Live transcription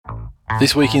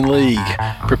This week in league,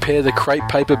 prepare the crepe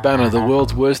paper banner. The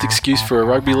world's worst excuse for a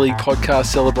rugby league podcast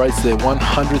celebrates their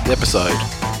 100th episode.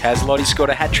 Has Lottie scored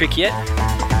a hat trick yet?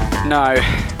 No,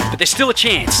 but there's still a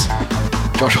chance.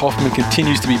 Josh Hoffman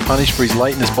continues to be punished for his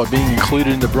lateness by being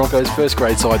included in the Broncos' first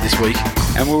grade side this week.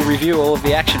 And we'll review all of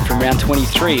the action from round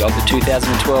 23 of the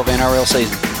 2012 NRL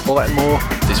season. All that and more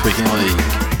this week in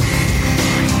league.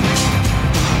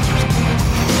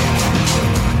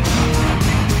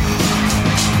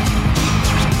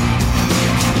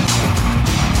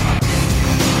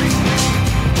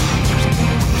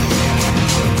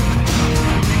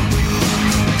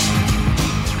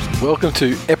 Welcome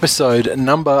to episode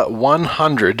number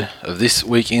 100 of This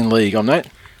Week in League. I'm Nate.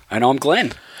 And I'm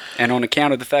Glenn. And on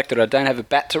account of the fact that I don't have a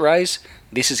bat to raise,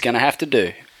 this is going to have to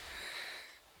do.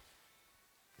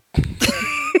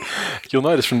 You'll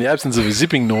notice from the absence of a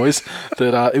zipping noise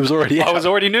that it was already out. I was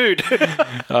already nude.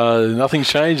 Nothing's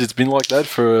changed. It's been like that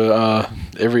for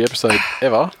every episode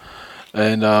ever.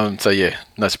 And so, yeah,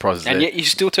 no surprises there. And yet you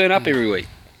still turn up every week.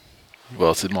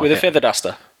 Well, it's at my with a feather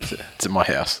duster. It's at my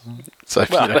house. So,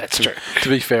 well, that's true. To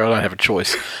be fair, I don't have a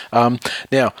choice.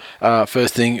 Now,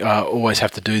 first thing, always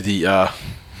have to do the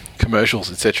commercials,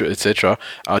 etc., etc.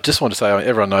 I just want to say,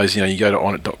 everyone knows, you go to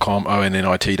onit.com,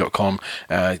 onnit.com,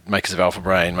 makers of Alpha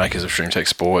Brain, makers of Streamtech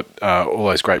Sport, all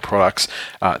those great products.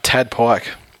 Tad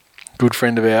Pike, good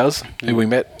friend of ours, who we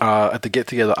met at the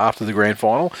get-together after the grand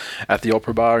final at the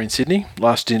Opera Bar in Sydney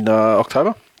last in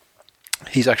October.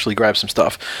 He's actually grabbed some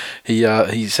stuff. He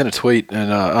sent a tweet,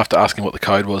 and after asking what the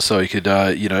code was so he could,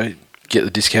 get the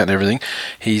discount and everything,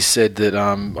 he said that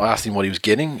I asked him what he was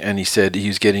getting, and he said he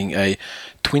was getting a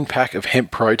twin pack of hemp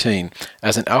protein.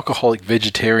 As an alcoholic,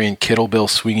 vegetarian, kettlebell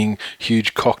swinging,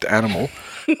 huge cocked animal,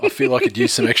 I feel like I could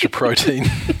use some extra protein.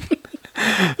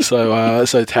 So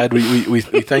Tad, we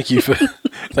thank you for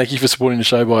supporting the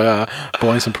show by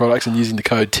buying some products and using the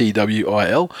code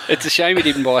TWiL. It's a shame he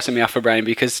didn't buy some Alpha Brain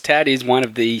because Tad is one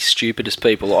of the stupidest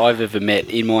people I've ever met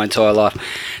in my entire life.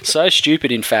 So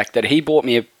stupid, in fact, that he bought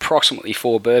me approximately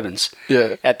 4 bourbons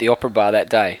at the Opera Bar that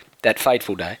day, that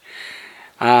fateful day.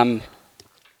 And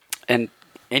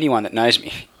anyone that knows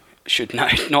me should know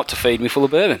not to feed me full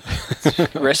of bourbon.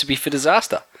 It's a recipe for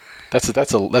disaster.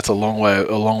 That's a long way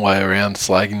around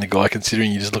slagging the guy,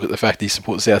 considering you just look at the fact he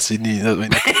supports South Sydney. You know what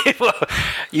I mean?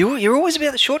 Well, you're always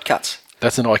about the shortcuts.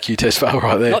 That's an IQ test fail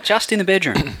right there. Not just in the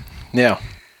bedroom. Now,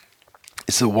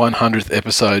 it's the 100th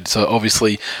episode, so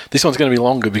obviously this one's going to be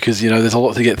longer because there's a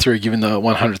lot to get through given the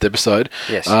 100th episode.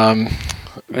 Yes. We're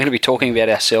going to be talking about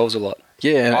ourselves a lot.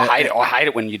 Yeah, I hate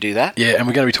it when you do that. Yeah, and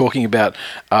we're going to be talking about,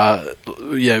 we're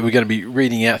going to be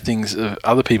reading out things of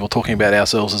other people talking about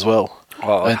ourselves as well.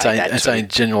 Oh, and saying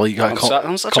generally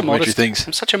complimentary things.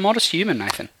 I'm such a modest human,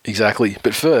 Nathan. Exactly.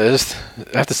 But first,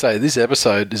 I have to say, this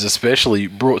episode is especially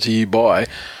brought to you by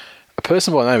a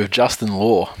person by the name of Justin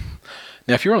Law.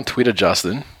 Now, if you're on Twitter,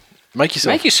 Justin, make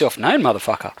yourself known,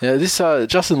 motherfucker. Yeah, this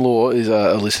Justin Law is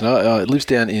a listener. Lives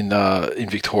down in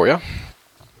Victoria.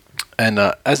 And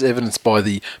as evidenced by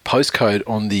the postcode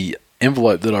on the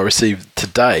envelope that I received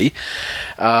today,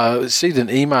 received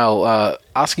an email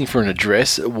asking for an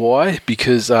address. Why?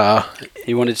 Because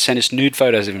he wanted to send us nude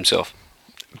photos of himself.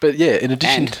 But yeah, in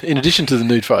addition to the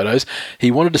nude photos, he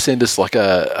wanted to send us like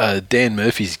a Dan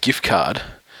Murphy's gift card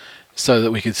so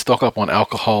that we could stock up on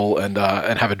alcohol and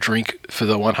have a drink for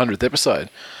the 100th episode.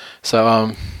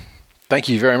 So thank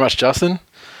you very much, Justin.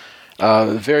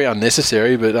 Very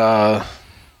unnecessary, but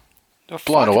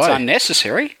blown away. It's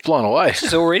unnecessary. Blown away. This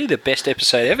is already the best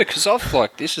episode ever because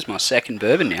this is my second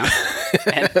bourbon now.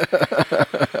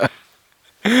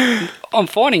 I'm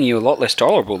finding you a lot less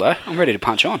tolerable though. I'm ready to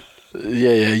punch on.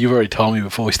 Yeah. You've already told me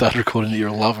before we started recording that you're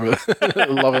a lover,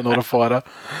 not a fighter.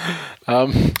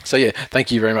 So yeah,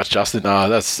 thank you very much, Justin.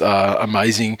 That's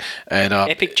amazing and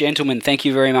epic gentleman. Thank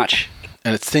you very much.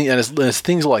 And it's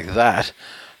things like that.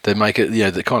 They make it,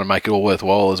 they kind of make it all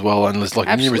worthwhile as well. And there's like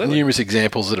numerous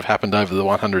examples that have happened over the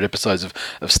 100 episodes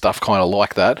of stuff kind of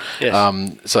like that.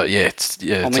 Yes.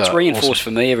 It's reinforced awesome for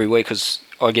me every week because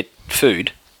I get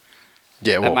food.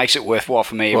 Yeah, that makes it worthwhile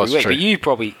for me every week.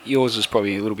 True. But yours is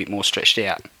probably a little bit more stretched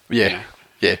out. Yeah.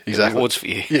 Yeah, exactly. Rewards for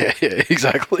you. Yeah,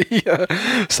 exactly.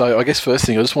 Yeah. So I guess first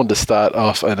thing, I just wanted to start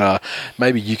off and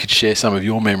maybe you could share some of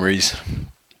your memories.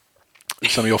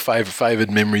 Some of your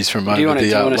favoured memories from over the last... Do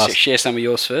you want to share some of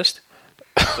yours first?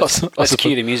 Let's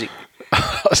cue the music.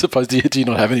 I suppose, do you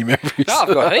not have any memories? No, I've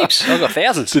got heaps. I've got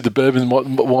thousands. Did the bourbon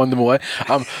wind them away?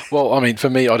 Well, I mean, for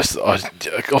me, I off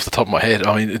the top of my head,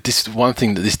 I mean, this one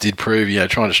thing that this did prove,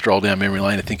 trying to stroll down memory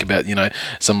lane and think about,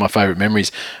 some of my favourite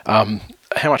memories, how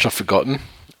much I've forgotten.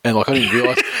 And, I didn't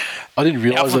realise... I didn't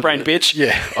realise Alpha brain bitch.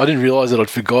 Yeah, I didn't realise that I'd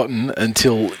forgotten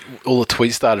until all the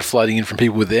tweets started floating in from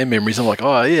people with their memories. I'm like,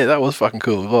 oh yeah, that was fucking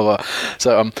cool. Blah blah.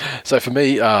 So for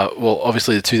me, well,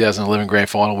 obviously the 2011 Grand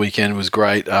Final weekend was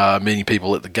great. Meeting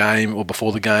people at the game or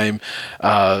before the game.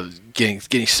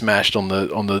 Getting smashed on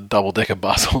the double decker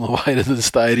bus on the way to the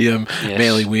stadium. Yes.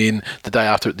 Manly win. The day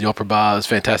after at the Opera Bar was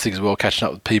fantastic as well. Catching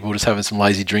up with people, just having some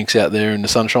lazy drinks out there in the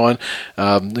sunshine.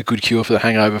 A good cure for the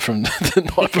hangover from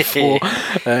the night before,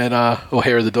 and or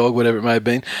hair of the dog, whatever it may have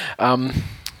been.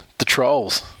 The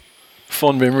Trolls.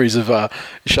 Fond memories of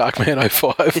Sharkman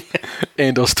 05,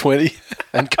 Andos 20,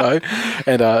 and co.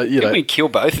 And Didn't we kill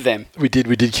both of them? We did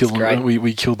kill them. Great.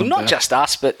 We killed them. Well, not just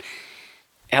us, but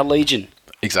our legion.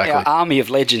 Exactly. Our army of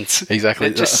legends. Exactly.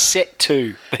 They're just set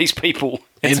to these people.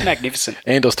 It's magnificent.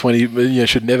 Andos 20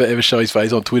 should never ever show his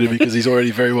face on Twitter because he's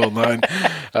already very well known.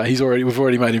 We've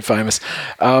already made him famous.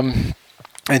 And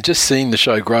just seeing the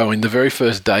show grow, in the very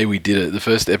first day we did it, the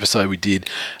first episode we did,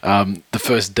 the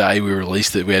first day we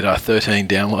released it, we had 13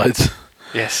 downloads.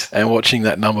 Yes. And watching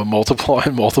that number multiply,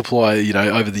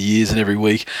 over the years and every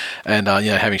week, and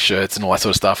having shirts and all that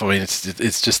sort of stuff. I mean, it's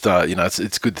just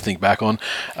it's good to think back on.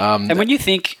 And when you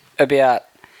think about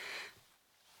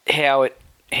how it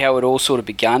all sort of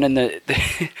begun, and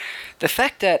the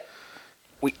fact that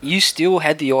you still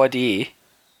had the idea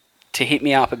to hit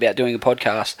me up about doing a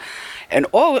podcast, and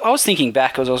I was thinking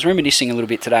back, as I was reminiscing a little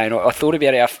bit today, and I thought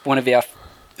about one of our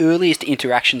earliest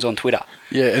interactions on Twitter.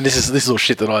 Yeah, and this is all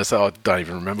shit that I don't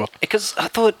even remember. Because I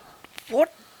thought, where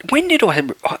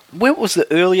was the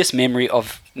earliest memory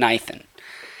of Nathan?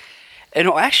 And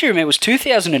I actually remember it was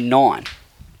 2009.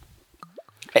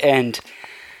 And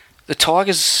the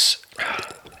Tigers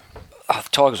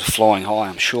were flying high,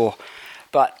 I'm sure.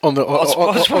 But I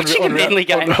was watching a Manly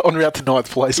game. En route to 9th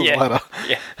place on the ladder.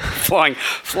 Yeah,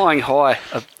 flying high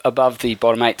above the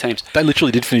bottom 8 teams. They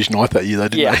literally did finish 9th that year, though,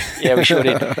 didn't they? Yeah, we sure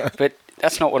did. But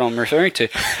that's not what I'm referring to.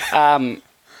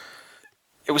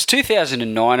 It was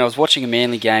 2009. I was watching a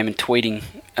Manly game and tweeting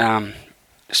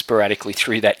sporadically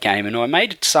through that game. And I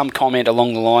made some comment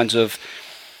along the lines of,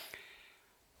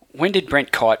 when did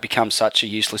Brent Kite become such a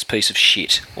useless piece of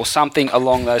shit? Or something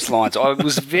along those lines. I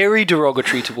was very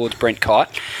derogatory towards Brent Kite.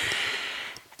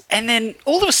 And then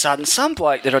all of a sudden, some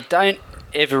bloke that I don't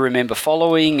ever remember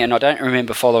following, and I don't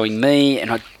remember following me,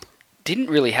 and I didn't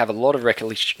really have a lot of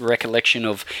recollection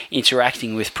of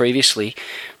interacting with previously,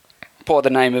 by the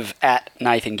name of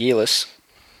 @Nathan Gearless,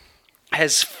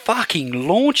 has fucking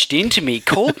launched into me,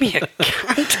 called me a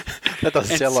cunt. That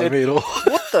doesn't sound like me at all.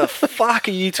 What the fuck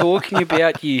are you talking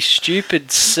about, you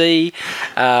stupid C?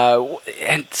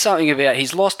 And something about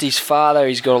he's lost his father,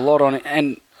 he's got a lot on it.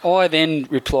 And I then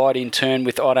replied in turn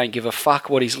with, I don't give a fuck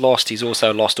what he's lost. He's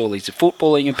also lost all his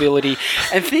footballing ability.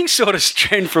 And things sort of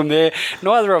trend from there.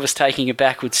 Neither of us taking a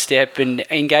backward step and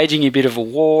engaging in a bit of a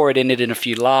war. It ended in a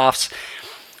few laughs.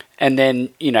 And then,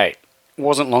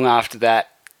 wasn't long after that,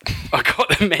 I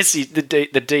got the message, the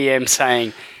DM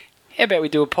saying, how about we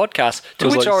do a podcast? To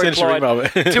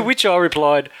which I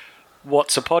replied,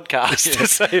 what's a podcast? Yeah.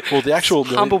 So, well, the actual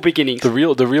humble beginnings. The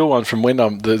real one from when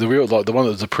the real the one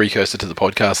that was a precursor to the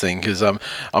podcast thing, because I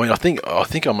think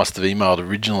I must have emailed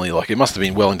originally, like it must have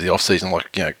been well into the off season,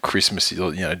 like Christmas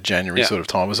or January sort of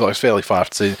time. It was like fairly far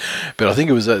after season, but I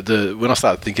think it was when I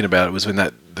started thinking about it was when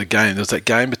there was that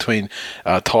game between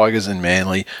Tigers and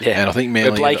Manly, and I think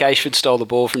Manly. But Blake Ashford stole the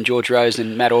ball from George Rose,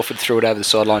 and Matt Orford threw it over the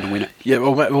sideline to win it. Yeah,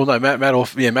 Matt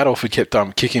Orford kept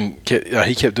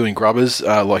he kept doing grubbers,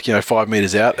 5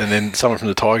 metres out, and then someone from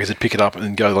the Tigers would pick it up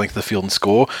and go the length of the field and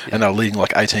score, and they were leading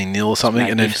like 18-0 or something,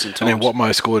 and then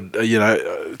Watmo scored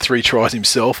 3 tries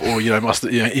himself, or he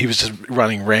was just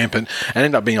running rampant, and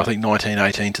ended up being I think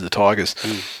 19-18 to the Tigers,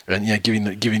 and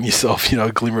giving yourself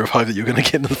a glimmer of hope that you're going to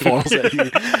get into the finals that year.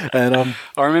 And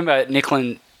I remember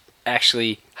Nicklin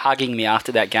actually hugging me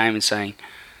after that game and saying,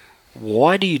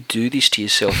 why do you do this to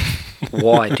yourself?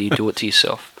 Why do you do it to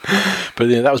yourself? But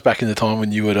that was back in the time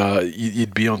when you would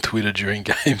you'd be on Twitter during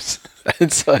games,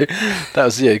 and so that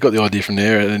was got the idea from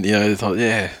there, and I thought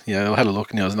I had a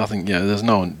look, and there's nothing, there's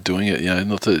no one doing it,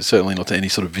 certainly not to any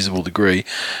sort of visible degree.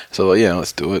 So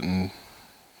let's do it, and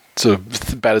sort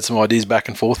of batted some ideas back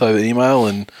and forth over email,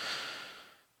 and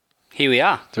here we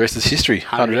are. The rest is history.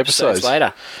 100 episodes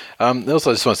later. Also,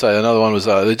 I just want to say another one was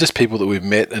they're just people that we've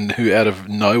met and who out of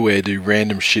nowhere do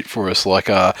random shit for us. Like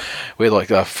we're like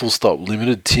Full Stop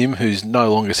Limited Tim, who's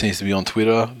no longer seems to be on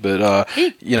Twitter, but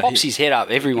he pops his head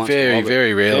up every once in a while.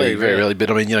 Very rarely.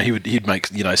 But I mean, he'd make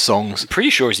songs. I'm pretty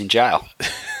sure he's in jail.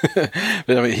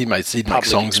 But I mean, he'd make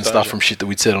songs and stuff from shit that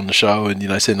we'd said on the show,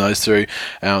 and send those through.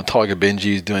 Tiger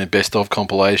Benji is doing a best of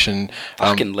compilation.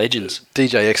 Fucking legends.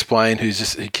 DJ Explain, who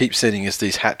keeps sending us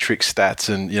these hat trick stats,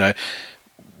 and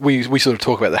we sort of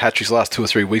talk about the hat tricks. The last 2 or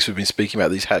 3 weeks we've been speaking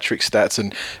about these hat trick stats,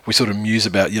 and we sort of muse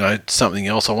about something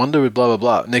else. I wonder with blah blah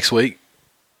blah. Next week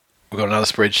we've got another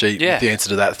spreadsheet with the answer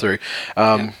to that through.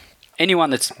 Anyone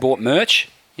that's bought merch,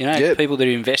 people that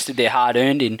have invested their hard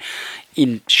earned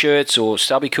in shirts or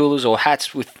stubby coolers or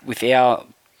hats with our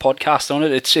podcast on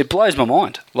it, it blows my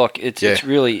mind. Like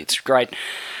it's great.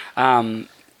 I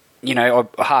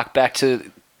hark back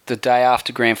to the day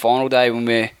after grand final day when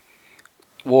we're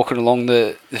walking along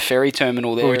the ferry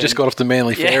terminal there. Well, we just got off the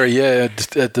Manly ferry,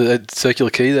 at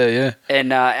Circular Quay there,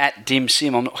 And at Dim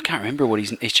Sim, I can't remember what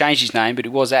he's changed his name, but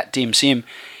it was at Dim Sim,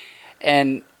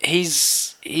 and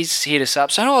he's hit us up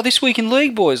saying, "Oh, this week in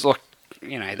league, boys," like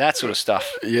that sort of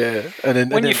stuff. Yeah, and then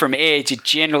when you're from Edge, you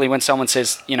generally, when someone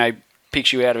says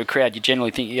picks you out of a crowd, you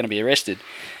generally think you're going to be arrested.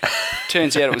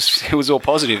 Turns out it was all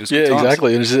positive. It was good times.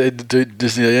 Exactly. And dude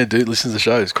listens to the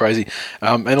show. It's crazy.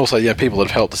 And also, people that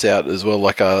have helped us out as well,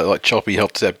 like Choppy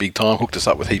helped us out big time, hooked us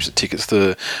up with heaps of tickets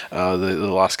to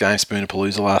the last game,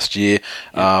 Spoonerpalooza last year.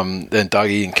 Then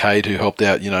Dougie and Cade, who helped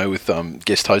out, with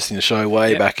guest hosting the show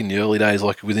way back in the early days,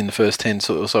 like within the first 10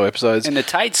 or so episodes. And the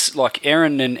Tates, like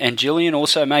Aaron and Gillian,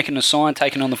 also making a sign,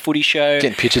 taking on the footy show.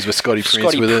 Getting pictures with Scotty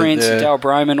Prince with Dale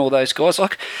Broman, all those guys.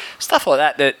 Like, stuff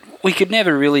like that we could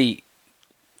never really,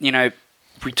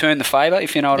 return the favour,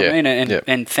 if you know what I mean,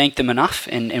 and thank them enough,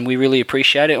 and we really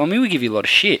appreciate it. I mean, we give you a lot of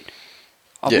shit.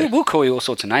 We'll call you all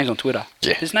sorts of names on Twitter.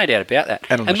 Yeah. There's no doubt about that.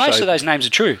 And most of those names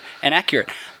are true and accurate.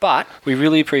 But we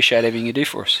really appreciate everything you do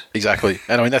for us. Exactly.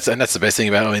 And I mean that's the best thing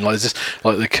about it. I mean, it's just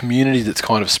like the community that's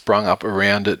kind of sprung up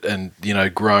around it and,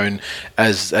 grown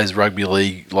as rugby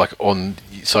league, like on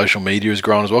social media has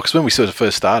grown as well. Because when we sort of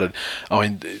first started, I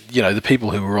mean, the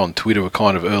people who were on Twitter were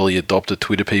kind of early adopted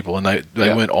Twitter people, and they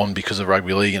weren't on because of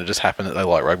rugby league, and it just happened that they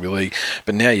like rugby league.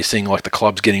 But now you're seeing like the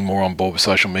clubs getting more on board with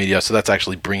social media, so that's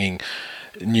actually bringing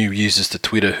new users to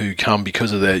Twitter who come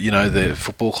because of their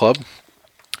football club.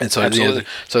 And so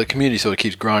the community sort of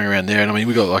keeps growing around there. And I mean,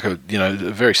 we've got like a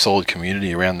very solid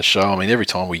community around the show. I mean, every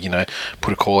time we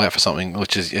put a call out for something,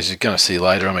 which is, as you're going to see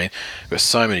later, I mean, we've got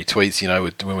so many tweets,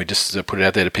 when we just put it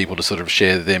out there to people to sort of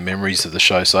share their memories of the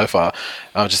show so far.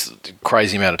 Just a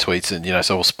crazy amount of tweets, and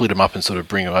so we'll split them up and sort of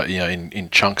bring them in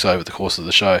chunks over the course of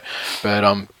the show.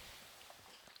 But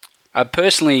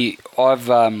personally, I've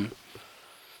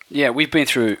we've been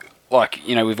through, like,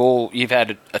 you've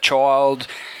had a child.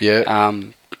 Yeah.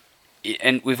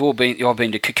 And we've all been, I've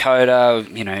been to Kokoda,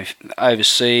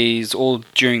 overseas, all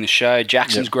during the show.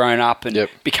 Jackson's grown up and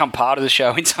become part of the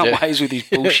show in some ways with his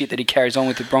bullshit that he carries on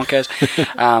with the Broncos.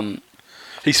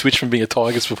 He switched from being a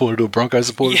Tigers supporter to a Broncos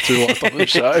supporter to like on the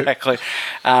show. Exactly.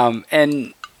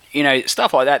 And,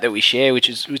 stuff like that we share, which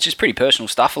is pretty personal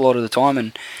stuff a lot of the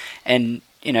time. And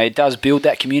it does build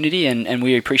that community, and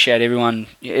we appreciate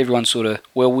everyone's sort of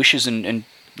well wishes and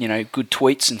good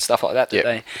tweets and stuff like that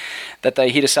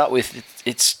they hit us up with.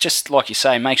 It's just like you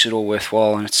say, makes it all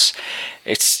worthwhile, and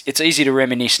it's easy to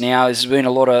reminisce now. There's been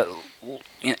a lot of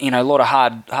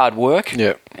hard work in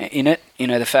it.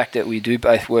 The fact that we do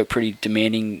both work pretty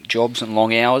demanding jobs and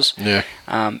long hours,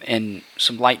 and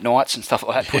some late nights and stuff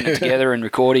like that, putting it together and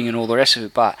recording and all the rest of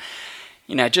it, but.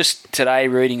 Just today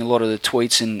reading a lot of the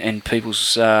tweets and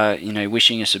people's,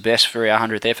 wishing us the best for our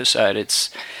 100th episode. It's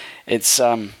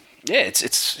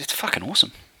fucking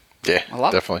awesome. Yeah, I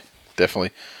love it.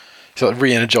 Definitely. So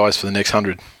re-energized for the next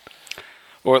 100.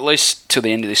 Or at least till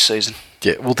the end of this season.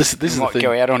 Yeah, well, this is the thing.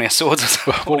 Go out on our swords,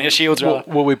 on our shields, rather.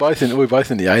 Well, we're both in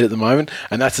the 8 at the moment,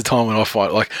 and that's the time when I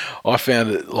find, like, I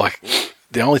found it, like,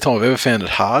 the only time I've ever found it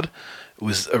hard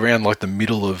was around like the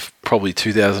middle of probably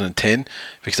 2010,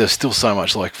 because there's still so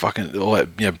much like fucking all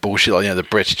that bullshit, like the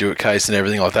Brett Stewart case and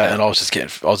everything like that, and I was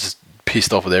just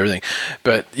pissed off with everything.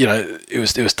 But it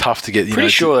was tough to get. Pretty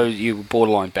sure you were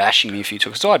borderline bashing me if you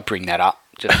took, so I'd bring that up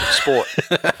just for sport.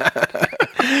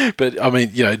 But I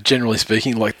mean, generally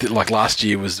speaking, like last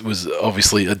year was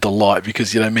obviously a delight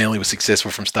because Manly was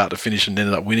successful from start to finish and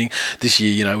ended up winning. This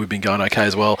year, we've been going okay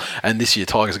as well, and this year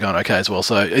Tigers are going okay as well.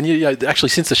 So, and actually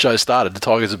since the show started, the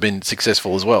Tigers have been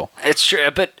successful as well. It's true,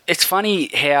 but it's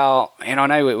funny how, and I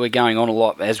know we're going on a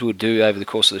lot as we'll do over the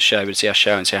course of the show, but it's our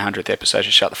show and it's our 100th episode.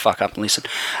 Just shut the fuck up and listen.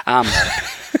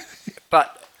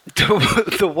 But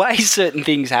the way certain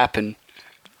things happen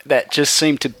that just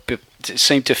seem to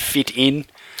fit in.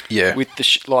 Yeah. With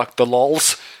the the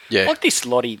lols. Yeah. Like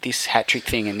this hat trick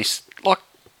thing and this, like,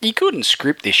 you couldn't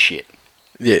script this shit.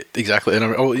 Yeah, exactly.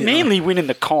 And Manly winning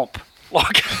the comp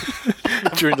Like,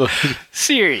 During the...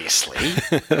 seriously?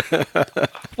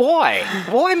 Why?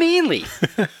 Why Manly?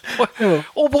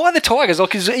 Or why the Tigers?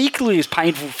 Like, it's equally as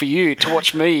painful for you to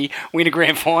watch me win a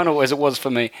grand final as it was for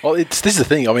me. Well, this is the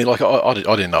thing. I mean, like, I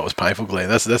didn't know it was painful, Glenn.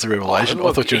 That's a revelation.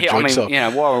 I thought you enjoyed yourself. You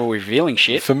know, why were we revealing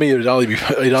shit? For me, it'd only be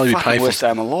painful. Worst day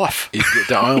of my life.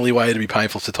 The only way to be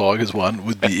painful to Tigers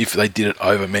would be if they did it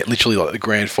over literally like the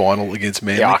grand final against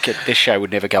Manly. Yeah, this show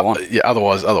would never go on. Yeah,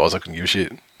 otherwise I couldn't give a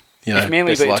shit. You know, if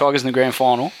Manly beat the Tigers in the grand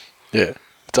final, yeah,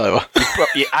 it's over.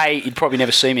 You'd probably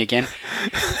never see me again,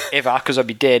 ever, because I'd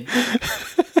be dead,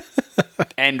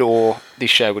 and or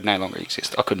this show would no longer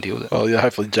exist. I couldn't deal with it. Well, yeah,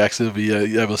 hopefully Jackson will be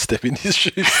able to step in his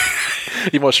shoes.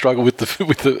 He might struggle with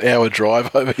the hour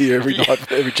drive over here every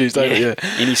night, every Tuesday. Yeah.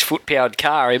 In his foot-powered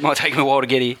car, it might take him a while to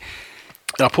get here.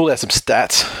 I pulled out some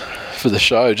stats for the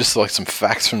show, just like some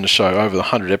facts from the show over the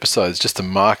 100 episodes, just to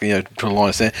mark, to line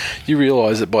us down. You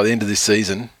realise that by the end of this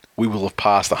season, we will have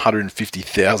passed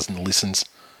 150,000 listens.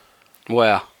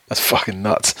 Wow. That's fucking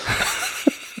nuts.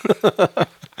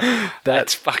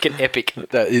 That's fucking epic.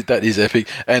 That is epic.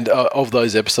 And of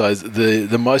those episodes,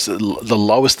 the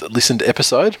lowest listened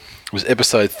episode was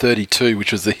episode 32,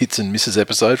 which was the hits and misses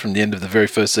episode from the end of the very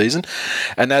first season.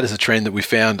 And that is a trend that we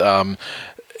found.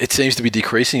 It seems to be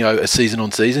decreasing season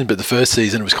on season, but the first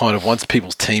season was kind of once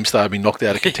people's teams started being knocked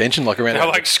out of contention, like around. They're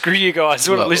like, screw you guys,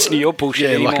 I don't listen to your bullshit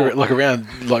anymore. Yeah, like around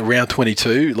round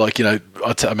 22,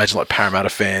 I'd imagine like Parramatta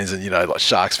fans and like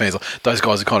Sharks fans, those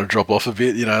guys have kind of dropped off a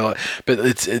bit, but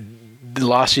it's.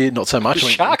 Last year, not so much.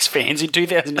 Sharks fans in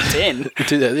 2010.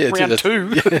 Round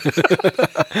 2.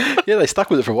 Yeah, they stuck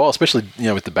with it for a while, especially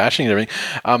with the bashing and everything.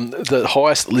 The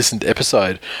highest listened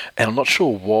episode, and I'm not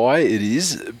sure why it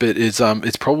is, but it's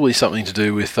probably something to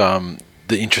do with the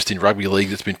interest in rugby league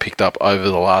that's been picked up over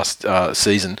the last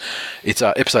season. It's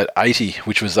episode 80,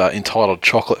 which was entitled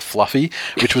 "Chocolate Fluffy,"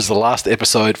 which was the last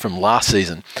episode from last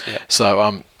season. Yeah.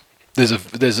 So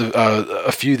there's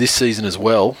a few this season as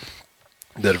well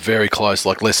that are very close,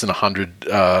 like less than 100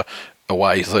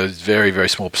 away, so it's very, very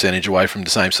small percentage away from the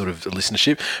same sort of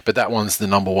listenership, but that one's the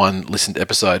number one listened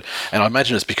episode, and I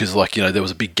imagine it's because there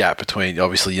was a big gap between,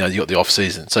 obviously, you got the off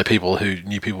season, so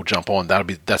new people jump on,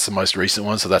 that's the most recent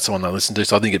one, so that's the one they listen to,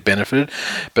 so I think it benefited,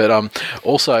 but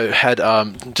also had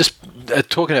just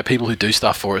talking about people who do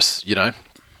stuff for us,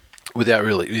 without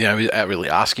really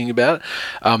asking about it.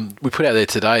 We put out there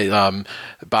today,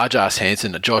 Barjas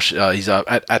Hansen, Josh, he's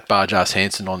at Barjas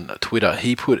Hansen on Twitter.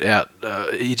 He put out,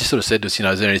 he just sort of said to us,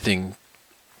 is there anything,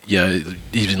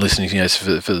 he's been listening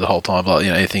to for the whole time, like,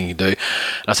 anything you can do.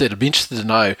 And I said, I'd be interested to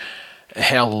know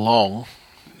how long.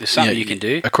 There's something you can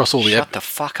do across all the. Shut the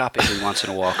fuck up every once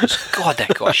in a while, because God, that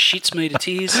guy shits me to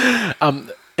tears.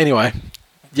 Anyway,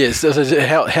 yes.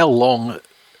 So how long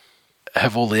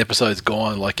have all the episodes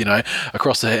gone,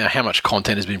 across how much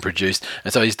content has been produced?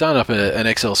 And so he's done up an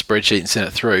Excel spreadsheet and sent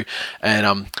it through,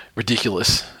 and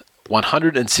ridiculous,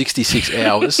 166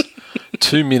 hours,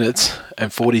 2 minutes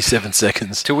and 47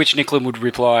 seconds. To which Nicklin would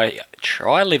reply,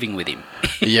 try living with him.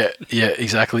 yeah,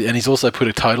 exactly. And he's also put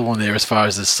a total on there as far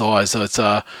as the size, so it's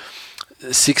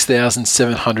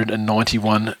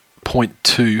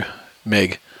 6,791.2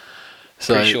 meg.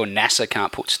 So, pretty sure NASA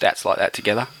can't put stats like that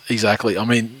together. Exactly. I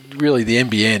mean, really, the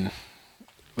NBN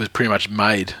was pretty much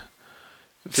made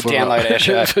to download our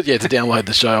show. To download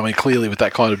the show. I mean, clearly with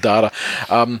that kind of data.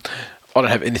 I don't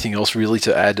have anything else really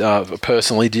to add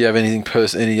personally. Do you have anything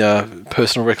any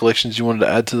personal recollections you wanted to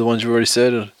add to the ones you've already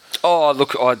said? Oh,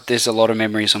 look, there's a lot of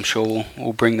memories. I'm sure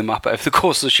we'll bring them up over the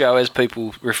course of the show as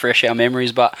people refresh our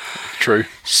memories. But true,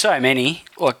 so many.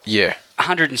 Yeah.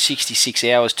 166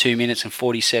 hours, 2 minutes and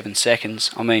 47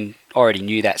 seconds. I mean, I already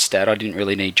knew that stat. I didn't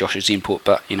really need Josh's input,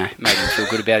 but, made him feel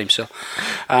good about himself.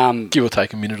 Give or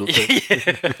take a minute or two.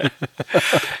 Yeah.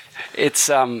 It's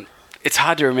hard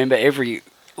to remember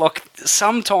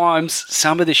sometimes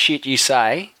some of the shit you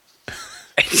say,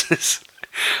 it's just,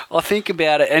 I think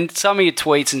about it, and some of your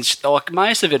tweets, and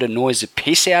most of it annoys the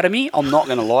piss out of me. I'm not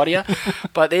going to lie to you.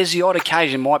 But there's the odd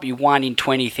occasion, might be 1 in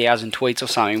 20,000 tweets or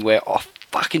something, where I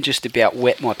fucking just about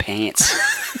wet my pants.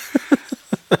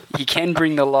 You can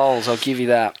bring the lols, I'll give you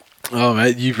that. Oh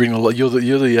mate, you bring a lot. You're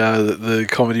the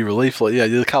comedy relief. You're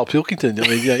the Carl Pilkington. I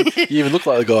mean, you even look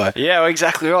like the guy. Yeah, well,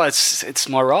 exactly right. It's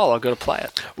my role. I've got to play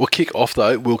it. We'll kick off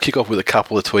with a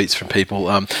couple of tweets from people,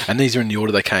 and these are in the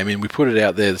order they came in. We put it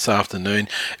out there this afternoon.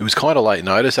 It was kind of late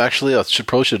notice, actually. I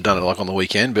probably should have done it on the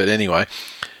weekend, but anyway,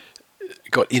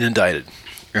 it got inundated,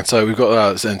 and so we've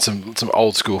got and some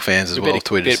old school fans as well.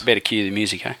 Better cue the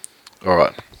music, eh? All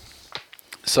right.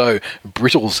 So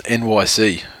Brittles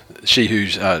NYC. she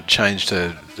who's changed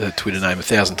her Twitter name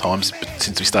 1,000 times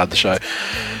since we started the show.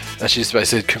 She just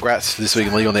basically said, congrats to This Week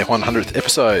in League on their 100th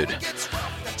episode.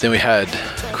 Then we had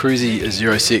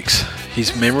Cruzy06,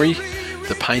 his memory,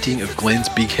 the painting of Glenn's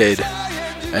big head.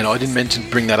 And I didn't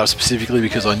bring that up specifically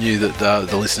because I knew that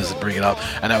the listeners would bring it up,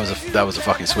 and that was a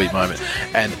fucking sweet moment.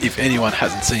 And if anyone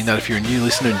hasn't seen that, if you're a new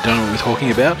listener and don't know what we're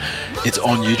talking about, it's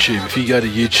on YouTube. If you go to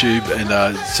YouTube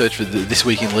and search for the This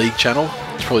Week in League channel,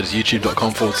 it's probably just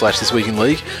youtube.com/This Week in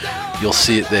League, you'll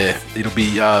see it there. It'll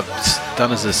be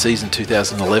done as a season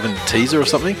 2011 teaser or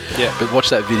something. Yeah. But watch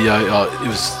that video. It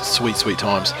was sweet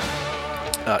times.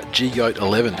 G-Goat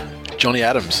 11, Johnny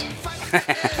Adams.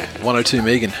 102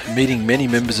 Megan, meeting many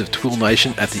members of TWiL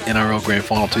Nation at the NRL Grand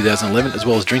Final 2011, as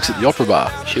well as drinks at the Opera Bar.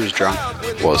 She was drunk.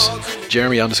 Was.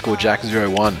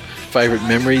 Jeremy_Jack01, favourite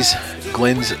memories,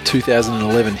 Glenn's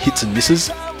 2011 hits and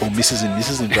misses, or misses and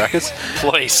misses in brackets.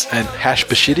 Please. And hash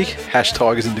Bashitic, hash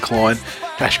Tigers in decline,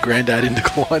 hash Grandad in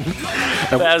decline.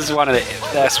 That's one of the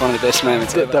best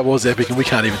moments ever. That was epic, and we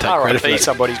can't even take credit for that.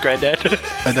 Somebody's granddad.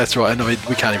 And that's right, and I mean,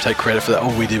 we can't even take credit for that.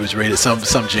 All we did was read it. Some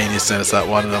genius sent us that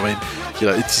one, and I mean,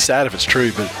 it's sad if it's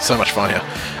true, but it's so much funnier.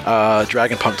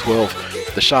 Dragon Punk 12,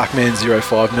 the Sharkman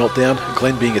 05 meltdown,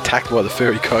 Glenn being attacked by the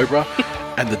furry cobra,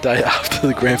 and the day after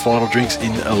the grand final drinks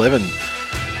in 11.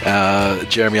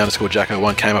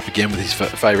 Jeremy_Jacko1 came up again with his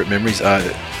favourite memories.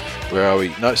 Where are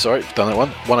we? No, sorry, done that one.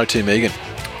 102 Megan.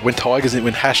 When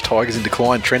hash Tigers in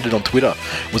decline trended on Twitter,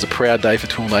 it was a proud day for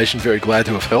TWiL Nation. Very glad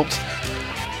to have helped.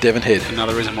 Devon Head.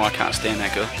 Another reason why I can't stand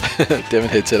that girl. Devon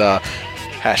Head said,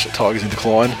 hash Tigers in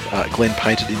decline. Glenn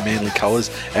painted in manly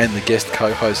colours, and the guest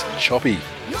co-host Choppy.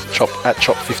 At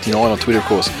Chop59 on Twitter, of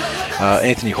course.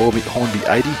 Anthony Hornby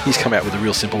 80. He's come out with a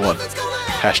real simple one.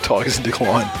 Hash Tigers in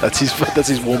decline. That's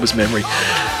his warmest memory.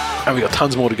 And we got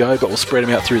tons more to go, but we'll spread them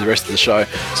out through the rest of the show.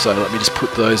 So let me just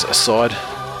put those aside.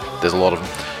 There's a lot of them.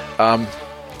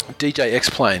 DJ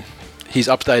X-Plane. He's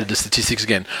updated the statistics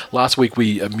again. Last week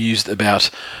we mused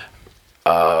about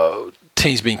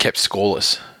teams being kept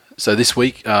scoreless. So this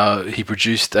week he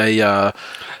produced a...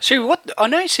 So what? I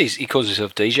know he calls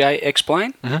himself DJ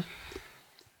X-Plane. Mm-hmm.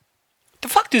 The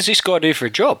fuck does this guy do for a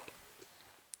job?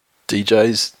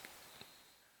 DJs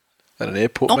at an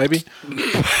airport, maybe?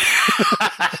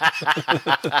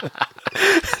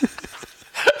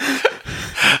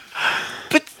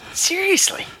 But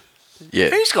seriously, yeah,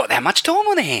 who's got that much time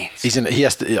on their hands? He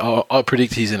has to. I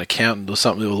predict he's an accountant or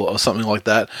something like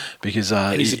that, because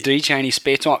and he's a DJ in his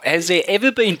spare time. Has there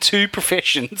ever been two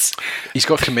professions? He's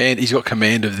got command. He's got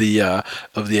command of the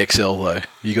Excel though.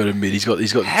 You got to admit, he's got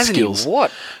Hasn't skills. He?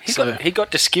 What? He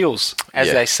got the skills,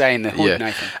 as they say in the hood,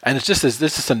 Nathan. And it's just there's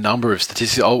just a number of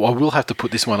statistics. I will have to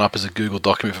put this one up as a Google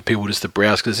document for people just to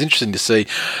browse, because it's interesting to see.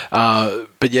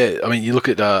 But yeah, I mean, you look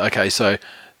at so.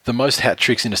 The most hat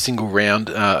tricks in a single round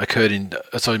occurred in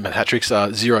hat tricks,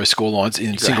 0 score lines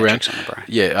in single round.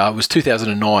 It was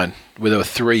 2009, where there were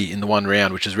 3 in the one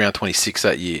round, which is round 26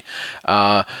 that year.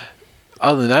 Other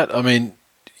than that, I mean,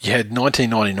 you had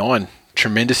 1999,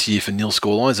 tremendous year for nil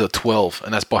score lines, there were 12,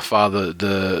 and that's by far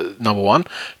the number one.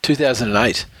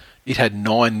 2008. It had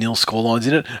 9 nil score lines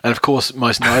in it, and of course,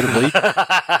 most notably,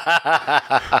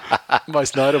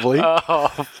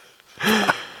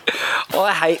 Oh,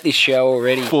 I hate this show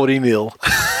already. 40-0.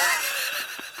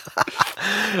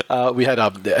 We had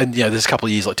and there's a couple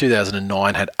of years like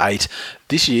 2009 had 8.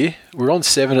 This year we're on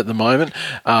 7 at the moment.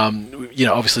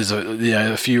 Obviously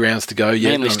there's a few rounds to go.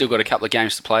 Manly still got a couple of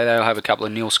games to play. They'll have a couple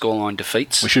of nil scoreline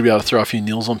defeats. We should be able to throw a few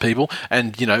nils on people.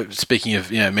 And speaking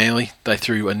of Manly, they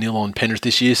threw a nil on Penrith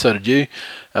this year. So did you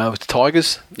with the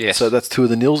Tigers. Yes. So that's 2 of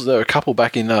the nils. There were a couple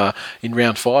back in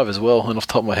round 5 as well. And off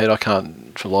the top of my head, I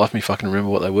can't for the life of me fucking remember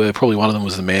what they were. Probably one of them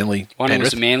was the Manly. One of them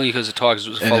was the Manly because the Tigers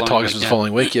was the following week. And the Tigers was the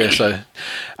following week. Yeah.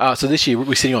 So this year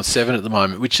we're sitting on 7 at the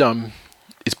moment, which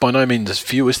it's by no means the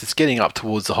fewest. It's getting up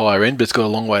towards the higher end, but it's got a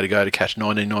long way to go to catch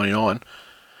 1999.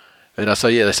 And they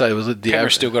say it was the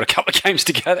Penrith still got a couple of games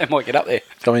to go. They might get up there.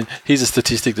 I mean, here's a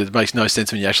statistic that makes no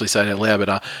sense when you actually say it out loud,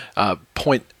 but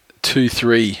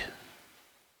 0.23.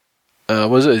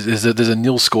 What is it? There's a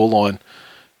nil score line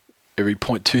every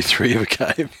 0.23 of a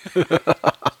game.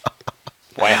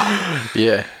 Wow.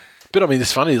 Yeah, but I mean,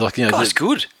 it's funny. Like guy's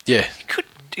good. Yeah,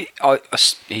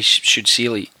 he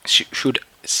should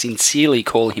sincerely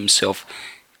call himself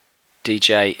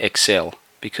DJ Excel,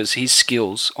 because his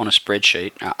skills on a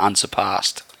spreadsheet are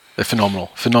unsurpassed. They're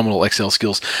phenomenal Excel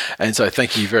skills. And so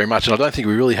thank you very much. And I don't think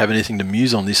we really have anything to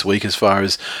muse on this week as far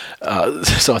as...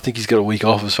 so I think he's got a week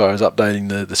off as far as updating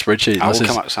the spreadsheet. I will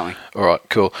come up with something. All right,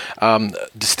 cool.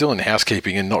 Still in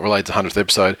housekeeping and not related to the 100th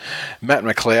episode, Matt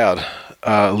McLeod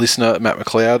listener, Matt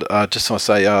McLeod, just want to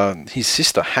say his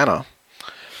sister, Hannah,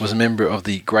 was a member of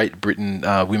the Great Britain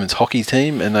women's hockey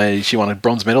team, and she won a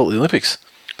bronze medal at the Olympics.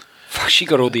 Fuck, she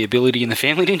got all the ability in the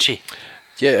family, didn't she?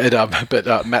 Yeah,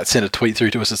 but Matt sent a tweet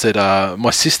through to us and said, my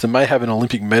sister may have an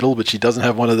Olympic medal, but she doesn't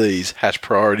have one of these,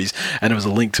 #priorities. And it was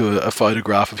a link to a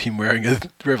photograph of him wearing a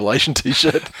Revelation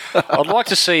t-shirt. I'd like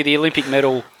to see the Olympic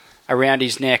medal around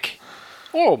his neck,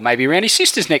 or maybe around his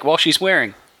sister's neck while she's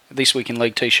wearing a This Week in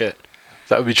League t-shirt.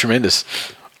 That would be tremendous.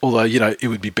 Although, it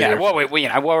would be better. While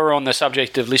we're on the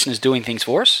subject of listeners doing things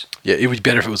for us. Yeah, it would be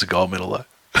better if it was a gold medal, though.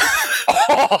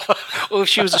 Well, if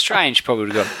she was Australian, she probably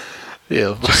would have got it.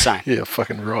 Yeah, just saying. Yeah,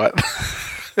 fucking right.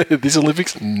 This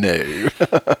Olympics? No.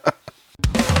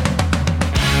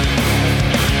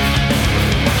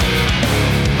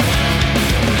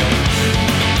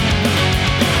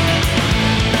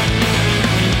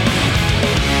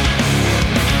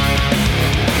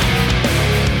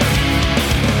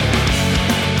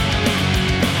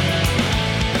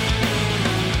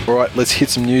 All right, let's hit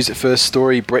some news. First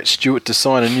story, Brett Stewart to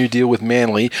sign a new deal with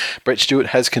Manly. Brett Stewart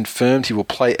has confirmed he will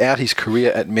play out his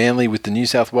career at Manly with the New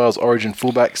South Wales Origin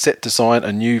fullback set to sign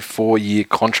a new 4-year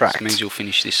contract. This means you'll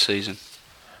finish this season.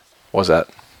 Why's that?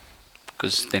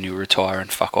 Because then he'll retire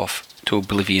and fuck off to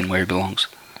oblivion where he belongs.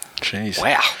 Jeez.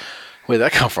 Wow. Where'd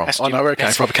that come from? I know where it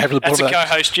came from. It came from the bottom of that. That's a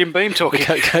co-host Jim Beam talking.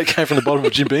 It came from the bottom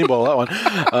of Jim Beam bottle, that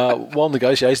one. While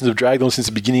negotiations have dragged on since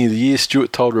the beginning of the year,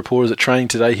 Stewart told reporters at training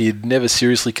today he had never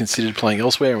seriously considered playing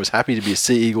elsewhere and was happy to be a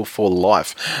Sea Eagle for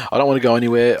life. I don't want to go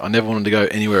anywhere. I never wanted to go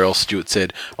anywhere else, Stewart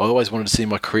said. I always wanted to see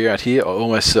my career out here. I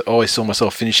always saw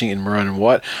myself finishing in maroon and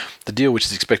white. The deal, which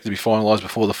is expected to be finalised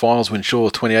before the finals, will ensure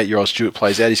 28-year-old Stewart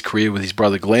plays out his career with his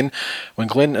brother Glenn. When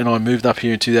Glenn and I moved up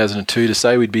here in 2002 to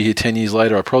say we'd be here 10 years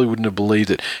later, I probably wouldn't have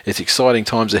believed it. It's exciting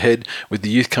times ahead with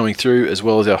the youth coming through as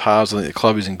well as our halves. I think the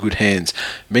club is in good hands.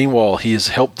 Meanwhile, he has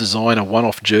helped design a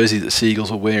one-off jersey that Sea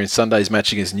Eagles will wear in Sunday's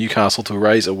match against Newcastle to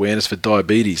raise awareness for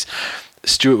diabetes.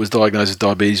 Stewart was diagnosed with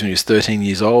diabetes when he was 13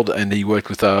 years old, and he worked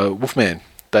with Wolfman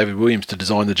David Williams to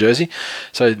design the jersey.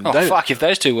 So fuck, if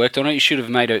those two worked on it, you should have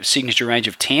made a signature range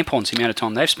of tampons the amount of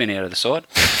time they've spent out of the side.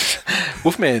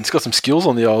 Wolfman's got some skills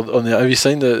on the have you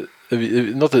seen the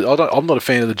not that I'm not a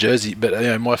fan of the jersey,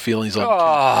 but my feelings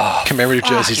on commemorative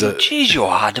jerseys are. Jeez, you're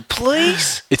hard to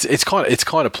please. It's kind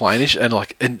of plainish,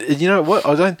 and you know what?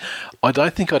 I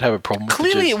don't think I'd have a problem.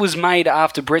 Clearly, with the it was made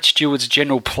after Brett Stewart's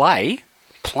general play.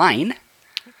 Plain.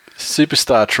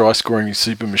 Superstar try-scoring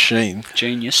super machine.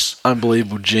 Genius.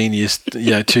 Unbelievable genius.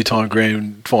 2-time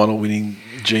grand final winning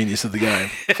genius of the game.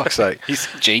 Fuck's sake. He's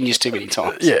genius too many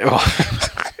times. Yeah, well,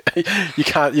 you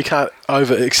can't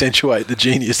over-accentuate the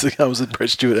genius that comes with Brett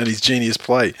Stewart and his genius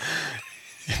play.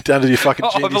 Down to be a fucking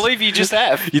genius. I believe you just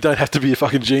have. You don't have to be a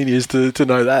fucking genius to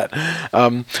know that.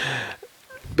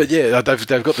 But yeah,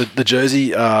 they've got the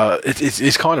jersey.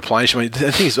 It's kind of plainish. I mean,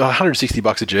 the thing is,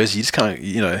 $160 a jersey. You just can't,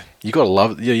 you got to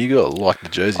love it. Yeah, you got to like the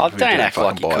jersey. Oh, don't act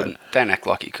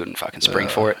like you couldn't fucking spring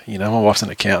for it. My wife's an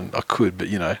accountant. I could, but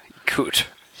could.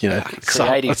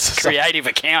 Creative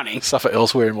accounting. Suffer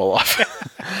elsewhere in my life.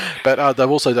 But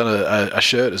they've also done a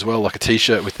shirt as well, like a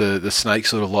T-shirt with the snake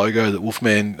sort of logo that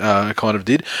Wolfman kind of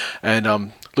did,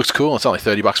 and looks cool. It's only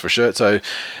 $30 for a shirt, so.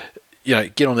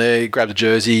 Get on there, grab the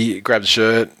jersey, grab the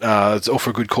shirt. It's all for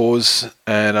a good cause,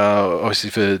 and obviously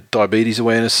for diabetes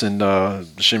awareness, and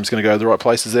assume it's going to go to the right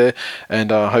places there, and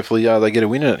hopefully they get a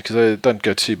win in it, because they don't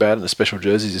go too bad in the special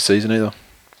jerseys this season either.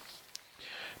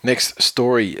 Next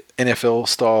story,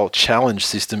 NFL-style challenge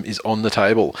system is on the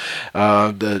table.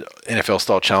 The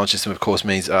NFL-style challenge system, of course,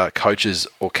 means coaches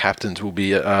or captains will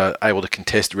be able to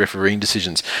contest refereeing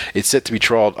decisions. It's set to be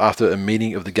trialled after a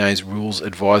meeting of the game's Rules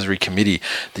Advisory Committee.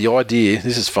 The idea,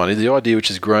 this is funny, which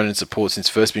has grown in support since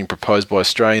first being proposed by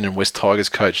Australian and West Tigers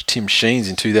coach Tim Sheens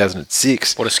in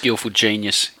 2006. What a skillful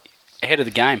genius. Ahead of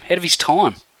the game, ahead of his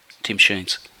time, Tim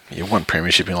Sheens. Yeah, won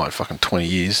premiership in like fucking 20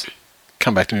 years.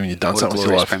 Come back to me when you've done something with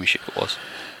your your life. Premiership it was.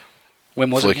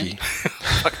 When was Fluky. it?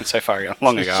 Fucking so far ago.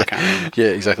 Long ago, I can't remember. Yeah,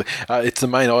 exactly. It's the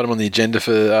main item on the agenda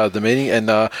for the meeting, and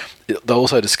they'll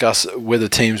also discuss whether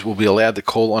teams will be allowed to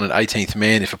call on an 18th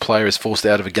man if a player is forced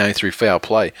out of a game through foul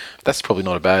play. That's probably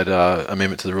not a bad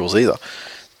amendment to the rules either.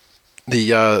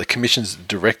 The Commission's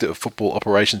Director of Football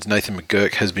Operations, Nathan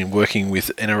McGurk, has been working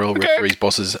with NRL referees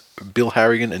bosses Bill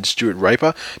Harrigan and Stuart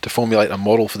Raper to formulate a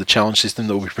model for the challenge system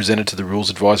that will be presented to the Rules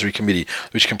Advisory Committee,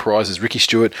 which comprises Ricky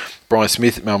Stewart, Brian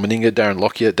Smith, Mal Meninga, Darren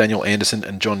Lockyer, Daniel Anderson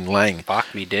and John Lang.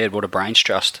 Fuck me dead, what a brains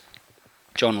trust.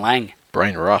 John Lang.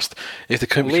 brain rust. If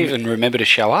the Live and remember to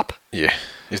show up. Yeah.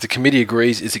 If the committee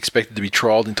agrees, it's expected to be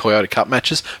trialled in Toyota Cup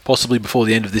matches, possibly before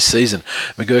the end of this season.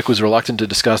 McGurk was reluctant to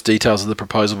discuss details of the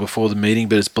proposal before the meeting,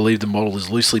 but it's believed the model is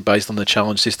loosely based on the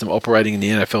challenge system operating in the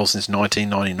NFL since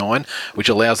 1999, which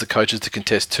allows the coaches to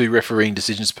contest 2 refereeing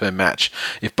decisions per match.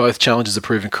 If both challenges are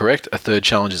proven correct, a third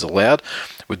challenge is allowed.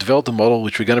 We've developed a model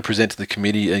which we're going to present to the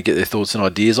committee and get their thoughts and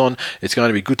ideas on. It's going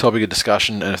to be a good topic of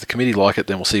discussion, and if the committee like it,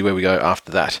 then we'll see where we go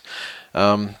after that.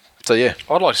 So, yeah.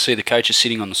 I'd like to see the coaches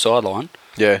sitting on the sideline.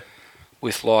 Yeah.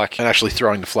 With like... And actually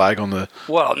throwing the flag on the...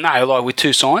 Well, no, like with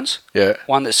 2 signs. Yeah.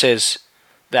 One that says,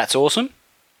 that's awesome,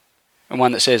 and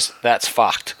one that says, that's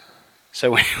fucked.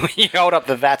 So when you hold up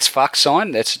the that's fucked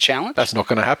sign, that's a challenge. That's not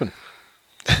going to happen.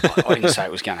 I didn't say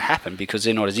it was going to happen because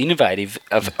they're not as innovative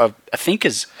of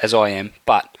thinkers as I am,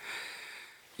 but,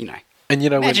 you know... And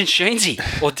you know, imagine Sheensy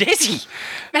or Desi.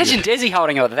 Imagine Desi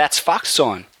holding up the that's fucked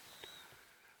sign.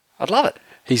 I'd love it.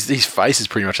 His face is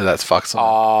pretty much a that's fucked sign.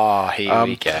 Oh, here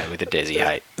we go with the Desi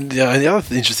hate. Yeah, and the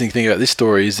other interesting thing about this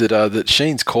story is that that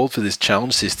Sheens called for this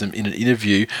challenge system in an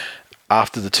interview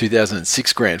after the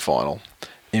 2006 Grand Final,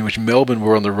 in which Melbourne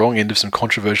were on the wrong end of some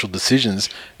controversial decisions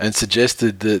and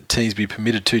suggested that teams be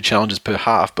permitted 2 challenges per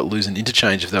half but lose an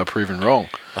interchange if they were proven wrong.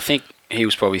 I think he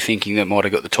was probably thinking that might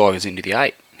have got the Tigers into the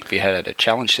 8 if he had a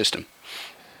challenge system.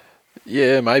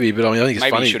 Yeah, maybe, but I think it's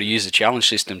funny. Maybe he should have used the challenge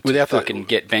system to fucking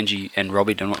get Benji and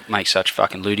Robbie to not make such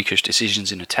fucking ludicrous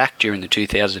decisions in attack during the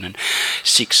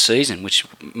 2006 season, which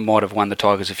might have won the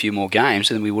Tigers a few more games,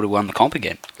 and then we would have won the comp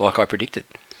again, like I predicted.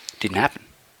 Didn't happen.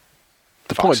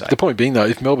 The point being, though,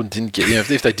 if Melbourne didn't get,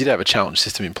 if they did have a challenge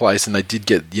system in place and they did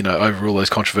get, over all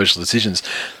those controversial decisions,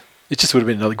 it just would have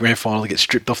been another grand final to get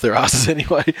stripped off their asses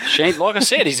anyway. Shane, like I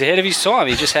said, he's ahead of his time.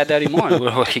 He just had that in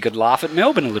mind. He could laugh at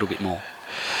Melbourne a little bit more.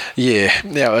 Yeah.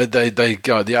 Now they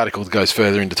go. The article goes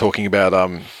further into talking about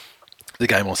the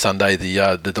game on Sunday,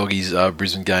 the Doggies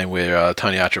Brisbane game, where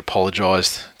Tony Archer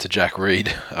apologised to Jack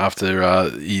Reed after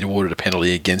he'd awarded a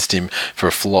penalty against him for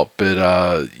a flop, but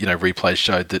replays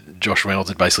showed that Josh Reynolds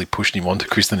had basically pushed him onto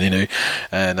Kristen Inu,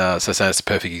 and so that's a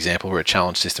perfect example where a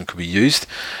challenge system could be used.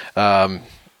 And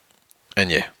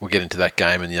yeah, we'll get into that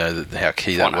game and how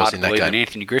key that was in that game.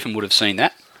 Anthony Griffin would have seen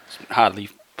that. Hardly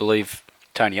believe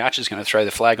Tony Archer's going to throw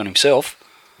the flag on himself.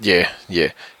 Yeah.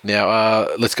 Now,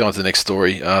 let's go on to the next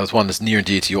story. It's one that's near and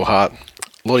dear to your heart.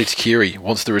 Lottie Takiri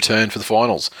wants to return for the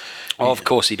finals. Oh, of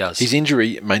course he does. His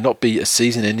injury may not be a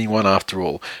season-ending one after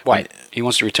all. He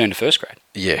wants to return to first grade?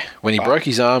 Yeah. When he broke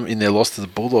his arm in their loss to the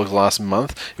Bulldogs last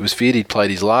month, it was feared he'd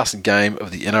played his last game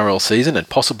of the NRL season and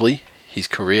possibly his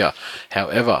career.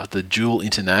 However, the dual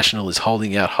international is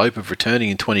holding out hope of returning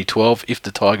in 2012 if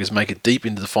the Tigers make it deep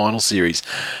into the final series.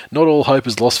 Not all hope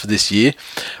is lost for this year.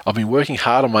 I've been working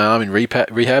hard on my arm in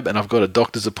rehab and I've got a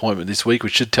doctor's appointment this week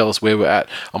which should tell us where we're at.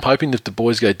 I'm hoping if the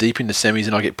boys go deep into semis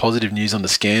and I get positive news on the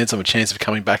scans, I'm a chance of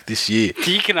coming back this year.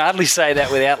 You can hardly say that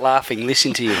without laughing.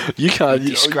 Listen to you. You can't.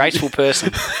 Disgraceful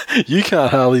person. You can't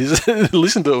hardly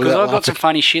listen to it without laughing. Because I've got some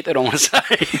funny shit that I want to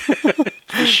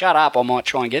say. Shut up, I might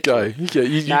try and get to it.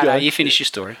 No, you finish your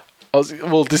story.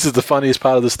 This is the funniest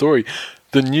part of the story.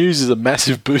 The news is a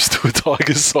massive boost to a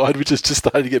Tigers side, which is just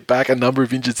starting to get back a number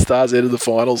of injured stars out of the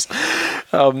finals.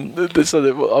 I'm not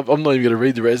even going to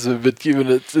read the rest of it, but given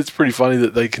it's pretty funny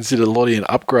that they consider Lottie an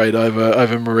upgrade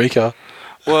over Marika.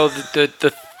 Well,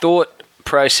 the thought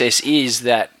process is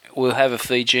that we'll have a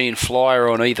Fijian flyer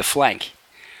on either flank.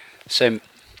 So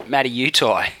Matty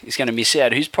Utai is going to miss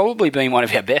out, who's probably been one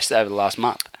of our best over the last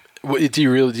month. Do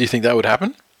you think that would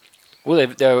happen? Well,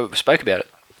 they spoke about it.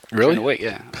 Really? During the week,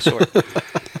 yeah. I saw it.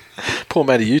 Poor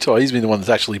Matty Utai, he's been the one that's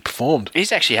actually performed.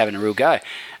 He's actually having a real go.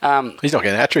 He's not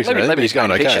getting hat-tricks or anything, but he's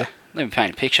going okay. Let me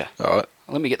paint a picture. All right.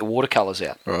 Let me get the watercolours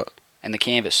out. All right. And the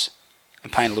canvas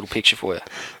and paint a little picture for you.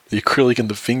 The acrylic and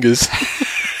the fingers.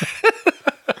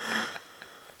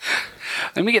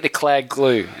 Let me get the clag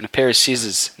glue and a pair of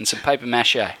scissors and some paper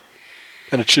mache.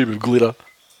 And a tube of glitter.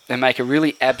 And make a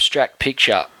really abstract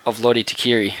picture of Lottie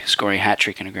Takiri scoring a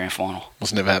hat-trick in a grand final.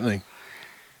 What's never happening?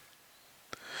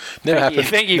 Never happened.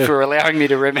 Thank you for allowing me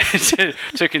to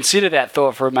consider that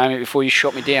thought for a moment before you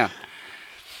shot me down.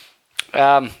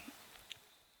 I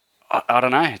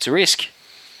don't know. It's a risk.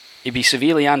 He'd be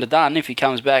severely underdone if he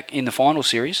comes back in the final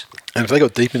series. And if they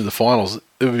got deep into the finals,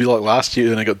 it would be like last year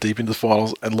when they got deep into the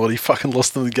finals and Lottie fucking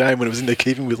lost them the game when it was in their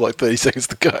keeping with like 30 seconds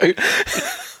to go.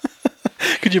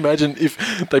 Could you imagine if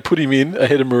they put him in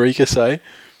ahead of Marika, say?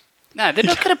 No, they're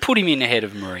not going to put him in ahead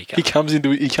of Marika. He comes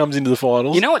into the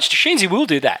finals. You know what? Sheensy will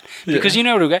do that. Because you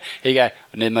know what he'll go? Here you go.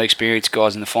 I need my experienced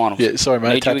guys in the finals. Yeah, sorry,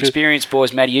 mate. Need you experienced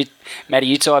boys. Matty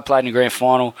Utai played in the grand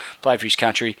final, played for his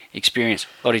country, experience.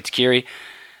 Lottie Takiri,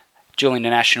 dual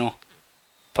international,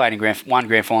 played in one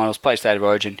grand finals, played State of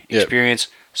Origin, experience.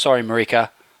 Sorry, Marika,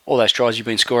 all those tries you've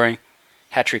been scoring,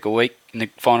 hat-trick a week in the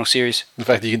final series. The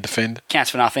fact that you can defend.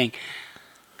 Counts for nothing.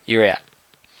 You're out.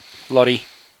 Lottie,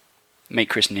 meet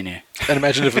Chris Ninu. And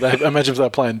imagine if they were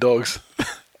playing dogs.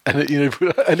 And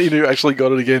Inu actually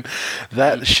got it again.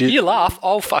 That shit. You laugh,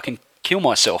 I'll fucking kill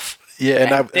myself. Yeah,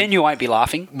 and then you won't be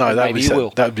laughing. No, maybe you will.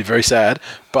 That would be very sad,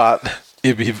 but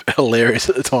it'd be hilarious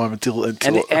at the time until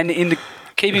and in the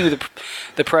keeping with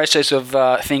the process of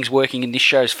things working in this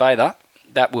show's favour,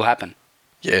 that will happen.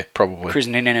 Yeah, probably. Chris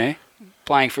Ninu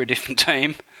playing for a different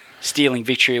team, stealing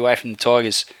victory away from the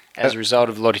Tigers as a result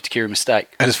of Lottie Takira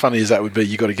mistake. And as funny as that would be,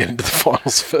 you got to get into the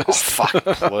finals first. Oh fuck,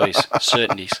 please,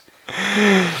 certainties.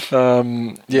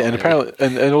 And apparently,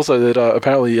 and also that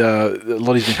apparently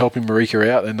Lottie's been helping Marika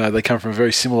out, and they come from a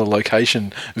very similar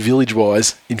location,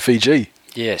 village-wise, in Fiji.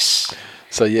 Yes.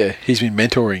 So yeah, he's been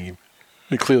mentoring him.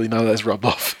 And clearly, none of that's rubbed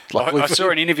off. I saw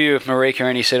an interview of Marika,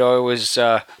 and he said, "I was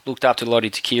looked up to Lottie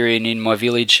Takiri, and in my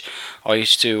village, I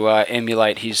used to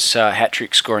emulate his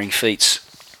hat-trick scoring feats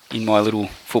in my little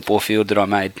football field that I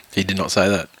made." He did not say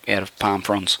that. Out of palm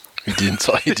fronds. He didn't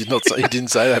say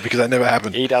that because that never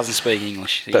happened. He doesn't speak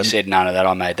English. He said none of that.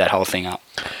 I made that whole thing up.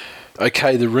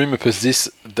 Okay, the rumour persists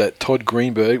that Todd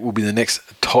Greenberg will be the next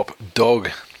top dog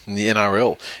in the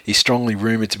NRL. He's strongly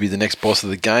rumoured to be the next boss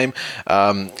of the game.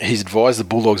 He's advised the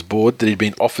Bulldogs board that he'd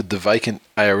been offered the vacant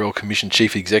ARL Commission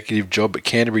Chief Executive job, but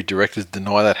Canterbury directors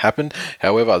deny that happened.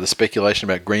 However, the speculation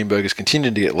about Greenberg has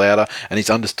continued to get louder, and he's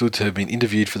understood to have been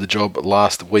interviewed for the job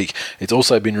last week. It's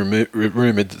also been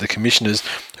rumoured that the commissioners,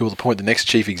 who will appoint the next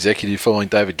Chief Executive following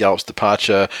David Gallop's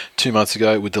departure 2 months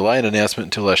ago, would delay an announcement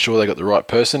until they're sure they got the right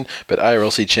person, but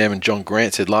ARLC Chairman John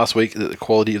Grant said last week that the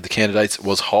quality of the candidates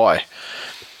was high.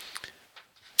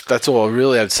 That's all I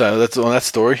really have to say. That's on that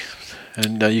story.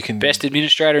 And you can best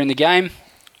administrator in the game,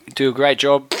 do a great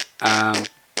job.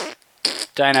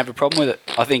 Don't have a problem with it.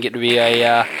 I think it would be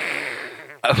a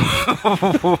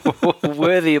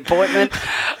worthy appointment.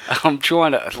 I'm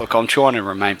trying to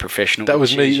remain professional. That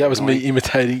was me. That was me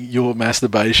imitating your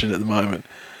masturbation at the moment.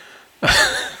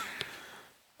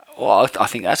 Well, I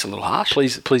think that's a little harsh.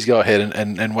 Please go ahead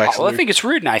and wax. I think it's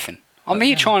rude, Nathan. I'm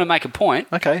here trying to make a point.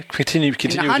 Okay, continue.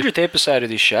 In the 100th episode of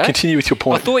this show, continue with your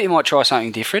point. I thought you might try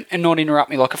something different and not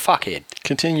interrupt me like a fuckhead.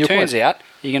 Continue your Turns point. out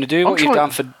you're going to do what you've done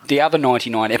for the other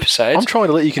 99 episodes. I'm trying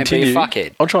to let you continue. And be a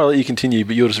fuckhead. I'm trying to let you continue,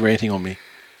 but you're just ranting on me.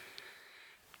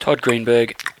 Todd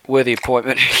Greenberg, worthy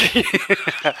appointment.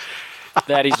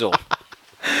 That is all.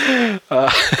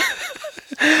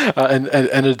 And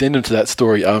an addendum to that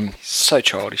story. So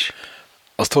childish.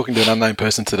 I was talking to an unnamed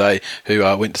person today who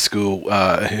went to school, he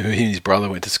and his brother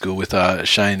went to school with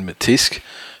Shane Matisk,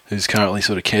 who's currently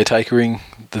sort of caretakering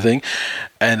the thing.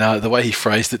 And the way he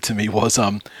phrased it to me was,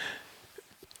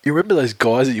 you remember those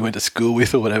guys that you went to school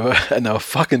with or whatever, and they were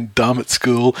fucking dumb at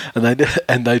school, and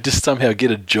they just somehow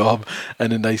get a job,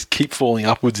 and then they keep falling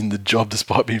upwards in the job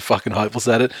despite being fucking hopeless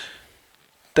at it?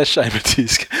 That's Shane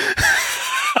Matisk.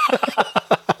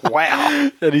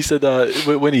 Wow. And he said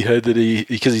when he heard that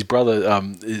because his brother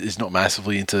is not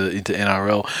massively into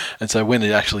NRL, and so when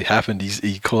it actually happened,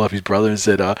 he called up his brother and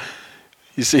said,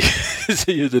 "You see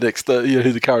who the next,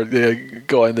 who the current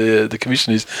guy in the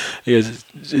commission is?" He goes,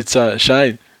 "It's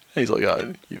Shane." And he's like,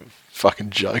 "Oh, you're fucking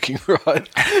joking, right?"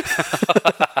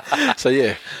 So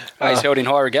yeah, he's held in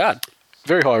high regard.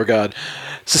 Very high regard.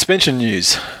 Suspension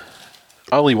news.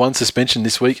 Only one suspension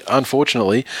this week.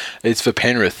 Unfortunately, it's for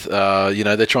Penrith.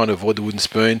 They're trying to avoid the wooden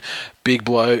spoon. Big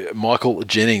blow. Michael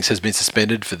Jennings has been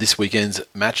suspended for this weekend's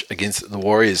match against the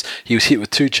Warriors. He was hit with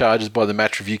 2 charges by the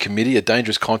match review committee, a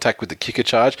dangerous contact with the kicker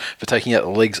charge for taking out the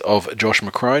legs of Josh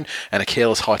McCrone, and a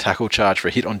careless high tackle charge for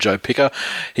a hit on Joe Picker.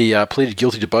 He pleaded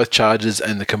guilty to both charges,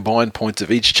 and the combined points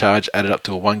of each charge added up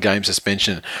to a 1-game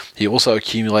suspension. He also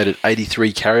accumulated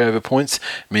 83 carryover points,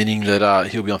 meaning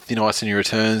that he'll be on thin ice when he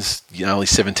returns, only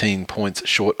 17 points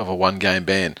short of a 1-game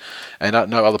ban. And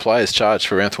no other players charged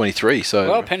for round 23.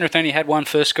 So Penrith only had 1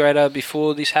 first grader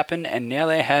before this happened, and now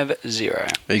they have 0.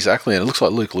 Exactly, and it looks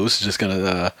like Luke Lewis is just going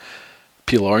to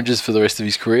peel oranges for the rest of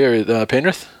his career at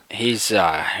Penrith. He's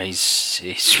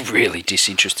really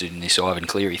disinterested in this Ivan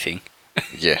Cleary thing.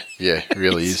 Yeah, it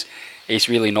really is. He's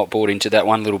really not bought into that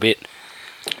one little bit.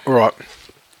 All right,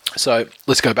 so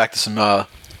let's go back to some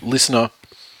listener.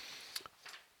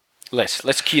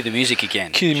 Let's cue the music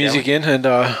again. Cue the music again, and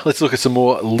let's look at some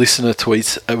more listener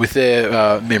tweets with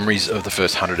their memories of the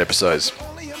first 100 episodes.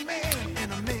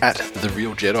 At The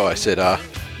Real Jedi said,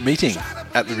 meeting.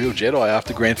 at the Real Jedi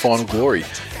after Grand Final glory.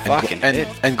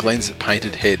 And Glenn's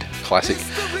painted head, classic.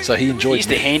 So he enjoyed. He's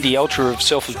the handy ultra of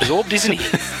self-absorbed, isn't he?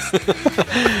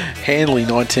 Hanley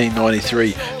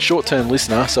 1993, short-term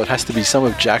listener, so it has to be some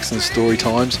of Jackson's story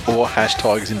times or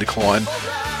 #Tigers in decline.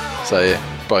 So yeah,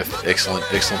 both excellent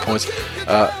points.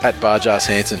 At Barjas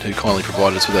Hansen, who kindly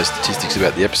provided us with those statistics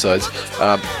about the episodes.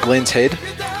 Glenn's head,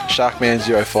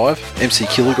 Sharkman05, MC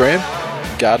Kilogram,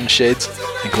 Garden Sheds,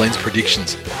 and Glenn's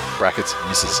predictions. Brackets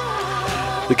misses.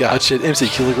 The Garden Shed, MC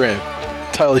Kilogram.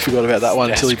 Totally forgot about that one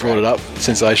until he brought it up.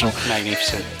 Sensational.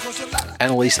 Magnificent.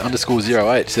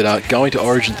 Annalise_08 said, going to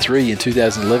Origin 3 in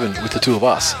 2011 with the two of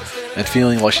us and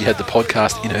feeling like she had the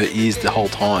podcast in her ears the whole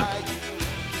time.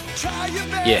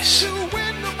 Yes.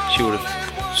 She would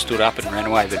have stood up and ran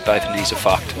away, but both knees are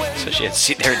fucked. So she had to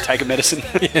sit there and take a medicine.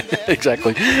 Yeah,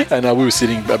 exactly. And we were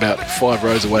sitting about 5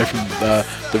 rows away from the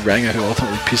ranger who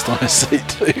ultimately pissed on her seat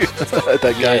too at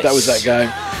that game. Yes. That was that game.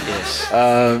 Yes.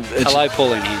 Hello,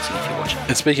 Pauline Hanson, if you're watching.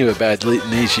 And speaking of bad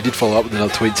knees, she did follow up with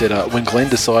another tweet, said, when Glenn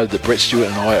decided that Brett Stewart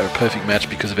and I are a perfect match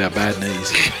because of our bad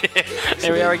knees.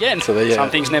 There we are again. So some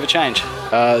things never change.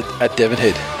 At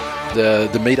Devonhead,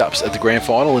 the meetups at the grand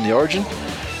final in the Origin,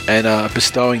 and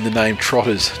bestowing the name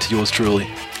Trotters to yours truly.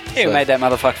 Yeah, we made that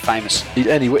motherfucker famous.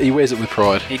 He wears it with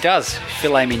pride. He does.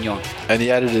 Filet mignon. And he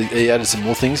added some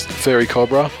more things. Furry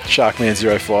Cobra,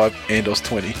 Sharkman05, Andos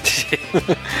 20.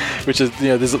 Which is,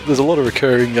 there's a lot of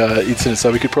recurring incidents,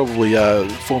 so we could probably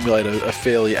formulate a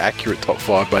fairly accurate top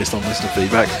 5 based on listener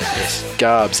feedback. Yes.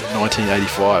 Garbs,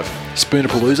 1985.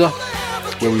 Spoonerpalooza,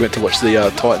 where we went to watch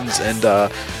the Titans and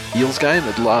Eels game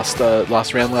at last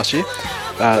round last year.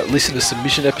 Listen to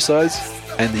submission episodes.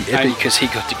 And the epic, because he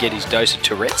got to get his dose of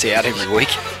Tourette's out every week.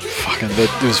 Fucking,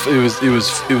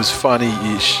 it was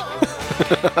funny-ish.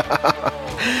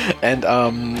 And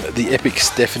the epic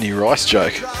Stephanie Rice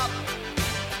joke.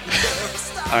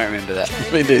 I don't remember that.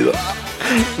 Me neither.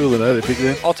 It was an epic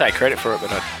then. I'll take credit for it, but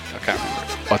I can't remember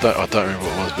it. I don't remember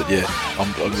what it was, but yeah,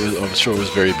 I'm sure it was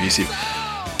very abusive.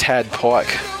 Tad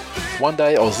Pike. One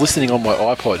day I was listening on my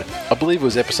iPod. I believe it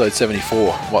was episode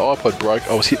 74. My iPod broke.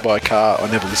 I was hit by a car. I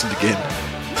never listened again.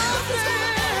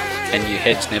 And your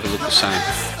heads never look the same.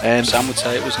 And some would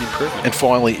say it was an improvement. And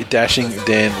finally, Dashing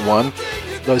Dan 1.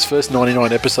 Those first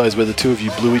 99 episodes where the two of you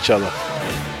blew each other.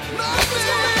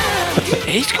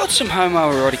 He's got some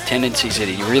homoerotic tendencies that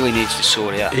he really needs to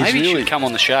sort out. Maybe he should come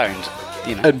on the show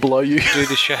and blow you. Do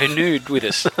the show nude with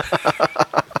us.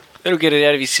 That'll get it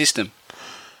out of his system.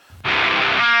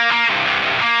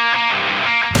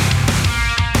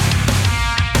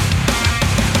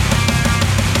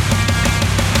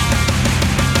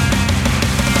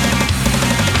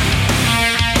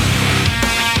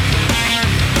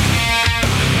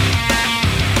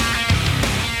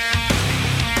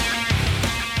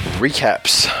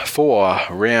 Recaps for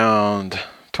round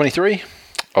 23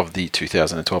 of the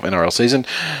 2012 NRL season.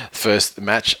 First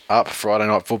match up, Friday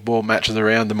night football match of the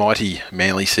round, the mighty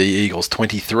Manly Sea Eagles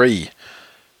 23.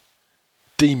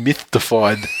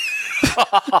 Demystified.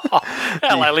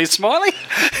 Hello, Liz Smiley.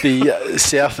 The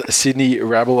South Sydney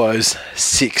Rabbitohs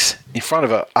 6 in front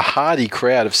of a hardy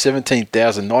crowd of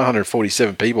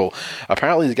 17,947 people.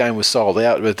 Apparently the game was sold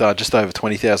out with just over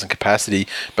 20,000 capacity,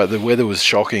 but the weather was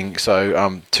shocking,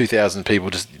 so 2,000 people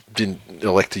just didn't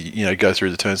elect to go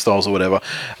through the turnstiles or whatever.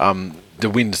 The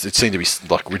wind, it seemed to be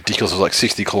like ridiculous. It was like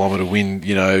 60-kilometre wind,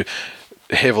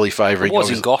 heavily favouring. It was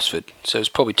in Gosford, so it was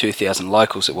probably 2,000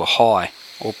 locals that were high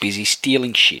or busy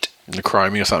stealing shit. The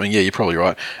chroming or something. Yeah, you're probably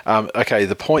right. Okay,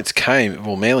 the points came,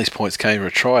 Manly's points came from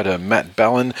a try to Matt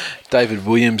Ballin, David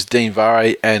Williams, Dean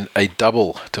Vare, and a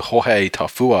double to Jorge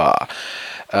Taufua.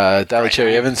 Daly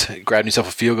Cherry Evans grabbed himself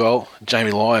a field goal.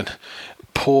 Jamie Lyon.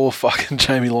 Poor fucking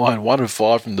Jamie Lyon, 1 of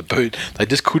 5 from the boot. They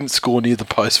just couldn't score near the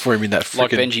post for him in that freaking...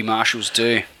 Like Benji Marshalls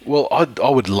do. Well, I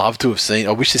would love to have seen...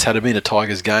 I wish this had been a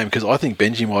Tigers game, because I think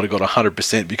Benji might have got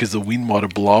 100% because the wind might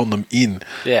have blown them in.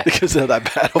 Yeah. Because of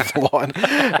that bad off the line.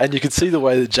 And you could see the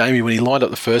way that Jamie, when he lined up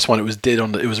the first one, it was dead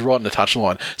on... It was right on the touch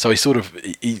line. So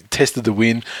he tested the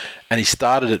wind, and he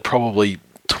started at probably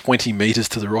 20 metres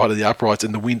to the right of the uprights,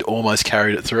 and the wind almost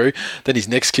carried it through. Then his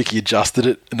next kick, he adjusted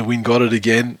it, and the wind got it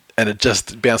again, and it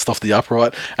just bounced off the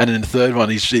upright. And in the third one,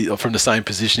 he's from the same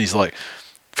position. He's like,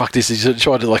 fuck this. He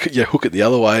tried to hook it the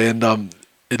other way, and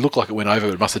it looked like it went over.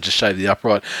 It must have just shaved the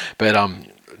upright. But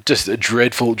just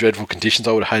dreadful conditions.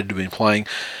 I would have hated to have been playing.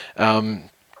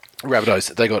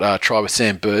 Rabbitohs, they got a try with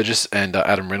Sam Burgess, and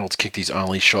Adam Reynolds kicked his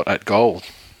only shot at goal.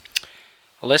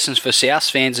 Lessons for South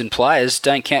fans and players: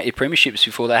 don't count your premierships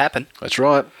before they happen. That's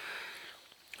right.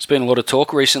 There's been a lot of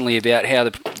talk recently about how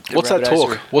the What's that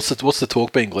talk? What's the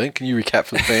talk been, Glenn? Can you recap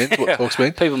for the fans what talk's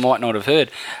been? People might not have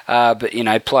heard, but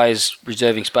players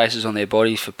reserving spaces on their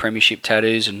bodies for premiership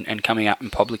tattoos and coming up in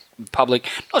public, not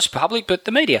just public, but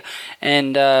the media,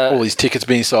 and all these tickets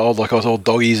being sold. Like I was told,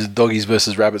 doggies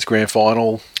versus rabbits grand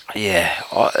final. Yeah,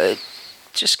 it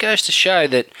just goes to show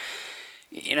that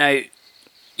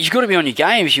you've got to be on your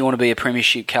game if you want to be a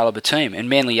premiership calibre team, and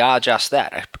Manly are just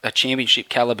that, a championship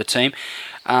calibre team.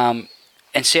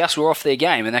 And South were off their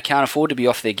game, and they can't afford to be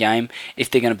off their game if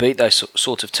they're going to beat those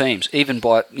sorts of teams, even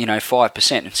by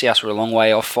 5%. And South were a long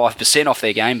way off, 5% off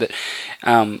their game, but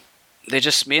they're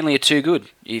just Manly are too good.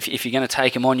 If you're going to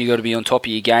take them on, you've got to be on top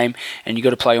of your game, and you've got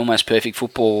to play almost perfect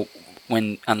football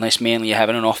unless Manly are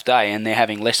having an off day, and they're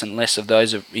having less and less of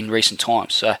those in recent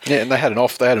times. So yeah, and they had an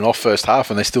off first half,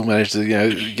 and they still managed to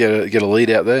get a lead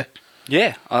out there.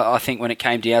 Yeah, I think when it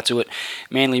came down to it,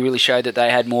 Manly really showed that they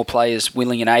had more players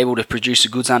willing and able to produce the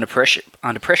goods under pressure,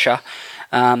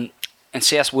 and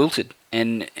South wilted.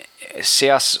 And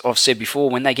South, I've said before,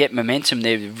 when they get momentum,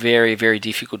 they're very, very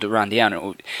difficult to run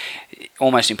down,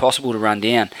 almost impossible to run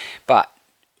down. But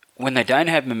when they don't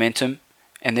have momentum,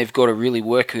 and they've got to really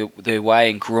work their way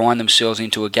and grind themselves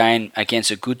into a game against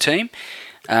a good team,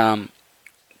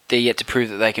 they're yet to prove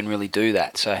that they can really do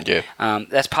that. So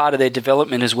that's part of their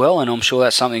development as well, and I'm sure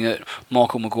that's something that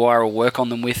Michael Maguire will work on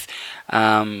them with.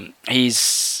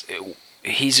 He's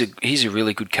a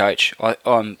really good coach.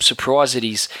 I'm surprised that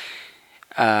he's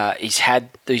had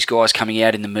these guys coming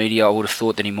out in the media. I would have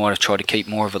thought that he might have tried to keep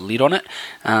more of a lid on it,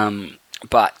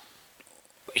 but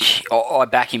I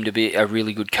back him to be a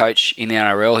really good coach in the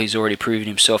NRL. He's already proven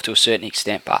himself to a certain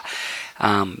extent, but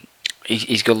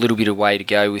he's got a little bit of way to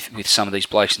go with some of these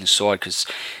blokes in the side, because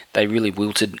they really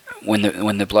wilted when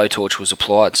the blowtorch was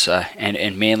applied. So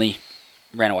and Manly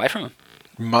ran away from him.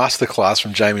 Masterclass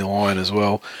from Jamie Lyon as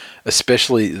well,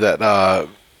 especially that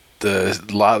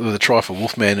the try for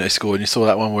Wolfman he scored. And you saw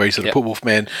that one where he sort of put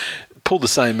Wolfman, pulled the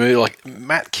same move. Like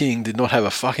Matt King did not have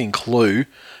a fucking clue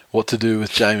what to do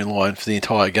with Jamie Lyon for the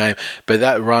entire game. But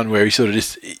that run where he sort of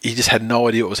just had no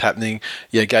idea what was happening,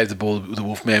 gave the ball to the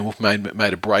Wolfman. Wolfman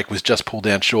made a break, was just pulled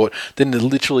down short. Then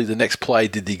literally the next play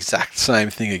did the exact same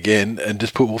thing again and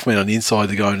just put Wolfman on the inside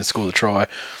to go in and score the try.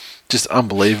 Just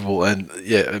unbelievable. And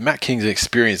Matt King's an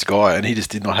experienced guy, and he just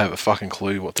did not have a fucking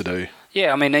clue what to do.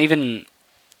 Yeah, I mean, even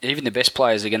the best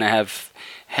players are going to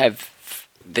have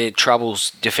their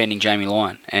troubles defending Jamie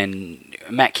Lyon, and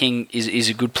Matt King is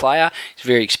a good player. He's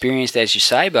very experienced, as you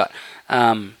say, but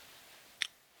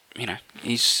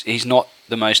he's not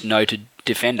the most noted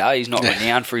defender. He's not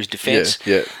renowned for his defence.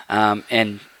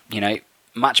 And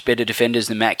much better defenders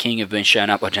than Matt King have been shown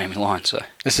up by Jamie Lyon. So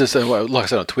it's just like I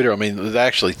said on Twitter. I mean, they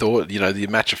actually thought, the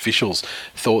match officials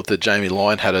thought that Jamie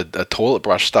Lyon had a toilet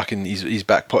brush stuck in his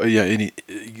back pocket,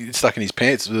 stuck in his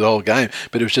pants for the whole game,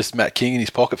 but it was just Matt King in his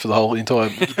pocket for the whole entire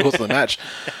course of the match.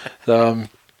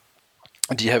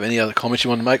 Do you have any other comments you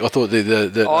want to make? I thought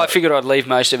I figured I'd leave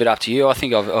most of it up to you. I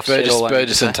think I've said all.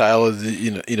 Burgess and Taylor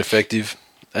ineffective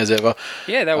as ever.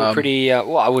 Yeah, they were pretty.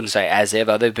 I wouldn't say as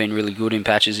ever. They've been really good in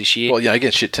patches this year. Well,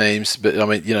 against shit teams, but I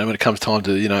mean, when it comes time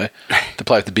to to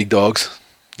play with the big dogs,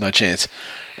 no chance.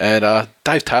 And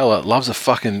Dave Taylor loves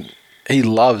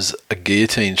a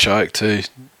guillotine choke too.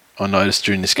 I noticed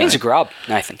during this game. He's a grub,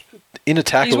 Nathan. In a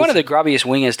tackle, he's one of the grubbiest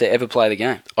wingers to ever play the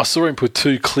game. I saw him put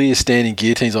two clear standing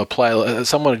guillotines on a player.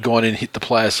 Someone had gone in and hit the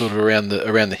player sort of around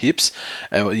the hips,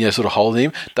 and sort of holding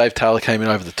him. Dave Taylor came in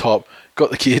over the top, got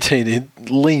the guillotine in,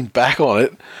 leaned back on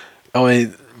it. I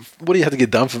mean, what do you have to get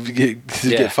done to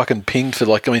get fucking pinged for?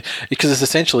 Because it's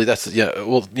essentially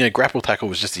grapple tackle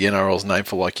was just the NRL's name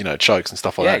for chokes and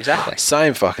stuff like that. Yeah, exactly.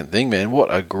 Same fucking thing, man.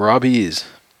 What a grub he is.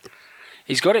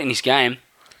 He's got it in his game,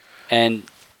 and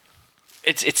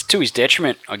it's to his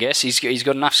detriment, I guess. He's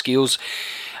got enough skills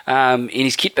in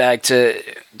his kit bag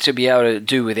to be able to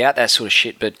do without that sort of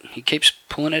shit, but he keeps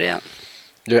pulling it out.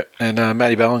 Yeah, and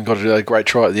Matty Ballon got a great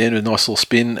try at the end with a nice little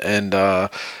spin, and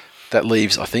that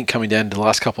leaves, I think, coming down to the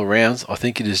last couple of rounds, I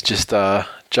think it is just Joe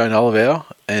Nullavow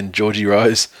and Georgie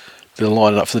Rose that are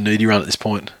lining up for the nudie run at this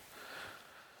point.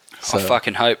 So, I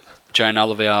fucking hope Joe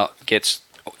Nullavow gets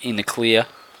in the clear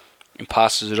and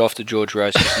passes it off to George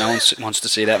Rose, because no one wants to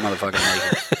see that motherfucker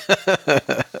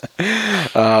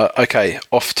naked. Okay,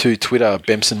 off to Twitter.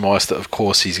 Bemson Meister, of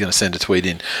course, he's going to send a tweet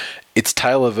in. It's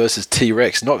Taylor versus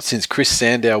T-Rex. Not since Chris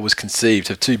Sandow was conceived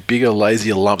have two bigger,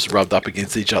 lazier lumps rubbed up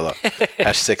against each other.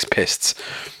 #sex pests.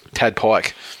 Tad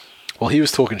Pike. Well, he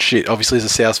was talking shit. Obviously, as a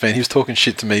South fan, he was talking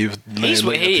shit to me.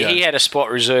 He had a spot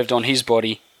reserved on his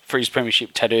body for his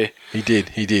premiership tattoo. He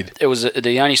did. It was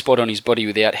the only spot on his body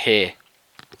without hair.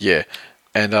 Yeah.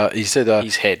 And he said...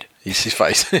 his head. His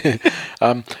face.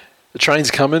 The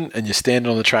train's coming and you're standing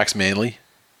on the tracks, Manly.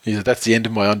 He said, that's the end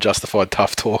of my unjustified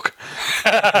tough talk.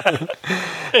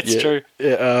 It's true.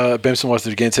 Yeah, Bemson watched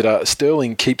it again, said,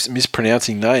 Sterling keeps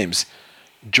mispronouncing names.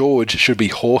 George should be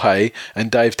Jorge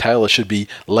and Dave Taylor should be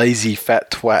lazy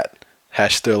fat twat.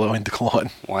 #Sterlo in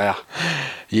decline. Wow.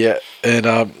 Yeah,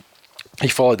 and he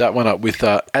followed that one up with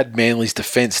add Manly's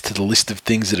defence to the list of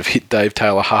things that have hit Dave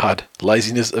Taylor hard.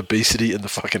 Laziness, obesity, and the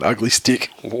fucking ugly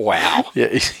stick. Wow. Yeah,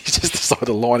 he just decided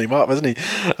to line him up, hasn't he?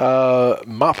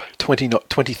 Mup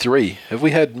 23. Have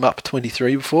we had Mup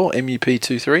 23 before?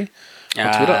 MUP23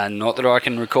 on Twitter? Not that I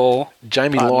can recall.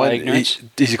 Jamie Lyon,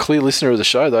 he's a clear listener of the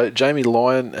show, though. Jamie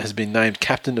Lyon has been named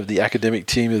captain of the academic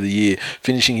team of the year,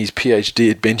 finishing his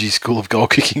PhD at Benji's School of Goal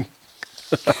Kicking.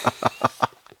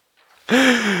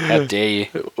 How dare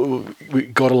you? We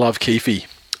gotta love Keefe.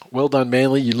 Well done,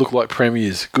 Manly. You look like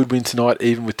premiers. Good win tonight,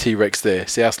 even with T-Rex there.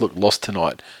 South looked lost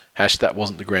tonight. That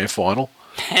wasn't the grand final.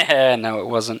 No, it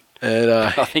wasn't. And,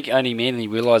 I think only Manly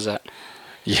realise that.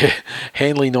 Yeah,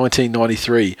 Hanley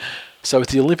 1993. So with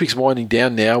the Olympics winding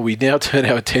down now, we now turn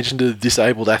our attention to the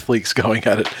disabled athletes going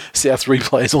at it. South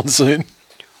replays on soon.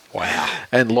 Wow.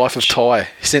 And Life of Ty.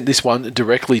 He sent this one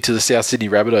directly to the South Sydney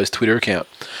Rabbitohs Twitter account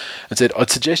and said, I'd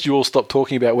suggest you all stop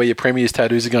talking about where your Premier's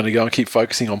tattoos are going to go and keep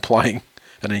focusing on playing.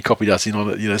 And then he copied us in on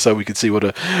it, so we could see what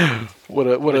a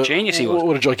genius he was.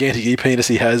 What a gigantic e-penis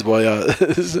he has by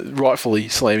rightfully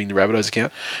slamming the Rabbitohs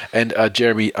account. And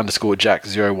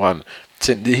Jeremy_Jack01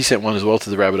 he sent one as well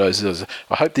to the Rabbitohs. He says,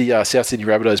 I hope the South Sydney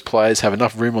Rabbitohs players have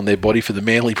enough room on their body for the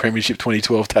Manly Premiership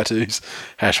 2012 tattoos.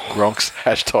 #Gronks,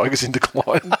 #Tigers in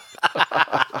decline.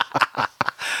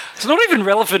 It's not even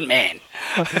relevant, man.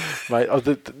 Mate,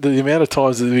 the amount of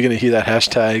times that we're going to hear that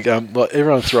hashtag, like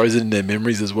everyone throws it in their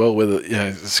memories as well. Whether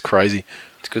it's crazy.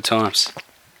 It's good times.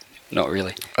 Not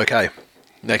really. Okay,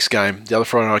 next game, the other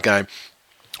Friday night game,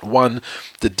 one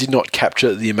that did not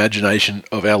capture the imagination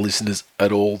of our listeners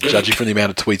at all, judging from the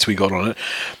amount of tweets we got on it.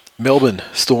 Melbourne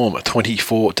Storm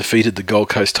 24 defeated the Gold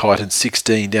Coast Titans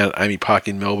 16 down at Amy Park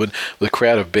in Melbourne with a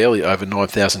crowd of barely over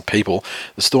 9,000 people.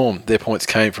 The Storm, their points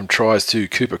came from tries to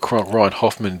Cooper Cronk, Ryan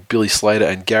Hoffman, Billy Slater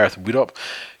and Gareth Widdop.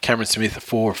 Cameron Smith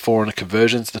 4 on the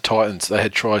conversions. The Titans, they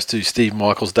had tries to Steve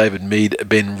Michaels, David Mead,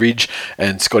 Ben Ridge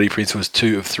and Scotty Prince was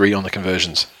 2 of 3 on the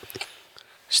conversions.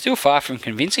 Still far from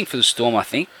convincing for the Storm, I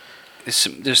think.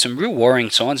 There's some real worrying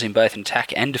signs in both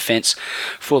attack and defence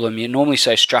for them. You're normally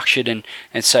so structured and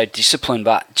so disciplined,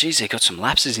 but geez, they've got some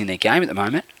lapses in their game at the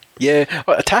moment. Yeah,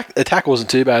 attack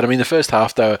wasn't too bad. I mean, the first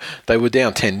half they were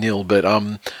down 10-0, but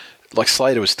like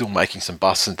Slater was still making some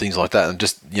busts and things like that, and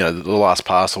just the last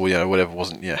pass or whatever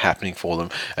wasn't happening for them,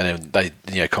 and then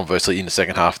they conversely in the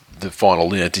second half the final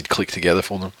did click together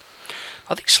for them.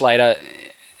 I think Slater,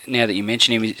 now that you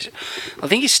mention him, I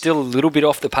think he's still a little bit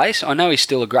off the pace. I know he's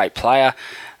still a great player,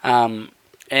 and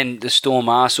the Storm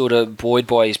are sort of buoyed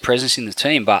by his presence in the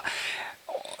team, but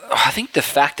I think the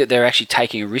fact that they're actually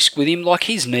taking a risk with him, like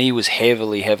his knee was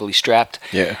heavily strapped.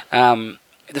 Yeah.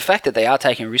 The fact that they are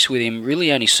taking a risk with him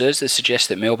really only serves to suggest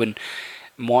that Melbourne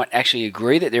might actually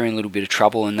agree that they're in a little bit of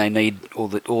trouble and they need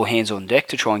all hands on deck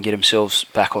to try and get themselves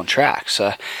back on track.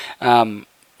 So,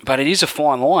 but it is a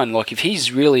fine line. Like if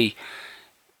he's really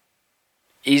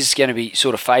is going to be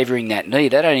sort of favouring that knee,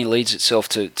 that only leads itself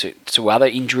to other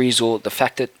injuries or the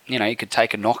fact that, he could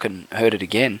take a knock and hurt it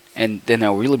again and then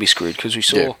they'll really be screwed because we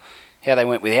saw how they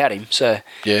went without him. So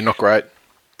yeah, not great.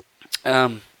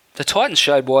 The Titans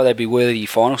showed why they'd be worthy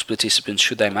finals participants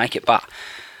should they make it, but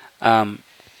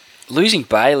losing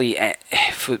Bailey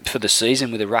for the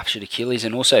season with a ruptured Achilles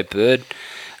and also Bird,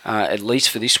 at least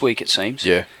for this week it seems.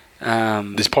 Yeah.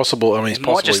 It's possible. I mean, it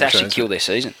might just actually kill their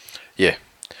season. Yeah.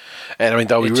 And I mean,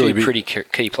 they'll be really pretty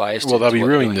key players. Well, they'll be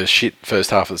ruining the shit first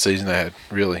half of the season they had,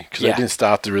 really, because they didn't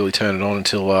start to really turn it on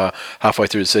until halfway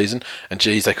through the season. And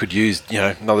geez, they could use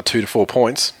another 2 to 4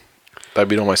 points. They'd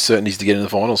be almost certainties to get in the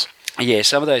finals. Yeah,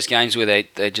 some of those games where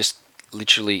they just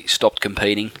literally stopped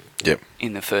competing. Yep.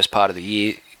 In the first part of the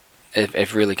year,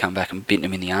 have really come back and bitten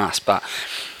them in the arse. But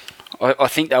I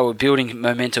think they were building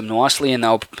momentum nicely and they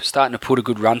were starting to put a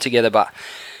good run together. But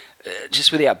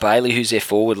just without Bailey, who's their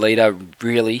forward leader,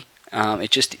 really.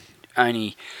 It just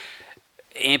only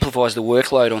amplifies the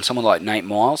workload on someone like Nate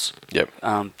Miles. Yep.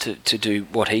 To do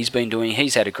what he's been doing.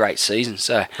 He's had a great season.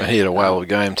 So he had a whale of a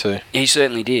game too. He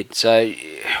certainly did. So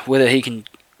whether he can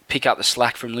pick up the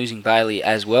slack from losing Bailey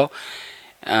as well,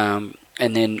 and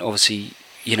then obviously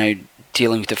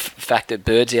dealing with the fact that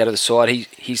Bird's out of the side,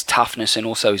 his toughness and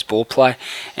also his ball play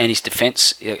and his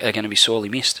defence are going to be sorely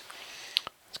missed.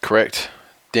 Correct.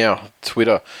 Now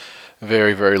Twitter.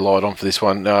 Very, very light on for this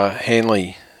one.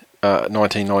 Hanley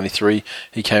 1993,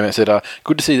 he came out and said,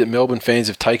 good to see that Melbourne fans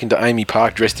have taken to Amy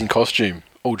Park dressed in costume,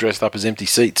 all dressed up as empty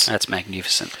seats. That's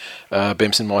magnificent.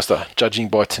 Bemson Meister, judging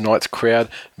by tonight's crowd,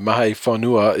 Mahe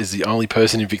Fonua is the only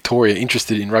person in Victoria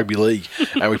interested in rugby league.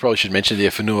 And we probably should mention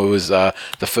there, Fonua was the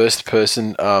first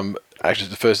person, actually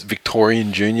the first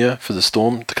Victorian junior for the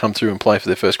Storm to come through and play for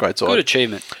their first grade side. Good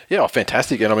achievement. Yeah,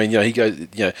 fantastic. And I mean, he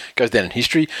goes down in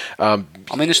history. I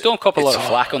mean, the Storm cop a lot of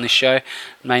flack on this show,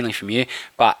 mainly from you,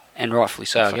 and rightfully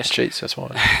so, I guess. Cheats, that's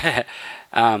why.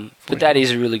 But that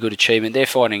is a really good achievement. They're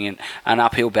fighting an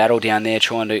uphill battle down there,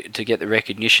 trying to get the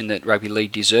recognition that rugby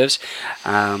league deserves.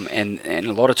 And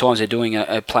a lot of times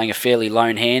they're playing a fairly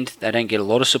lone hand. They don't get a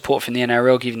lot of support from the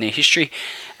NRL, given their history.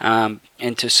 And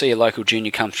to see a local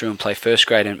junior come through and play first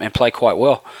grade and play quite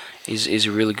well is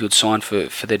a really good sign for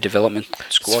their development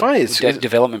squad. It's funny,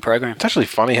 development program. It's actually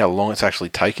funny how long it's actually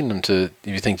taken them to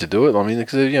do it. I mean,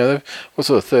 because what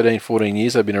sort of 13, 14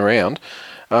 years they've been around.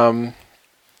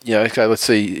 Okay, let's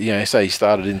see, say he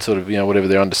started in sort of, whatever,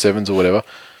 they're under sevens or whatever.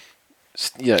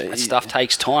 That stuff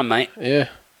takes time, mate. Yeah,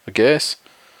 I guess.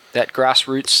 That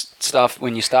grassroots stuff,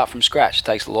 when you start from scratch,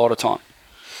 takes a lot of time.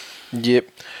 Yep.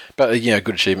 But,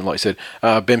 good achievement, like you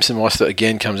said. Bemson Meister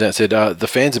again comes out and said, the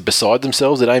fans are beside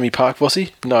themselves at Amy Park,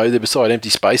 Vossi? No, they're beside empty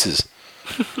spaces.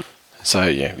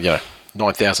 So,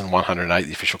 9,108,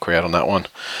 the official crowd on that one.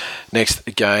 Next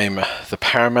game, the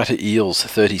Parramatta Eels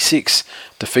 36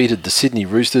 defeated the Sydney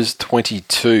Roosters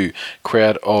 22.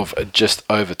 Crowd of just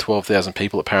over 12,000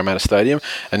 people at Parramatta Stadium.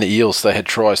 And the Eels, they had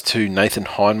tries to Nathan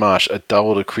Hindmarsh, a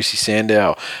double to Chrissy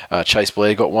Sandow. Chase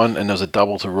Blair got one, and there was a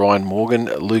double to Ryan Morgan.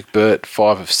 Luke Burt,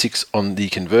 5 of 6 on the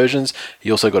conversions. He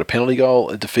also got a penalty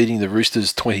goal, defeating the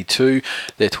Roosters 22.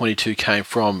 Their 22 came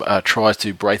from tries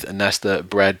to Braith Anasta,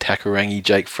 Brad Takarangi,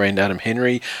 Jake Friend, Adam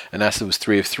Henry. Anasta was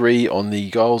 3 of 3 on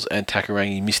the goals, and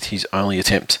Takarangi missed his only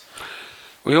attempt.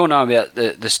 We all know about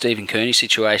the Stephen Kearney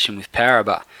situation with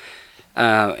Parra,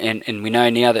 and we know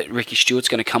now that Ricky Stewart's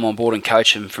going to come on board and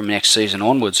coach him from next season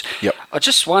onwards. Yep. I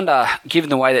just wonder,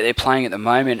 given the way that they're playing at the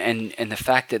moment and the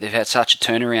fact that they've had such a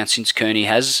turnaround since Kearney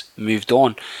has moved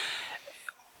on,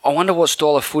 I wonder what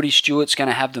style of footy Stewart's going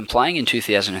to have them playing in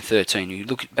 2013. You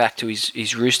look back to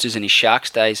his Roosters and his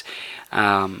Sharks days.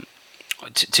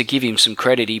 To give him some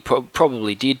credit, he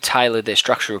probably did tailor their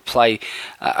structure of play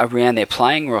around their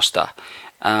playing roster.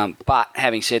 But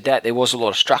having said that, there was a lot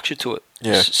of structure to it,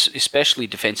 especially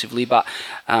defensively, but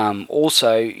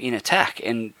also in attack.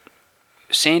 And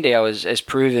Sandow has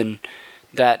proven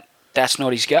that that's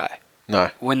not his go. No.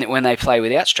 When they play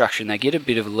without structure and they get a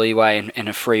bit of a leeway and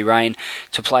a free rein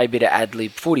to play a bit of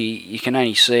ad-lib footy, you can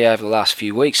only see over the last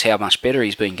few weeks how much better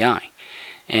he's been going.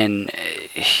 And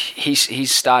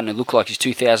he's starting to look like his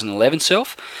 2011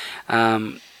 self.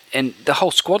 And the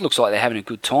whole squad looks like they're having a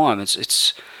good time.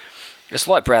 It's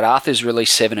like Brad Arthur's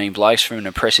released 17 blokes from an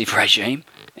oppressive regime.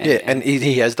 And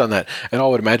he has done that. And I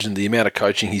would imagine the amount of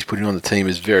coaching he's putting on the team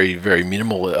is very, very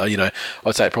minimal.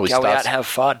 I'd say it probably go starts... out, have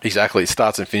fun. Exactly. It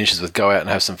starts and finishes with go out and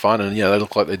have some fun. And, they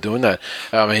look like they're doing that.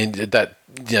 I mean, that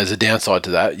there's a downside to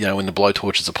that. When the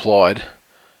blowtorch is applied,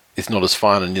 it's not as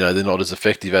fun and, they're not as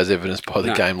effective as evidenced by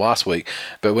the game last week.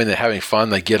 But when they're having fun,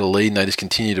 they get a lead and they just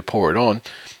continue to pour it on.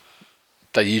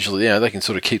 They usually, they can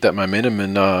sort of keep that momentum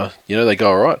and, they go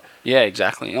all right. Yeah,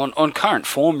 exactly. On current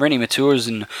form, Rennie Matura's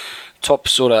in top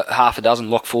sort of half a dozen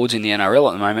lock forwards in the NRL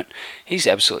at the moment. He's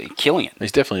absolutely killing it.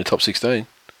 He's definitely a top 16.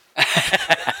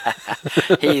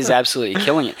 He is absolutely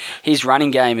killing it. His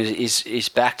running game is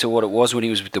back to what it was when he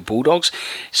was with the Bulldogs.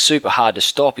 Super hard to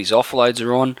stop. His offloads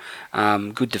are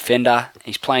on. Good defender.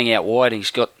 He's playing out wide.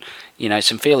 He's got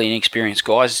some fairly inexperienced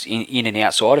guys in and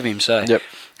outside of him. So yep.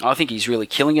 I think he's really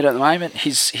killing it at the moment.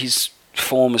 His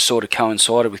form has sort of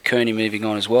coincided with Kearney moving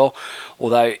on as well,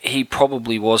 although he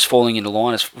probably was falling into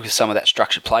line with some of that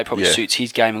structured play. Probably suits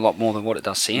his game a lot more than what it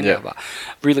does Sandow.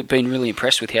 But been really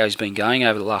impressed with how he's been going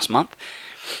over the last month.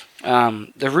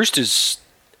 The Roosters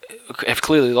have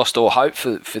clearly lost all hope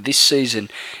for this season.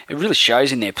 It really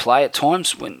shows in their play at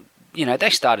times when they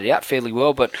started out fairly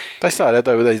well, but they started out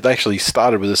though. They actually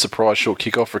started with a surprise short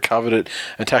kickoff, recovered it,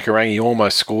 and Takarangi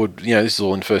almost scored. This is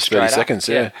all in the first 30 seconds.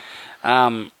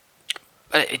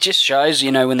 It just shows,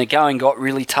 when the going got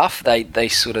really tough, they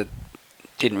sort of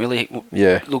didn't really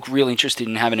look real interested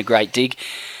in having a great dig.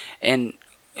 And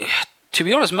to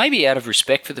be honest, maybe out of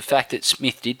respect for the fact that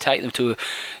Smith did take them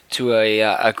to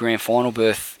a grand final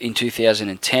berth in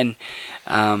 2010,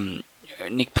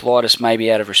 Nick Politis,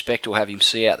 maybe out of respect, will have him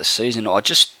see out the season.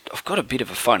 I've got a bit of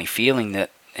a funny feeling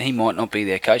that he might not be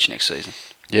their coach next season.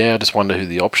 Yeah, I just wonder who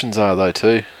the options are though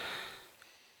too.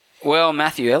 Well,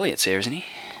 Matthew Elliott's there, isn't he?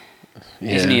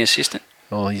 Yeah. Isn't he assistant?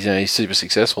 Well, he's super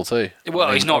successful too.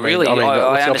 Well, he's not really.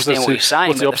 I understand what you're saying.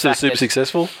 What's the opposite of super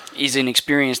successful? He's an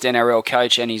experienced NRL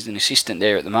coach and he's an assistant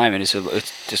there at the moment.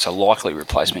 It's just a likely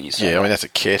replacement, you say. Yeah, I mean, that's a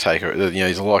caretaker.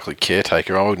 He's a likely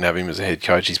caretaker. I wouldn't have him as a head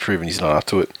coach. He's proven he's not up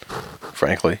to it,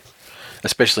 frankly.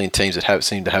 Especially in teams that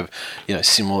seem to have,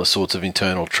 similar sorts of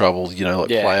internal troubles,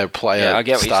 player I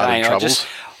get what you're saying. troubles.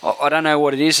 I don't know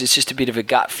what it is. It's just a bit of a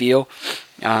gut feel.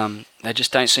 They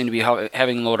just don't seem to be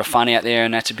having a lot of fun out there,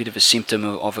 and that's a bit of a symptom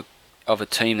of a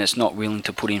team that's not willing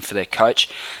to put in for their coach,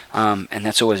 and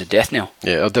that's always a death knell.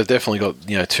 Yeah, they've definitely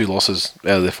got 2 losses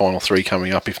out of their final 3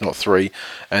 coming up, if not 3,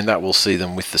 and that will see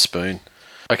them with the spoon.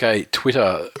 Okay,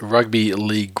 Twitter, Rugby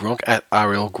League Gronk, at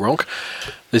RL Gronk.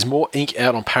 There's more ink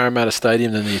out on Parramatta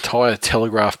Stadium than the entire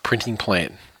Telegraph printing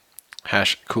plant.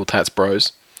 Cool tats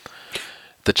bros.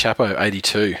 The Chapo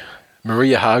 82.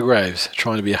 Maria Hargraves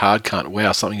trying to be a hard cunt.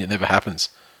 Wow, something that never happens.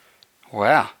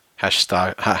 Wow. Hash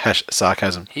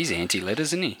sarcasm. He's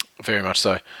anti-letters, isn't he? Very much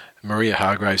so. Maria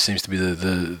Hargraves seems to be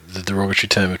the derogatory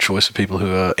term of choice for people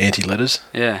who are anti-letters.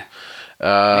 Yeah.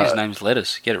 His name's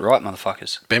Letters. Get it right,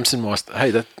 motherfuckers. Bemson Meister. Hey,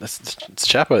 it's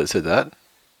Chapo that said that.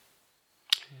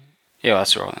 Yeah,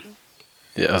 that's all right then.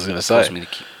 Yeah, I was going to say. Calls me the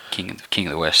king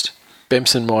of the West.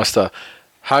 Bemson Meister.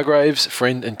 Hargraves,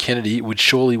 Friend and Kennedy would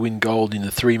surely win gold in the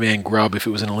 3-man grub if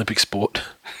it was an Olympic sport.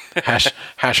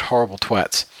 Hash horrible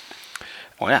twats.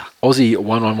 Wow. Aussie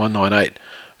 19198.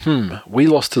 We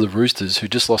lost to the Roosters, who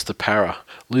just lost to Para.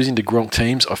 Losing to Gronk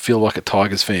teams, I feel like a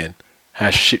Tigers fan.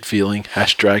 Shit feeling.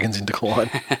 Dragons in decline.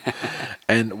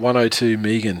 And 102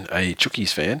 Megan, a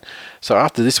Chookies fan. So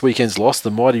after this weekend's loss,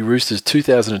 the mighty Roosters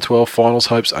 2012 finals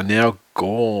hopes are now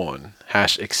gone.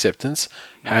 Acceptance.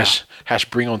 Wow.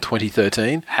 Bring on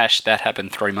 2013. That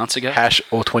happened 3 months ago.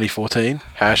 Or 2014.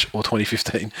 Or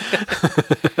 2015.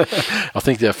 I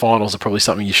think their finals are probably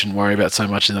something you shouldn't worry about so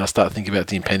much, and then I start thinking about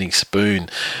the impending spoon.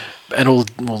 And on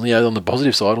the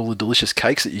positive side, all the delicious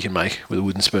cakes that you can make with a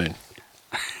wooden spoon.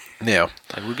 Now,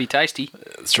 they would be tasty.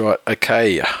 That's right.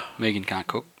 Okay. Megan can't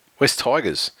cook. West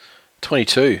Tigers,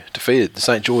 22, defeated the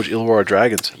St. George Illawarra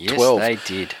Dragons, yes, 12. They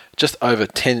did. Just over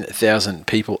 10,000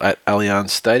 people at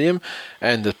Allianz Stadium,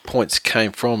 and the points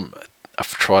came from a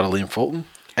try to Liam Fulton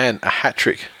and a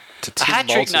hat-trick to Tim Moulton.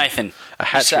 A hat-trick, Nathan.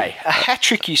 A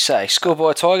hat-trick, you say. Scored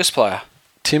by a Tigers player.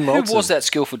 Tim Moulton. Who was that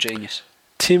skillful genius?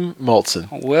 Tim Moulton.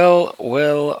 Well.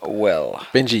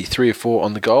 Benji, 3 of 4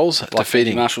 on the goals. Like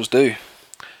defeating Marshals do.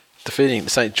 Defeating the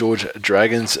St. George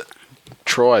Dragons.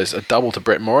 Tries, a double to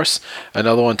Brett Morris,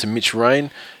 another one to Mitch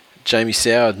Rain. Jamie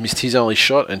Soward missed his only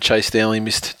shot, and Chase Stanley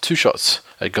missed 2 shots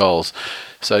at goals.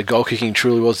 So goal kicking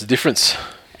truly was the difference.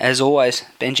 As always,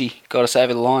 Benji got us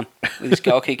over the line with his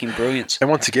goal kicking brilliance. And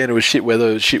once again, it was shit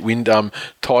weather, shit wind.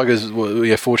 Tigers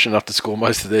were fortunate enough to score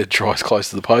most of their tries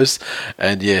close to the post.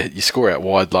 And yeah, you score out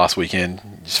wide last weekend,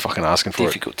 just fucking asking for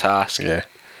Difficult task. Yeah.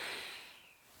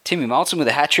 Timmy Moulton with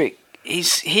a hat-trick.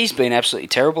 He's been absolutely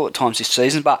terrible at times this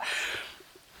season, but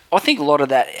I think a lot of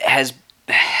that has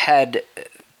had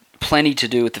plenty to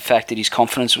do with the fact that his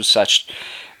confidence was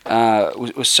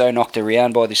was so knocked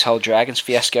around by this whole Dragons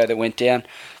fiasco that went down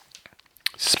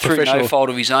through no fault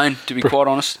of his own, to be quite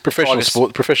honest.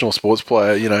 Professional sports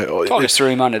player, Tigers threw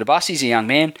him under the bus. He's a young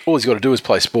man. All he's got to do is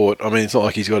play sport. I mean, it's not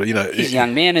like he's got to, He's a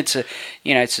young man. It's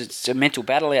a mental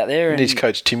battle out there. He needs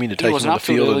Coach Timmy to take him on the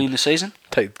field early in the season.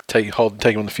 Take him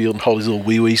on the field and hold his little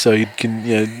wee so he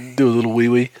can do a little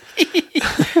wee.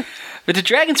 But do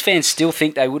Dragons fans still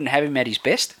think they wouldn't have him at his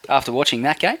best after watching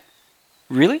that game?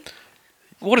 Really?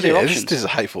 What are their options? This is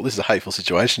a hateful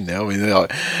situation now. I mean,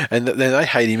 then they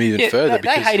hate him even further.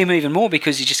 They hate him even more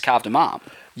because he just carved them up.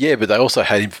 Yeah, but they also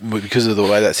hate him because of the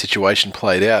way that situation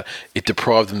played out. It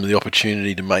deprived them of the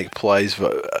opportunity to make plays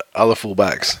for other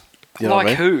fullbacks. You know what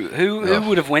I mean? Who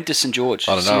would have went to St. George?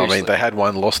 I don't know. Seriously? I mean, they had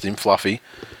one, lost him, Fluffy.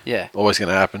 Yeah. Always going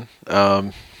to happen.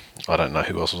 I don't know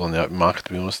who else was on the open market,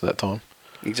 to be honest, at that time.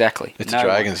 Exactly. It's the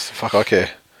Dragons. Fuck, I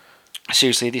care.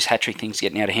 Seriously, this hat-trick thing's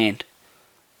getting out of hand.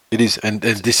 It is, and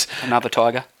this... Another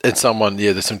Tiger. And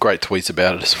there's some great tweets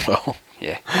about it as well.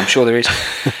 Yeah, I'm sure there is.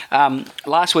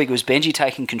 Last week it was Benji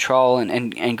taking control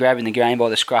and grabbing the game by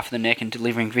the scruff of the neck and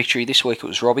delivering victory. This week it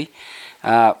was Robbie.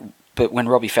 But when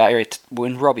Robbie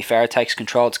Farah takes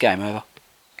control, it's game over.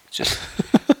 It's just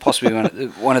possibly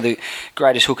one of the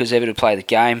greatest hookers ever to play the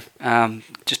game.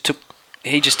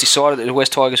 He just decided that the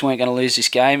West Tigers weren't going to lose this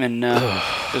game, and there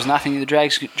was nothing the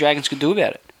Dragons could do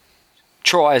about it.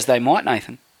 Try as they might,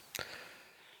 Nathan.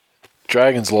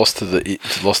 Dragons lost to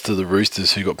the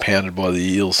Roosters, who got pounded by the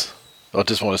Eels. I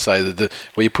just want to say that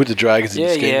where you put the Dragons in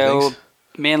the scheme of things.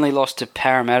 Manly lost to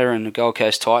Parramatta and the Gold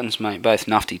Coast Titans, mate. Both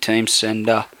nufty teams. And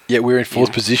yeah, we're in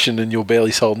fourth position and you're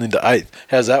barely holding into eighth.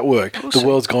 How's that work? The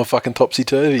world's gone fucking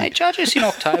topsy-turvy. Mate, judge us in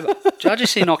October. Judge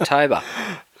us in October.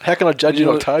 How can I judge you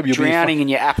in October? You'll drowning in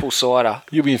your apple cider.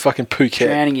 You'll be in fucking Phuket.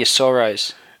 Drowning your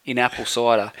sorrows in apple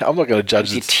cider. I'm not going to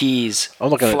judge your tears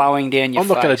flowing down your face.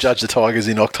 I'm not going to judge the Tigers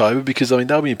in October because,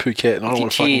 they'll be in Phuket and I don't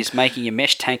want to fucking... tears making your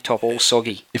mesh tank top all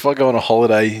soggy. If I go on a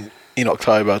holiday in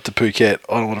October to Phuket,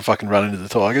 I don't want to fucking run into the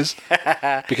Tigers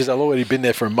because I've already been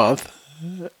there for a month.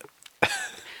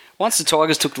 Once the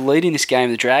Tigers took the lead in this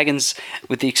game, the Dragons,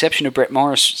 with the exception of Brett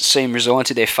Morris, seemed resigned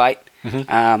to their fate.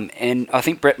 Mm-hmm. And I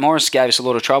think Brett Morris gave us a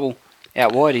lot of trouble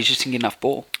out wide. He just didn't get enough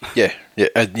ball. Yeah,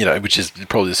 which is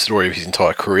probably the story of his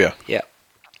entire career. Yeah.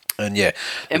 And yeah.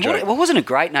 And wasn't it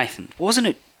great, Nathan? Wasn't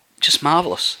it just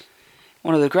marvellous?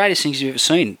 One of the greatest things you've ever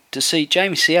seen, to see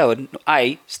Jamie Soward,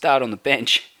 A, start on the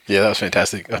bench. Yeah, that was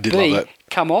fantastic. I did love that.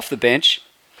 Come off the bench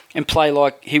and play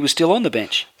like he was still on the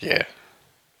bench. Yeah.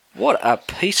 What a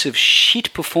piece of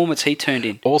shit performance he turned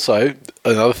in. Also,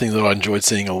 another thing that I enjoyed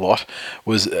seeing a lot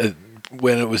was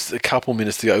when it was a couple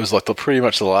minutes to go, it was like pretty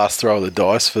much the last throw of the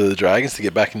dice for the Dragons to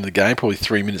get back into the game, probably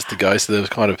 3 minutes to go. So there was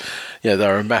kind of, they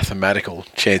were a mathematical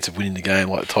chance of winning the game,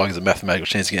 like the Tigers a mathematical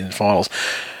chance of getting in the finals.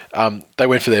 They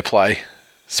went for their play,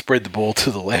 spread the ball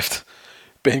to the left.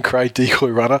 Ben Craig decoy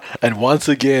runner, and once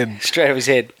again... straight off his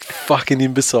head. Fucking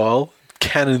imbecile.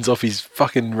 Cannons off his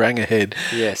fucking ranger head.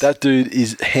 Yes. That dude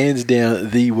is hands down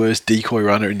the worst decoy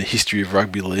runner in the history of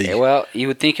rugby league. Yeah, well, you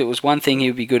would think it was one thing he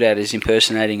would be good at is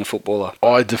impersonating a footballer.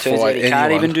 I defy anyone. He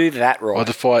can't even do that right. I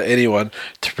defy anyone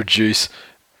to produce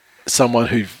someone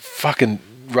who fucking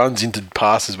runs into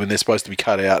passes when they're supposed to be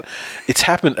cut out. It's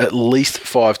happened at least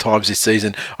 5 times this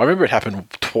season. I remember it happened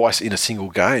twice in a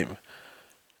single game.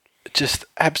 Just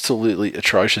absolutely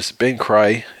atrocious. Ben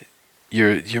Cray,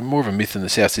 you're more of a myth than the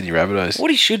South Sydney Rabbitohs.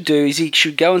 What he should do is he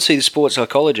should go and see the sports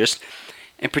psychologist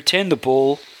and pretend the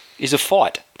ball is a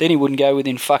fight. Then he wouldn't go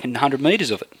within fucking 100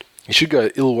 metres of it. You should go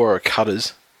Illawarra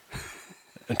Cutters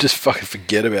and just fucking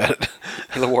forget about it.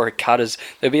 Illawarra Cutters.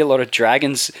 There'll be a lot of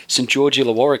Dragons, St George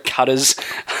Illawarra Cutters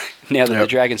now that the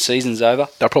Dragon season's over.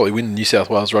 They'll probably win the New South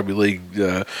Wales Rugby League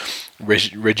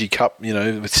Reggie Cup, with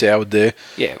Soward there.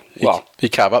 Yeah, well... He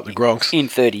carve up the Gronks. In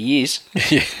 30 years.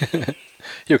 Yeah.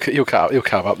 He'll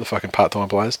carve up the fucking part-time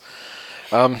players.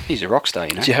 He's a rock star,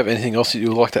 Do you have anything else that you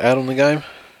would like to add on the game?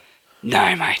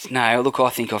 No, mate. No, look,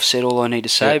 I think I've said all I need to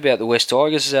say about the West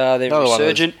Tigers. They're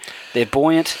resurgent. They're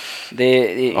buoyant.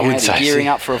 They're gearing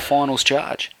up for a finals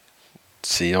charge.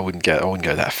 See, I wouldn't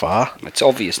go that far. It's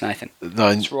obvious, Nathan. No,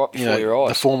 it's right before your eyes.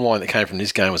 The form line that came from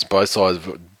this game was both sides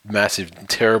massive,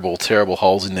 terrible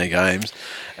holes in their games,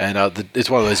 and it's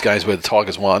one of those games where the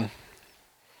Tigers won.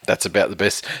 That's about the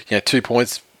best. 2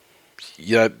 points.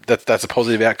 That's a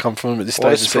positive outcome from them at this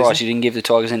stage of the season. You didn't give the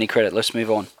Tigers any credit. Let's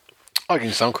move on. I'll give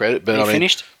you some credit, but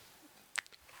finished?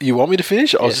 You want me to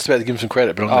finish? I was just about to give him some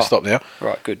credit, but I'm going to stop now.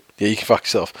 Right, good. Yeah, you can fuck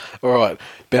yourself. All right,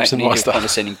 Bempson Meister.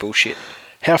 Condescending bullshit.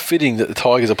 How fitting that the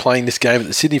Tigers are playing this game at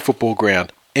the Sydney Football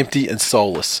Ground, empty and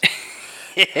soulless.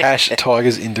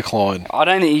 Tigers in decline. I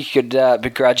don't think you could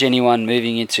begrudge anyone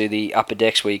moving into the upper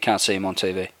decks where you can't see them on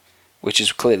TV, which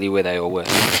is clearly where they all were.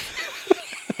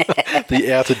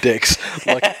 The outer decks,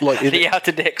 like in the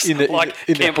outer decks, like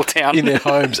Campbelltown, in their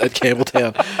homes at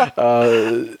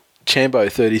Campbelltown.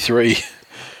 Chambo 33.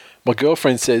 My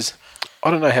girlfriend says,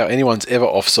 I don't know how anyone's ever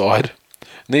offside.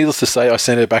 Needless to say, I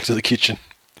sent her back to the kitchen.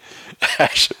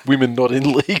 Women not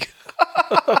in league.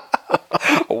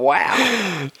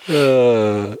 Wow.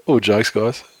 All jokes,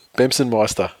 guys. Bempson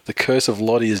Meister. The curse of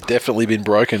Lottie has definitely been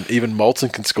broken. Even Moulton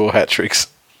can score hat-tricks.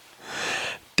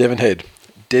 Devon Head.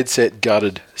 Dead set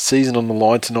gutted. Season on the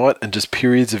line tonight and just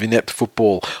periods of inept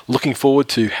football. Looking forward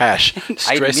to 80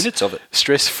 minutes of it.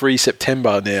 Stress-free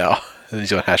September now. And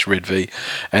he's on #RedV.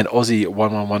 And Aussie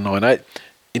 11198.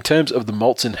 In terms of the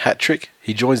Moulton hat-trick,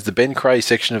 he joins the Ben Cray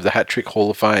section of the hat-trick Hall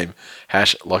of Fame.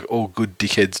 Like all good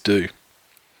dickheads do.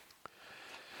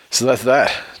 So that's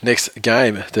that. Next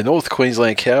game, the North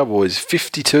Queensland Cowboys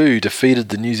 52 defeated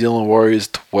the New Zealand Warriors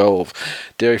 12.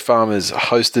 Dairy Farmers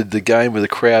hosted the game with a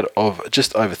crowd of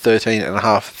just over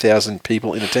 13,500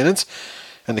 people in attendance.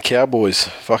 And the Cowboys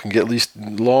fucking get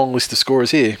long list of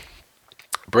scorers here.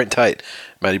 Brent Tate,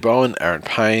 Matty Bowen, Aaron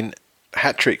Payne,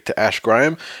 hat-trick to Ash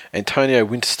Graham, Antonio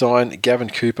Winterstein, Gavin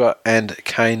Cooper and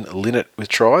Kane Linnett with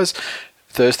tries.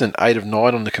 Thurston 8 of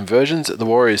 9 on the conversions. The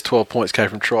Warriors 12 points came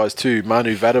from tries to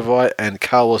Manu Vadavai and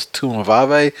Carlos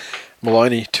Tuamavave.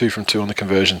 Maloney 2 from 2 on the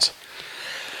conversions.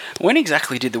 When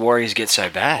exactly did the Warriors get so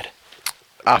bad?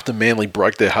 After Manly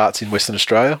broke their hearts in Western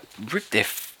Australia. I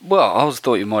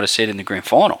thought you might have said in the grand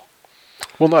final.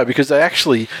 Well, no, because they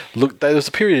actually there was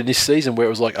a period in this season where it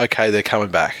was like, okay, they're coming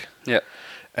back. Yeah.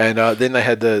 And then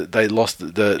they lost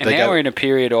the. And now we're in a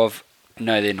period of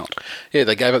no, they're not. Yeah,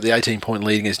 they gave up the 18-point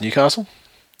lead against Newcastle.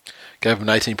 Gave them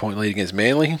an 18-point lead against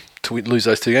Manly to lose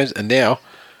those 2 games, and now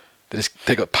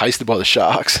they got pasted by the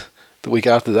Sharks the week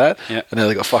after that, and now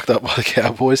they got fucked up by the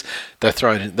Cowboys. They've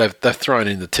thrown in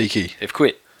the tiki. They've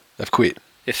quit.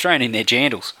 They've thrown in their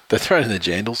jandals. They've thrown in their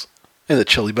jandals in the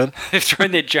chili bin. They've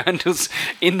thrown their jandals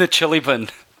in the chili bin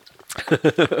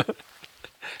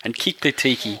and kicked the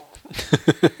tiki.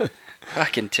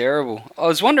 Fucking terrible. I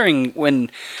was wondering when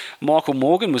Michael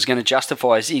Morgan was going to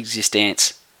justify his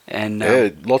existence.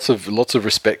 And lots of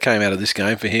respect came out of this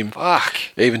game for him. Fuck.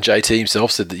 Even JT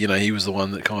himself said that he was the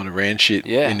one that kind of ran shit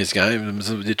in this game and was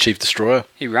the chief destroyer.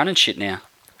 He's running shit now.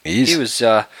 He is. He was.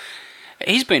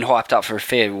 He's been hyped up for a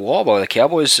fair while by the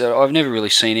Cowboys. I've never really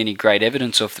seen any great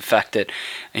evidence of the fact that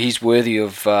he's worthy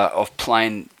of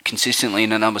playing consistently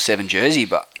in a number 7 jersey.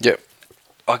 But yep.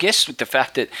 I guess with the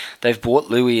fact that they've bought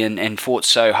Louis and fought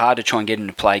so hard to try and get him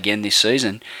to play again this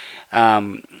season.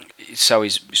 So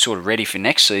he's sort of ready for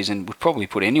next season. Would probably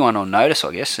put anyone on notice,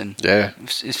 I guess. And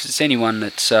if it's anyone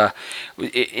that's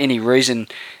any reason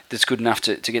that's good enough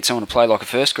to get someone to play like a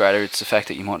first grader, it's the fact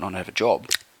that you might not have a job.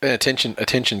 And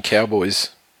attention,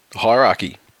 Cowboys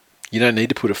hierarchy. You don't need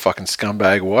to put a fucking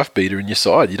scumbag wife beater in your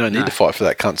side. You don't need to fight for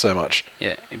that cunt so much.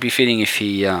 Yeah, it'd be fitting if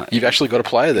he. You've actually got a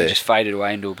player there. Just faded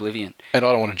away into oblivion. And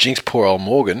I don't want to jinx poor old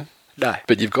Morgan. No.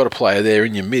 But you've got a player there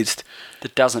in your midst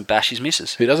that doesn't bash his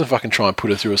missus. Who doesn't fucking try and put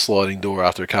her through a sliding door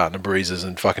after a carton of breezes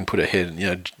and fucking put her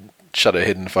head, shut her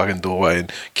head in the fucking doorway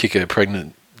and kick her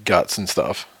pregnant guts and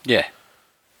stuff. Yeah.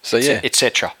 So yeah,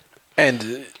 etc.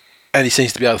 And he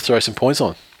seems to be able to throw some points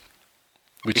on,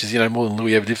 which is more than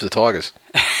Louis ever did for the Tigers.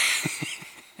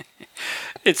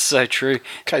 It's so true.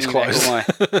 Case closed.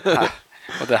 Well,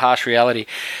 the harsh reality.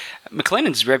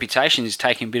 McLennan's reputation is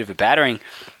taking a bit of a battering,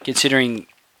 considering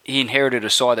he inherited a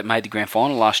side that made the grand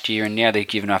final last year, and now they've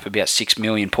given up about 6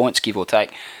 million points, give or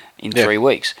take, in 3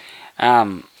 weeks.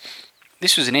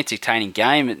 This was an entertaining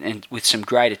game, and with some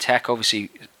great attack, obviously,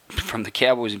 from the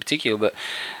Cowboys in particular, but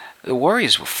the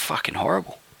Warriors were fucking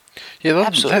horrible. Yeah,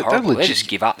 absolutely horrible. They just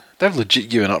give up. They've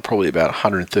legit given up probably about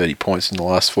 130 points in the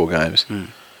last 4 games.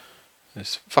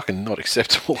 It's fucking not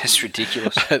acceptable. That's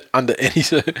ridiculous. Under any...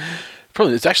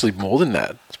 Probably, it's actually more than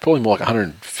that. It's probably more like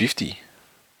 150.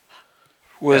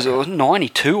 Was it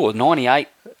 92 or 98?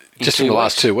 Just in the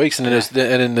last 2 weeks. And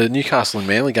then the Newcastle and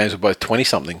Manly games were both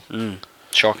 20-something.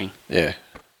 Shocking. Yeah.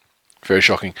 Very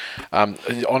shocking.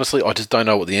 Honestly, I just don't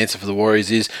know what the answer for the Warriors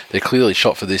is. They're clearly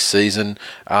shot for this season.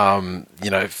 And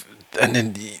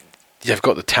then you've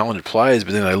got the talented players,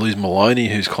 but then they lose Maloney,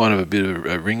 who's kind of a bit of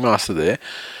a ringmaster there.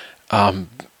 And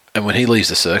when he leaves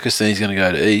the circus, then he's going to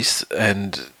go to East,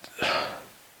 and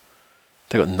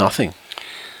they've got nothing.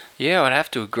 Yeah, I'd have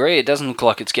to agree. It doesn't look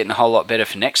like it's getting a whole lot better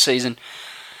for next season.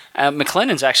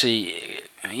 McLennan's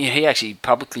he actually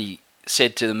publicly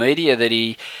said to the media that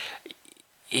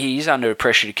he's under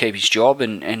pressure to keep his job,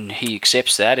 and he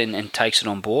accepts that and takes it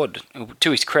on board.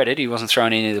 To his credit, he wasn't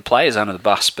throwing any of the players under the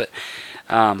bus, but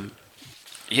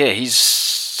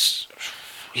he's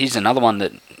another one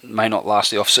that may not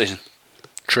last the off-season.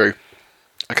 True.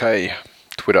 Okay,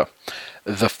 Twitter.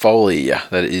 The Foley,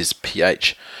 that is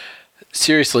PH.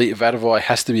 Seriously, Vadavai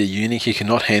has to be a eunuch. He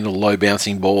cannot handle low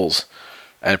bouncing balls.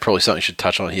 And probably something you should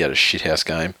touch on. He had a shithouse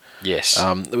game. Yes.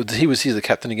 He was the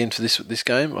captain again for this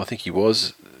game. I think he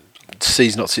was.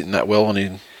 C's not sitting that well on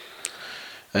him.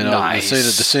 And nice. the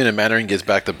sooner Mannering gets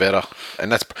back, the better.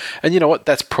 And you know what?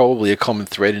 That's probably a common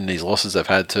thread in these losses they've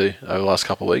had too over the last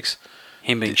couple of weeks.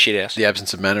 Him being shithouse. The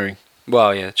absence of Mannering.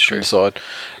 Well, yeah, it's true. Inside.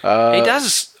 He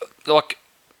does,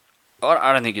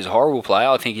 I don't think he's a horrible player.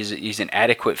 I think he's an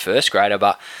adequate first grader,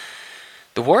 but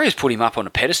the Warriors put him up on a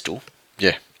pedestal.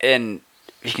 Yeah. And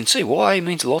you can see why. He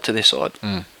means a lot to their side.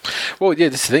 Well, yeah,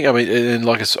 this is the thing. I mean, and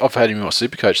I've had him in my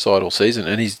Supercoach side all season,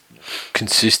 and he's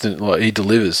consistent. Like, he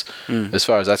delivers as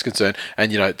far as that's concerned.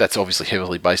 And that's obviously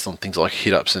heavily based on things like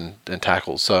hit ups and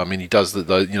tackles. So I mean, he does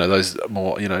those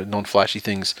more non-flashy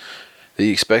things that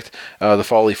you expect. The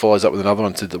Foley follows up with another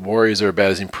one. Said the Warriors are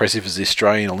about as impressive as the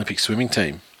Australian Olympic swimming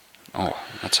team. Oh,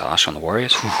 that's harsh on the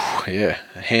Warriors. Yeah.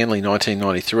 Hanley,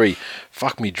 1993.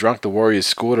 Fuck me drunk, the Warriors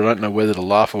scored. I don't know whether to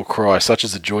laugh or cry. Such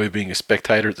is the joy of being a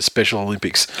spectator at the Special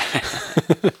Olympics.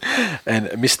 And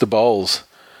Mr. Bowles.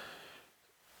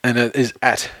 And it is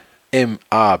at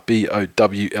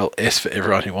MRBOWLS for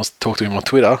everyone who wants to talk to him on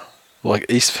Twitter, like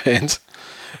East fans.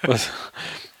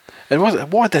 And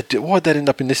why'd that end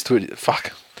up in this tweet?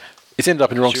 Fuck. It's ended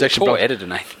up in the wrong section. Poor editor,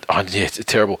 Nathan. Oh, yeah, it's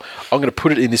terrible. I'm going to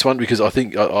put it in this one because I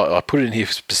think I put it in here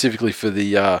specifically for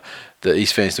the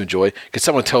East fans to enjoy. Can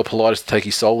someone tell Politis to take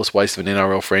his soulless waste of an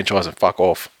NRL franchise and fuck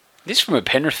off? This from a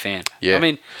Penrith fan. Yeah. I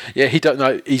mean... Yeah, he don't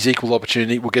know his equal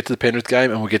opportunity. We'll get to the Penrith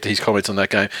game and we'll get to his comments on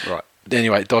that game. Right.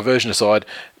 Anyway, diversion aside,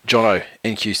 Jono,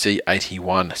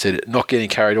 NQC81, said, not getting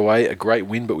carried away, a great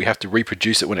win, but we have to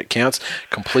reproduce it when it counts.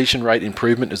 Completion rate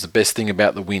improvement is the best thing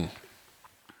about the win.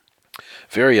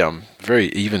 Very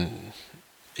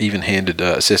even-handed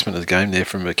assessment of the game there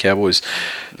from a Cowboys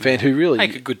fan who really...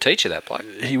 Make a good teacher, that bloke.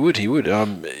 He would.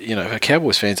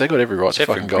 Cowboys fans, they got every right to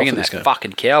fucking go for this game.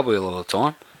 Fucking cowboy all the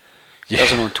time. He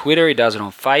does it on Twitter, he does it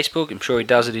on Facebook, I'm sure he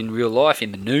does it in real life,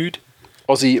 in the nude.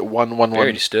 Aussie 111...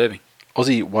 Very disturbing.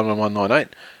 Aussie 11198.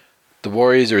 The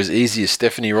Warriors are as easy as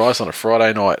Stephanie Rice on a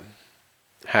Friday night.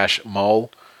 # mole.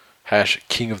 #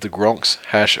 king of the Gronks.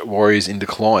 # Warriors in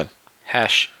decline.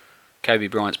 # Kobe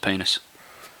Bryant's penis.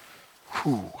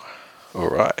 Whew. All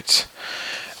right.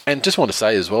 And just want to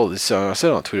say as well, this I said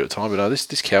it on Twitter at the time, but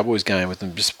this Cowboys game with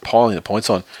them just piling the points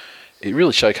on, it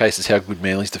really showcases how good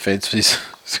Manly's defence is.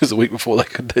 Because the week before they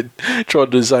tried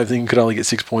to do the same thing and could only get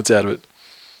 6 points out of it.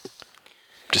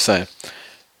 Just saying.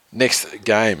 Next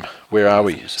game, where are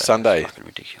we? Sunday.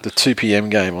 The 2 p.m.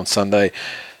 game on Sunday.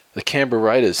 The Canberra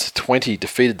Raiders, 20,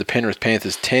 defeated the Penrith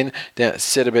Panthers, 10, down at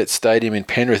Sedibet Stadium in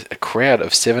Penrith, a crowd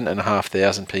of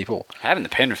 7,500 people. Haven't the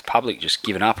Penrith public just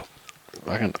given up?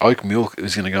 I reckon Oak Milk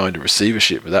is going to go into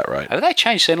receivership at that rate. Have they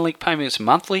changed Centrelink payments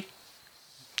monthly?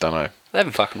 Don't know. They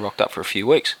haven't fucking rocked up for a few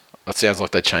weeks. It sounds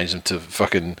like they changed them to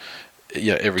fucking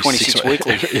every 26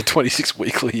 weekly. 26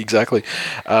 weekly, exactly.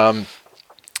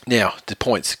 Now, the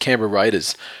points. Canberra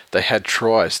Raiders, they had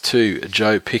tries to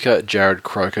Joe Picker, Jared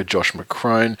Croker, Josh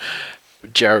McCrone.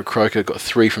 Jared Croker got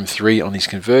 3 from 3 on his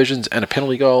conversions and a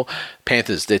penalty goal.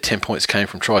 Panthers, their 10 points came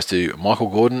from tries to Michael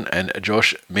Gordon and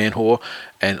Josh Manhor,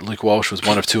 and Luke Walsh was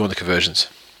 1 of 2 on the conversions.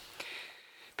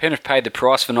 Penrith paid the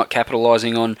price for not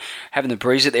capitalising on having the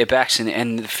breeze at their backs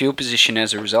and the field position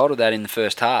as a result of that in the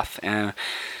first half.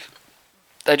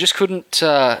 They just couldn't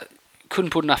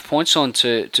put enough points on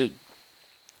to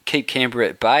keep Canberra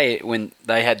at bay when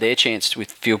they had their chance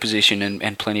with field position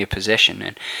and plenty of possession.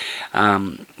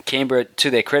 And Canberra,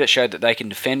 to their credit, showed that they can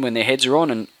defend when their heads are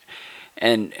on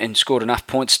and scored enough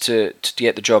points to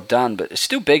get the job done. But it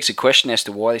still begs the question as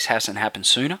to why this hasn't happened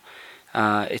sooner.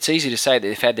 It's easy to say that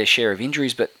they've had their share of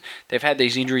injuries, but they've had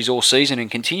these injuries all season and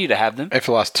continue to have them. And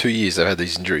for the last 2 years, they've had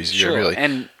these injuries. Sure. Yeah, really.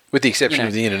 And, with the exception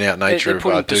of the in-and-out nature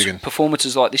of Dugan.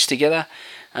 Performances like this together.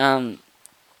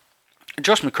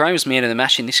 Josh McCrone was man of the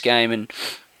match in this game, and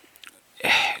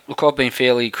look, I've been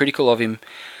fairly critical of him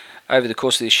over the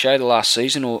course of this show the last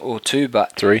season or two,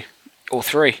 but... 3. Or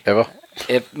 3. Ever.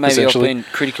 Maybe I've been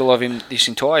critical of him this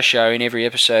entire show in every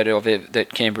episode of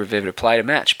that Canberra have ever played a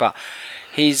match, but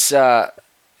he's... at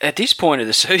this point of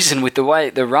the season, with the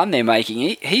run they're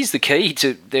making, he's the key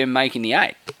to them making the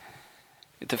 8.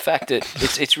 The fact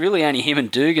that it's really only him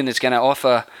and Dugan that's going to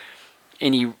offer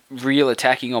any real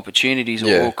attacking opportunities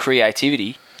or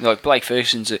creativity. Like Blake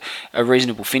Ferguson's a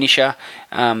reasonable finisher,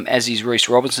 as is Reece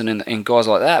Robinson and guys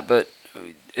like that. But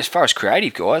as far as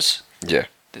creative guys,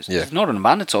 there's not an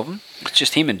abundance of them. It's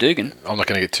just him and Dugan. I'm not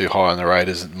going to get too high on the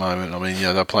Raiders at the moment. I mean,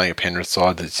 they're playing a Penrith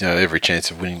side that's every chance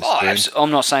of winning the spoon.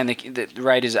 I'm not saying that the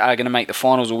Raiders are going to make the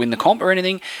finals or win the comp or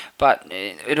anything, but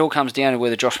it all comes down to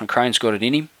whether Josh McCrone's got it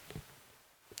in him.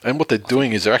 And what they're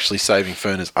doing is they're actually saving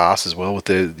Ferner's ass as well with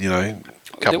their,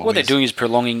 What they're doing is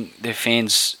prolonging their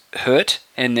fans' hurt,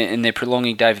 and they're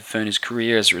prolonging David Ferner's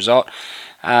career as a result.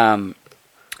 That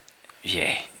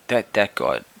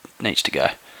guy needs to go.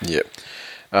 Yeah.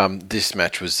 This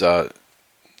match was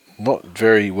not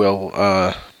very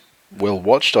well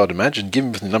watched, I'd imagine,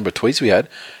 given the number of tweets we had.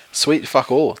 Sweet fuck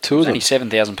all. 2 of them. Only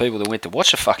 7,000 people that went to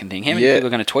watch the fucking thing. How many people are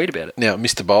going to tweet about it? Now,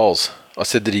 Mr. Bowles, I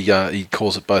said that he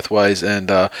calls it both ways, and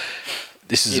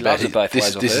this is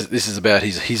about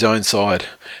his own side.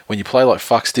 When you play like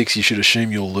fuck sticks, you should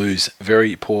assume you'll lose.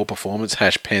 Very poor performance.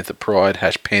 # Panther pride.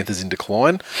 # Panthers in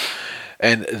decline.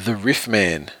 And the Riff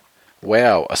Man.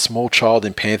 Wow, a small child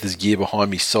in Panthers gear behind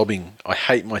me sobbing. I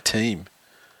hate my team.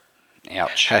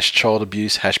 Ouch. # child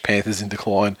abuse. # Panthers in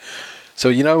decline.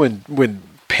 So when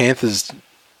Panthers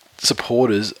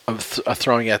supporters are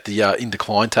throwing out the in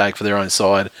decline tag for their own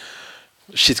side,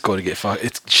 shit's got to get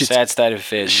fucked. Sad state of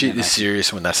affairs. Shit is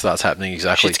serious when that starts happening.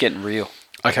 Exactly. Shit's getting real.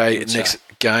 Okay, next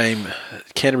game,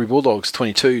 Canterbury Bulldogs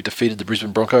 22 defeated the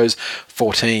Brisbane Broncos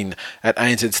 14 at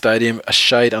ANZ Stadium. A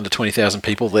shade under 20,000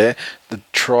 people there. The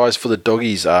tries for the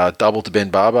Doggies are double to Ben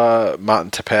Barber,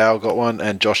 Martin Tapau got one,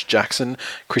 and Josh Jackson.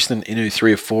 Kristen Inu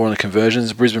 3 of 4 on the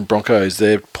conversions. Brisbane Broncos,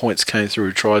 their points came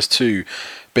through tries to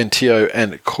Ben Teo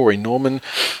and Corey Norman.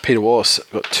 Peter Wallace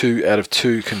got 2 out of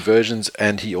 2 conversions,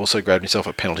 and he also grabbed himself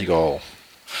a penalty goal.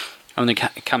 I'm going to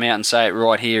come out and say it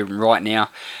right here, right now.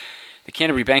 The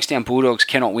Canterbury Bankstown Bulldogs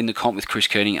cannot win the comp with Chris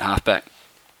Kearning at halfback.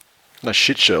 No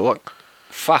shit, Sherlock.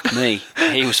 Fuck me.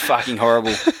 He was fucking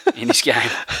horrible in this game.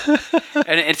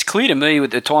 And it's clear to me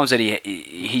with the times that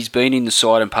he's been in the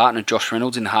side and partnered Josh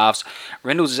Reynolds in the halves.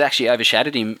 Reynolds has actually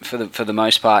overshadowed him for the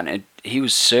most part, and he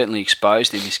was certainly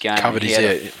exposed in this game. Covered his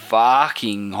head.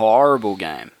 Fucking horrible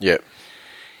game. Yeah.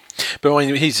 But I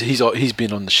mean, he's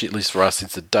been on the shit list for us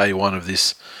since the day one of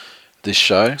this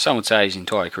show. Some would say his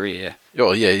entire career, yeah.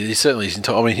 Oh yeah, he certainly is.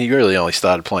 I mean, he really only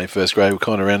started playing first grade. We're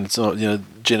kind of around,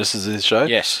 genesis of this show.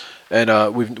 Yes.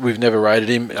 And we've never rated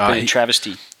him. It's been a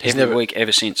travesty every week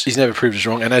ever since. He's never proved us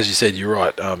wrong. And as you said, you're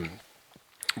right.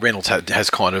 Reynolds has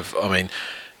kind of,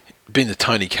 been the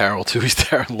Tony Carroll to his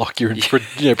Darren Lockyer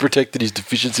and protected his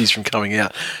deficiencies from coming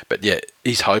out. But yeah,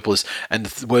 he's hopeless. And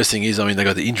the worst thing is, they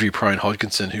got the injury-prone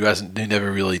Hodgkinson who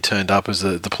never really turned up as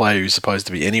the player who's supposed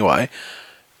to be anyway.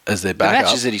 As their backup. The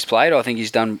matches that he's played, I think he's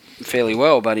done fairly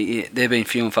well, but they've been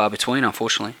few and far between,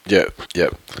 unfortunately. Yep.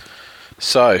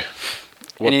 So,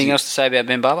 anything else to say about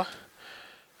Ben Barber?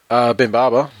 Ben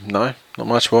Barber? No, not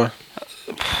much, boy.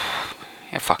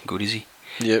 How fucking good is he?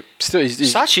 Yep. Still, he's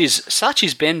such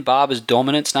is Ben Barber's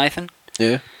dominance, Nathan.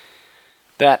 Yeah.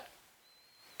 That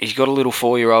he's got a little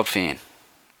 4-year-old fan.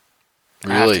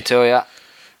 Really? I have to tell you.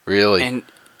 Really? And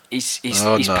he's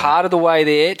part of the way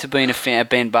there to being a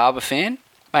Ben Barber fan.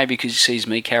 Maybe because he sees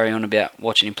me carry on about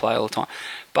watching him play all the time.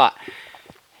 But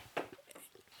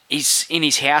he's in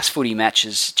his house footy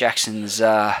matches, Jackson's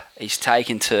he's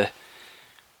taken to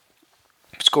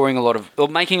making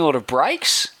a lot of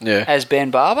breaks as Ben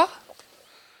Barber.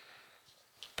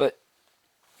 But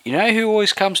you know who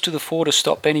always comes to the fore to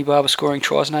stop Benny Barber scoring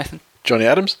tries, Nathan? Johnny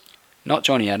Adams? Not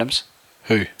Johnny Adams.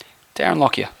 Who? Darren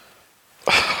Lockyer.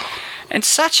 And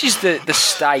such is the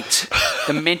state,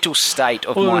 the mental state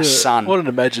of my son. What an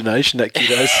imagination that kid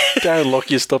has. Darren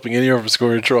Lockyer stopping anyone from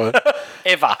scoring a try.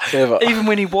 Ever. Even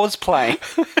when he was playing.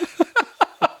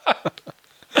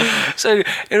 So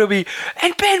it'll be,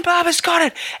 and Ben Barber's got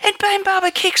it, and Ben Barber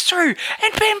kicks through,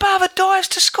 and Ben Barber dives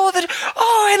to score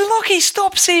and Lockie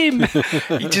stops him.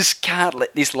 He just can't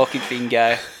let this Lockie thing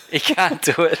go. He can't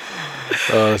do it.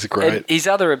 Oh, that's great. And his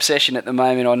other obsession at the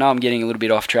moment, I know I'm getting a little bit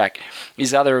off track,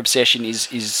 his other obsession is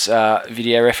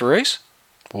video referees.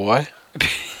 Why?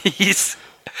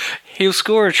 He'll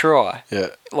score a try,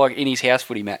 like in his house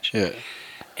footy match. Yeah.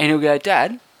 And he'll go,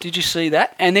 Dad, did you see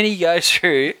that? And then he goes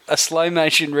through a slow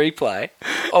motion replay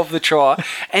of the try.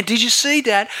 And did you see,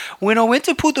 Dad? When I went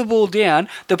to put the ball down,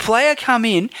 the player come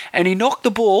in and he knocked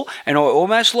the ball and I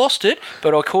almost lost it,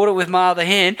 but I caught it with my other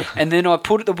hand and then I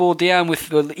put the ball down with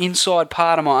the inside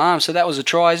part of my arm. So that was a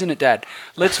try, isn't it, Dad?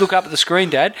 Let's look up at the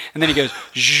screen, Dad. And then he goes,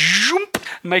 zoom,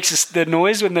 makes the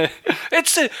noise when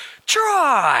it's a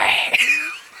try.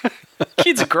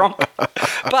 Kid's a gronk.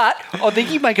 But I think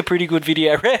he'd make a pretty good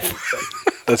video ref.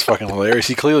 That's fucking hilarious.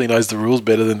 He clearly knows the rules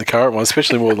better than the current one,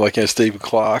 especially more like Stephen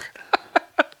Clark.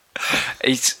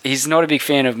 He's not a big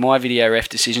fan of my video ref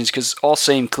decisions because I'll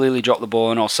see him clearly drop the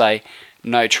ball and I'll say,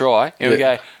 no try. And we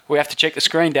go, we have to check the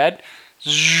screen, Dad.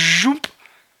 Zoom,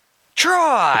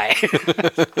 try.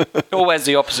 Always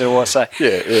the opposite of what I say.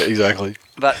 Yeah, exactly.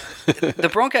 But the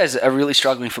Broncos are really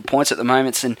struggling for points at the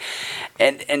moment,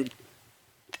 and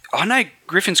I know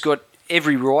Griffin's got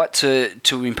every right to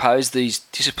impose these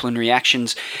disciplinary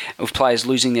actions of players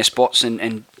losing their spots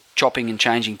and chopping and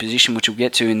changing position, which we'll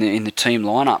get to in the team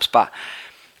lineups. But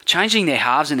changing their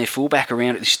halves and their fullback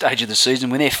around at this stage of the season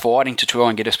when they're fighting to try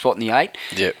and get a spot in the 8,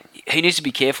 he needs to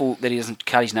be careful that he doesn't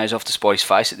cut his nose off to spot his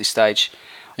face at this stage.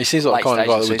 He seems like the kind of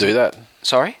guy that would do that.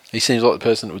 Sorry? He seems like the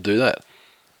person that would do that.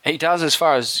 He does, as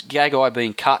far as Gagai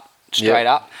being cut straight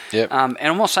up. Yep. And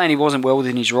I'm not saying he wasn't well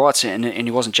within his rights and he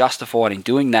wasn't justified in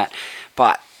doing that,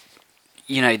 but,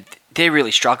 they're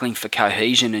really struggling for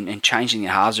cohesion and changing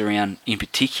their halves around in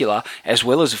particular, as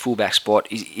well as a fullback spot,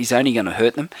 is only going to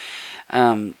hurt them.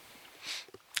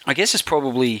 I guess it's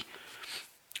probably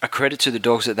a credit to the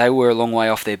Dogs that they were a long way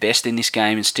off their best in this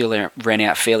game and still ran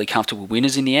out fairly comfortable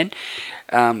winners in the end.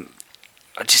 I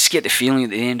just get the feeling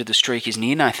that the end of the streak is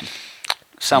near, Nathan.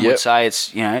 Some would say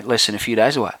it's less than a few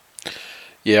days away.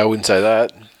 Yeah, I wouldn't say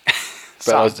that.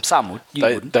 But some would. You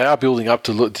wouldn't. They are building up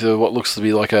to what looks to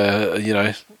be like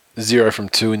a 0 from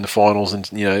 2 in the finals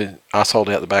and, us hold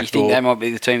out the back door. You think they might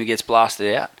be the team that gets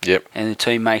blasted out? Yep. And the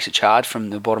team makes a charge from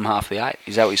the bottom half of the 8?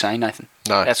 Is that what you're saying, Nathan?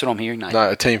 No. That's what I'm hearing, Nathan. No,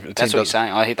 a team that's what you're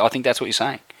saying. I think that's what you're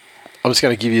saying. I'm just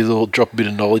going to give you a little drop a bit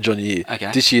of knowledge on you.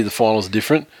 Okay. This year the finals are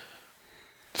different.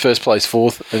 First place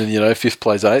 4th, and then, 5th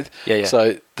plays 8th. Yeah.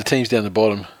 So the teams down the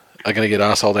bottom are going to get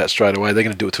arseholed out straight away. They're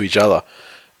going to do it to each other.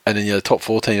 And then, the top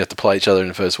 4 teams have to play each other in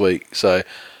the first week. So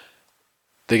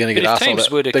they're going to get arseholed out. If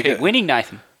teams were to keep winning,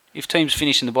 Nathan, if teams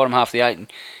finish in the bottom half of the 8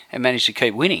 and manage to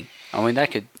keep winning, I mean, they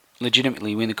could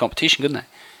legitimately win the competition, couldn't they?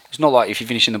 It's not like if you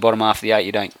finish in the bottom half of the 8,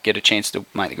 you don't get a chance to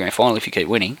make the grand final if you keep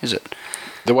winning, is it?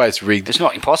 The way it's rigged. It's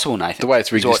not impossible, Nathan. The way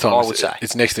it's rigged this time, I would say.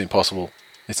 It's next to impossible.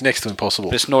 It's next to impossible.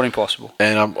 But it's not impossible.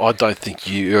 And I don't think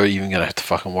you're even going to have to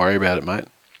fucking worry about it, mate.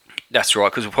 That's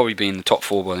right, because we'll probably be in the top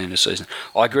 4 by the end of the season.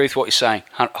 I agree with what you're saying,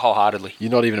 wholeheartedly.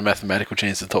 You're not even a mathematical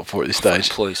chance of the top 4 at this stage.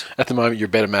 Please. At the moment, you're a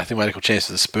better mathematical chance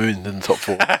of the spoon than the top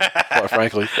 4, quite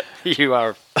frankly. You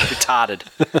are retarded.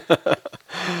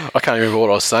 I can't remember what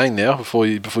I was saying now before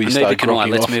you started grokking off.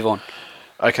 Let's move on.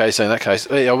 Okay, so in that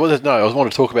case, I wanted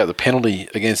to talk about the penalty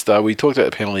against. We talked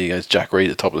about the penalty against Jack Reed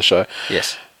at the top of the show.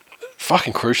 Yes.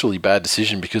 Fucking crucially bad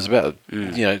decision because about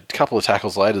a couple of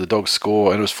tackles later the Dogs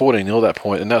score and it was 14-0 at that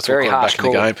point and that's what got back in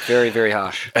the game. Very, very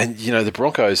harsh. And the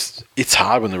Broncos, it's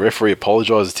hard when the referee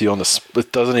apologises to you on the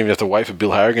split. Doesn't even have to wait for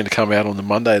Bill Harrigan to come out on the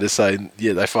Monday to say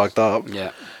they fucked up.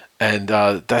 Yeah. And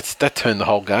that turned the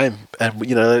whole game. And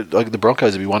the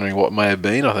Broncos would be wondering what may have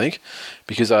been. I think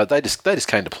because they just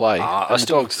came to play. I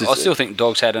still think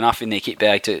Dogs had enough in their kit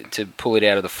bag to pull it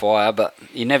out of the fire, but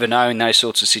you never know in those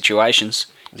sorts of situations.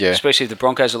 Yeah. Especially if the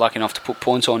Broncos are lucky enough to put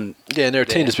points on. Yeah, and they're a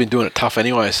team that's been doing it tough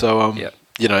anyway. So,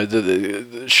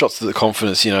 the shots to the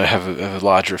confidence, have a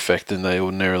larger effect than they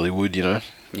ordinarily would,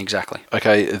 Exactly.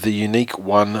 Okay, the unique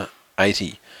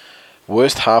 180.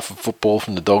 Worst half of football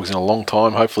from the Dogs in a long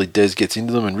time. Hopefully Des gets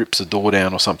into them and rips a door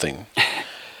down or something.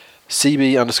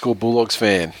 CB_Bulldogs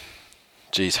fan.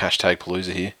 Geez, hashtag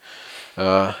Palooza here.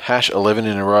 Hash 11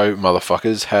 in a row,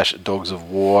 motherfuckers. Hash Dogs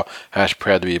of War. Hash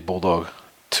proud to be a Bulldog.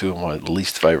 2 of my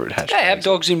least favourite hashtags. They have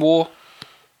dogs in war.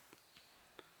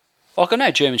 Like I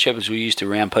know German Shepherds were used to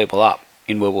round people up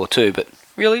in World War II, but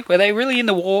really? Were they really in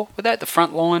the war? Were they at the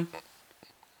front line?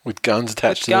 With guns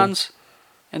attached to guns them?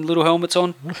 And little helmets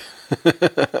on?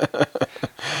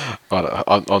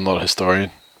 I'm not a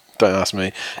historian. Don't ask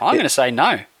me. I'm going to say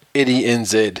no. Eddie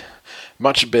NZ.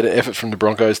 Much better effort from the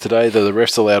Broncos today, though the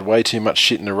refs allowed way too much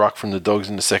shit in the ruck from the Dogs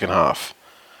in the second half.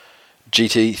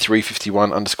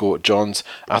 GT351_Johns.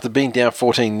 After being down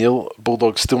 14-0,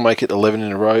 Bulldogs still make it 11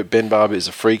 in a row. Ben Barber is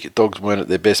a freak. Dogs weren't at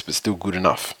their best, but still good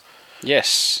enough.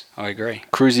 Yes, I agree.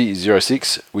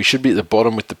 Cruzy06. We should be at the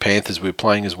bottom with the Panthers. We're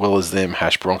playing as well as them.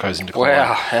 Hash Broncos in decline.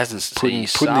 Wow, hasn't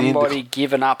somebody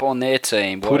given up on their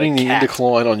team? Putting the in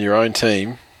decline on your own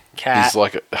team is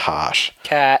like harsh.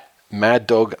 Mad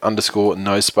Dog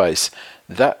 _no space.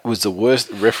 That was the worst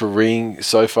refereeing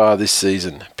so far this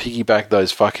season. Piggyback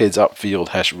those fuckheads upfield.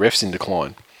 Hash refs in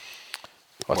decline.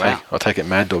 I'll take it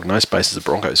Mad Dog, no space as a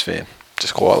Broncos fan.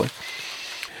 Just quietly.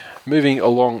 Moving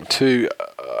along to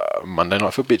Monday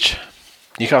Night Footbitch.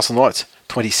 Newcastle Knights,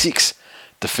 26,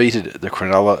 defeated the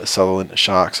Cronulla Sutherland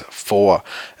Sharks 4.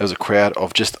 There was a crowd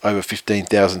of just over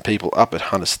 15,000 people up at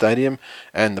Hunter Stadium,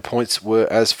 and the points were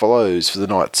as follows for the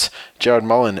Knights. Jared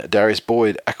Mullen, Darius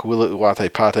Boyd, Aquila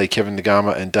Uate Pate, Kevin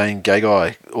Nagama, and Dane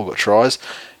Gagai all got tries.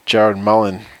 Jared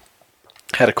Mullen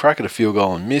had a crack at a field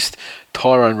goal and missed.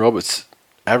 Tyrone Roberts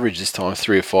averaged this time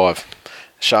 3 of 5.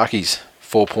 Sharkies,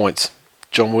 4 points.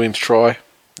 John Williams try,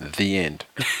 the end.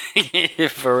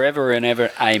 Forever and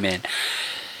ever, amen.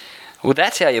 Well,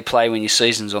 that's how you play when your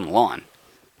season's on the line.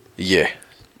 Yeah.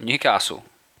 Newcastle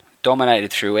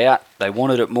dominated throughout. They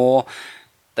wanted it more.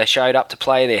 They showed up to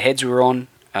play. Their heads were on.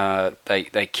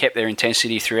 They kept their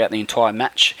intensity throughout the entire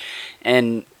match.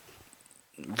 And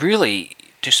really,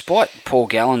 despite Paul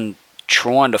Gallen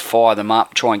trying to fire them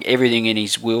up, trying everything in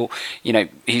his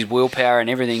his willpower and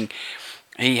everything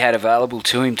he had available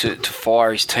to him to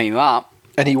fire his team up.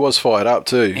 And he was fired up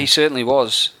too. He certainly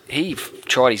was. He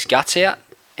tried his guts out,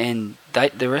 and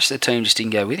the rest of the team just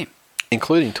didn't go with him.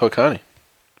 Including Todd Carney.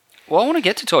 Well, I want to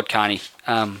get to Todd Carney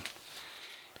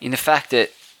in the fact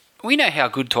that we know how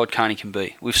good Todd Carney can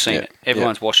be. We've seen it.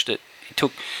 Everyone's watched it. He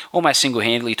took, almost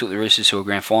single-handedly, took the Roosters to a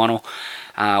grand final,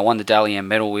 won the Dally M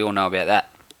medal. We all know about that.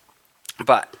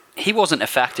 But he wasn't a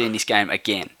factor in this game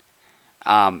again.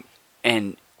 And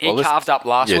he carved up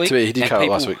last week. Yeah, he did carve up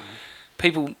last week.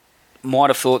 People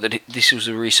might have thought that this was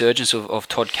a resurgence of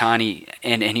Todd Carney,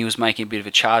 and he was making a bit of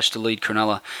a charge to lead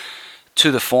Cronulla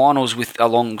to the finals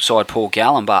alongside Paul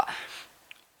Gallen. But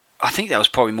I think that was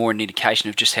probably more an indication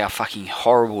of just how fucking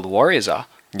horrible the Warriors are.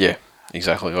 Yeah,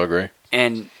 exactly. I agree.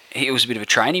 And it was a bit of a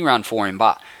training run for him,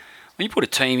 but when you put a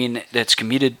team in that's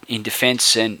committed in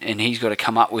defence and he's got to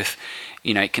come up with,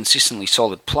 consistently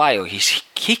solid play, or his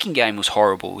kicking game was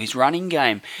horrible, his running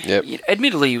game,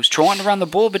 admittedly he was trying to run the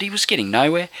ball, but he was getting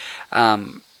nowhere.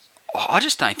 I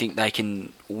just don't think they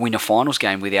can win a finals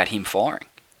game without him firing.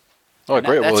 I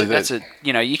agree.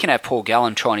 You can have Paul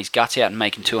Gallen trying his guts out and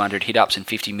making 200 hit-ups and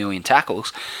 50 million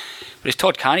tackles, but if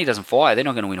Todd Carney doesn't fire, they're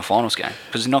not going to win a finals game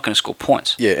because they're not going to score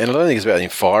points. Yeah, and I don't think it's about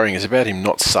him firing. It's about him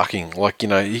not sucking.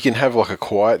 You can have a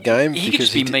quiet game. He could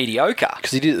just be mediocre. Because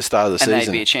he did at the start of the season. And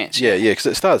they'd be a chance. Yeah, because at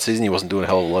the start of the season he wasn't doing a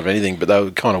hell of a lot of anything, but they were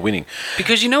kind of winning.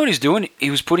 Because you know what he's doing? He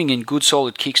was putting in good,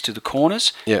 solid kicks to the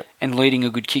corners and leading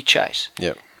a good kick chase.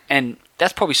 Yeah. And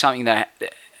that's probably something they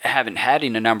haven't had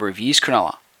in a number of years,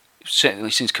 Cronulla. Certainly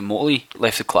since Kamali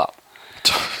left the club.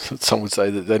 Some would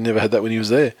say that they never had that when he was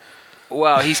there.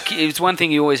 Well, it's one thing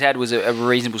he always had was a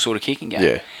reasonable sort of kicking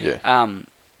game. Yeah.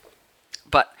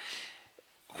 But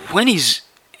when he's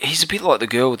a bit like the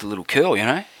girl with the little curl,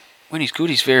 When he's good,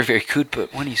 he's very, very good,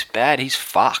 but when he's bad, he's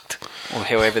fucked. Or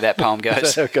however that poem goes.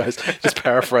 That's how it goes. Just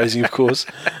paraphrasing, of course.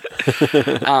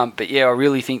 But yeah, I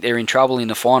really think they're in trouble in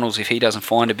the finals if he doesn't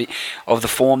find a bit of the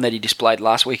form that he displayed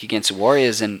last week against the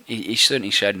Warriors, and he certainly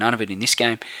showed none of it in this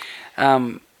game.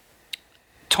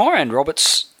 Tyrone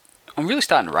Roberts, I'm really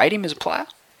starting to rate him as a player.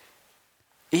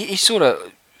 He sort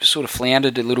of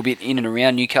floundered a little bit in and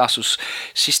around Newcastle's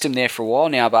system there for a while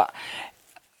now, but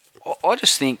I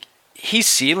just think his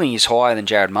ceiling is higher than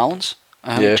Jared Mullen's.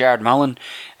 Jared Mullen,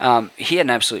 he had an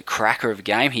absolute cracker of a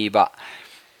game here, but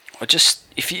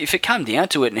if it come down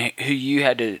to it, and who you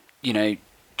had to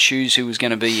choose who was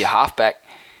going to be your halfback,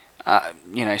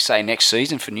 say next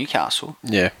season for Newcastle,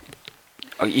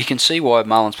 you can see why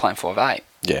Mullen's playing 5'8".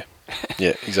 Yeah,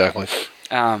 exactly.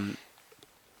 And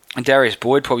Darius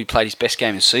Boyd probably played his best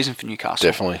game of the season for Newcastle.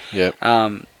 Definitely, yeah.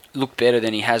 Looked better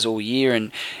than he has all year,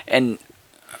 and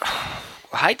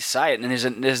I hate to say it,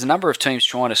 and there's a number of teams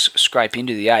trying to scrape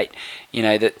into the 8.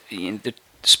 The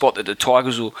spot that the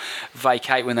Tigers will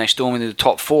vacate when they storm into the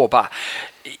top 4. But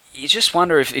you just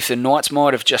wonder if the Knights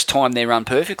might have just timed their run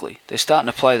perfectly. They're starting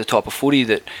to play the type of footy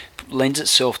that lends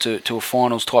itself to a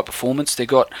finals type performance. They've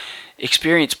got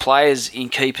experienced players in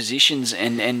key positions,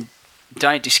 and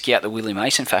don't discount the Willie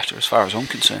Mason factor as far as I'm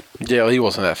concerned. Yeah, he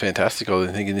wasn't that fantastic, I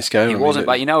think, in this game. He wasn't,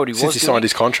 but you know what he was doing? Since he signed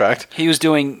his contract. He was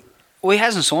doing... Well, he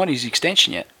hasn't signed his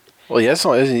extension yet. Well, he has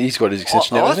signed. He's got his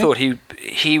extension now, I thought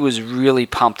he was really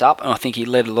pumped up, and I think he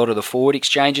led a lot of the forward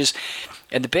exchanges.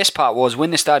 And the best part was when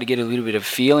they started to get a little bit of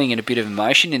feeling and a bit of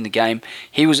emotion in the game,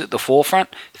 he was at the forefront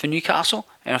for Newcastle,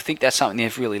 and I think that's something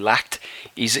they've really lacked.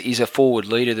 Is a forward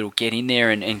leader that will get in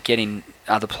there and get in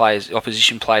other players,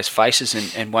 opposition players'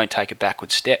 faces, and won't take a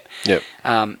backward step. Yep.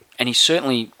 And he's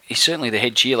certainly the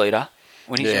head cheerleader.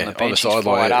 When he's on the bench, he's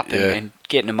fired up and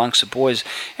getting amongst the boys.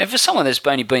 And for someone that's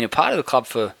only been a part of the club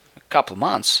for a couple of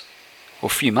months, or a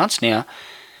few months now,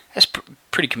 that's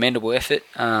pretty commendable effort.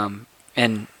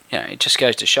 And it just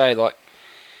goes to show,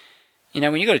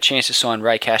 when you got a chance to sign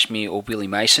Ray Cashmere or Willie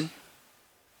Mason,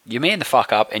 you man the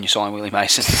fuck up and you sign Willie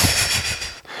Mason.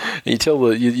 you tell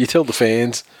the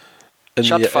fans, and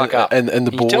shut the fuck up, and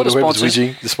the board, whoever's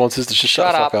whinging, the sponsors, to just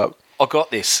shut the fuck up. I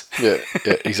got this. Yeah,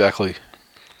 exactly.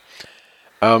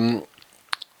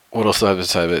 What else do I have to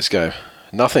say about this game?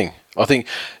 Nothing. I think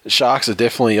Sharks are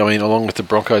definitely, along with the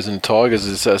Broncos and the Tigers,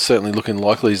 is certainly looking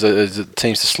likely as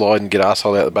teams to slide and get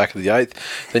arsehole out the back of the 8th.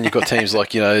 Then you've got teams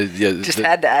like, just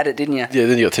had to add it, didn't you? Yeah,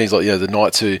 then you've got teams like, the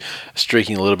Knights who are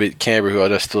streaking a little bit. Canberra, who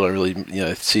I still don't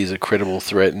really, see as a credible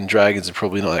threat, and Dragons are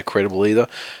probably not that credible either.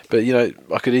 But,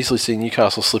 I could easily see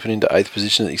Newcastle slipping into 8th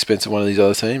position at the expense of one of these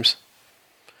other teams.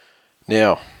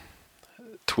 Now,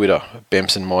 Twitter,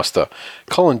 Bemson Meister.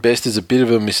 Colin Best is a bit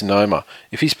of a misnomer.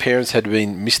 If his parents had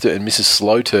been Mr. and Mrs.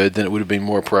 Slowturd, then it would have been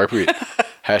more appropriate.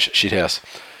 #shithouse.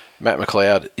 Matt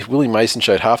McLeod. If Willie Mason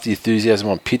showed half the enthusiasm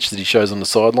on pitch that he shows on the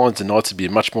sidelines, the Knights would be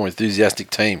a much more enthusiastic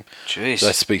team. Jeez. So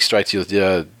that speaks straight to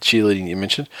your cheerleading you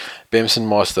mentioned. Bemson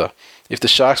Meister. If the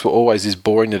Sharks were always this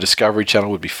boring, the Discovery Channel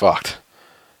would be fucked.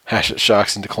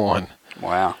 #Sharks in decline.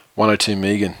 Wow. 102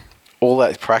 Megan. All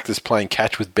that practice playing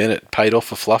catch with Bennett paid off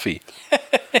for Fluffy.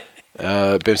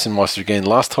 Bemson Meister again.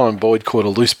 Last time Boyd caught a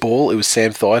loose ball, it was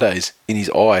Sam Thaidays in his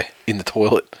eye in the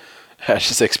toilet.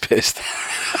 Sex pest.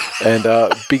 And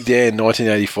Big Dan,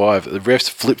 1985. The refs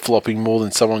flip-flopping more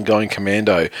than someone going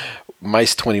commando.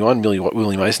 Mace 21,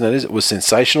 Willie Mason that is. It was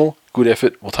sensational. Good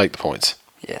effort. We'll take the points.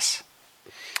 Yes.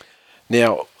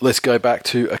 Now, let's go back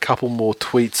to a couple more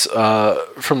tweets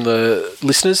from the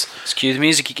listeners. Let's cue the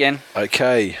music again.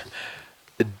 Okay.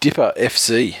 Dipper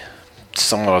FC.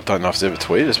 someone I don't know if has ever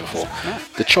tweeted us before. No.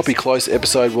 The Choppy Close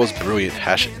episode was brilliant.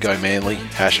 #Go Manly.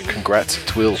 #Congrats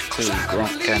TWiL. Clearly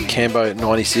Gronk.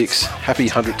 Cambo96. Happy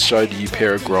 100th show to you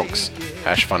pair of gronks.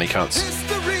 #funny cunts.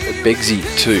 Begsy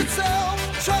 2.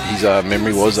 His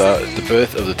memory was the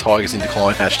birth of the Tigers in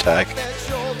decline #.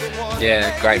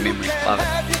 Yeah, great memory. Love it.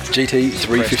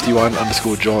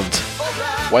 GT351_Johns.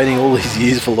 Waiting all these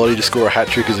years for Lottie to score a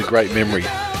hat-trick is a great memory,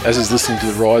 as is listening to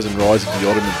the rise and rise of the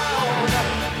Ottoman.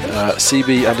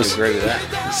 Agree with that.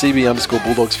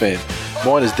 CB_Bulldogs fan.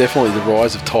 Mine is definitely the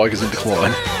rise of Tigers in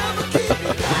decline.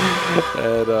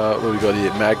 And what have we got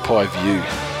here? Magpie View.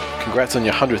 Congrats on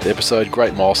your 100th episode.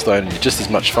 Great milestone, and you're just as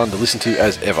much fun to listen to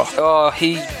as ever. Oh,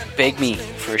 he begged me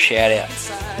for a shout out.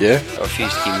 Yeah? I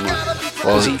refused to give him one.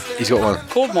 Well, he's got one.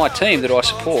 Called my team that I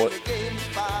support,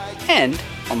 and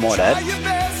I might add,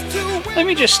 let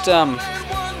me just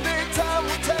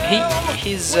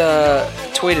he's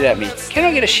tweeted at me, can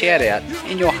I get a shout out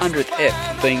in your 100th ep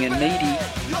for being a needy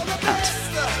cunt?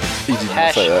 He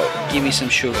didn't say that. Give me some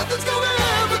sugar.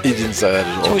 He didn't say that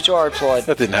at all. To which I replied,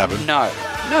 that didn't happen. No,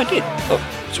 it did. Look,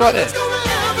 it's right there.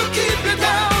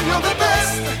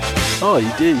 Oh,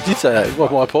 you did say that. Well,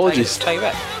 my apologies. Take it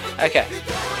back. Okay.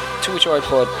 To which I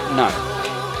replied, no.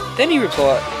 Then he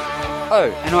replied,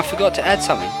 oh, and I forgot to add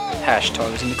something.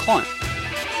 #Tigers in decline.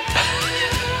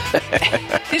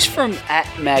 This from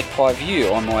 @Magpie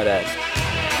View, I might add.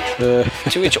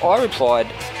 To which I replied,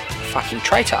 fucking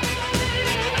traitor.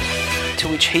 To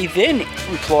which he then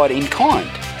replied in kind,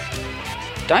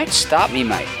 don't start me,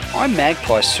 mate. I'm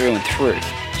Magpies through and through.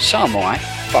 So am I.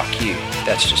 Fuck you.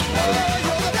 That's just my little...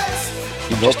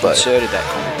 Just inserted that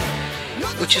comment.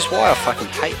 Which is why I fucking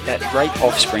hate that great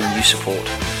offspring you support.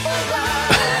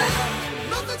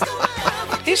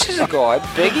 This is a guy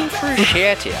begging for a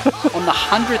shout out on the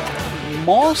 100th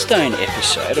milestone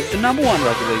episode of the #1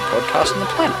 rugby league podcast on the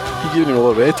planet. You're giving him a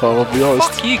lot of airtime, I'll be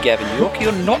honest. Fuck you, Gavin York.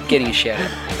 You're not getting a shout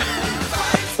out.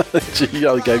 You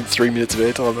only gave him 3 minutes of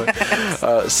airtime, though.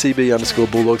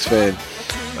 CB_Bulldogs fan.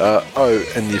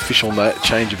 And the official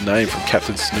change of name from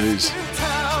Captain Snooze.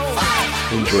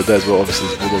 Enjoyed that as well, obviously,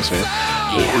 as a Bulldogs fan.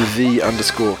 Yeah.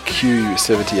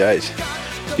 _Q78.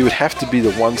 He would have to be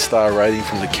the 1-star rating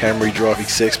from the Camry driving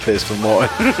sex pest for mine.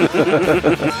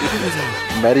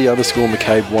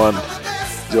 Maddie_McCabe1.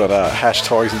 Got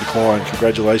 #Tigers in decline.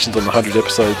 Congratulations on the 100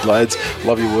 episode, lads.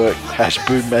 Love your work.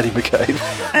 #boom Maddie McCabe.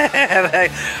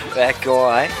 That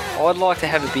guy. I'd like to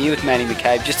have a beer with Maddie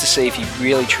McCabe just to see if he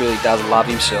really truly does love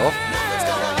himself.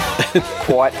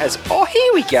 Quite as... Oh,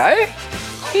 here we go.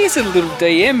 Here's a little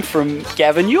DM from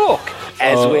Gavin York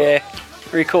as we're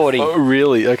recording. Oh,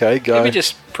 really? Okay, go. Let me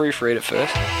just proofread it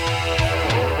first.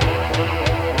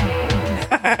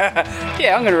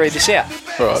 Yeah, I'm going to read this out.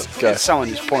 All right, go. Someone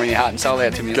is pouring their heart and soul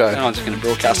out to me, go. and I'm just going to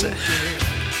broadcast it.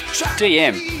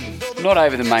 DM, not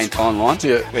over the main timeline,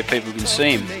 where people can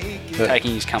see him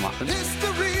taking his comeuppance.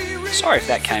 Sorry if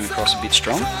that came across a bit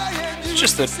strong. It's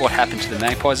just that what happened to the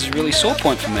Magpies is a really sore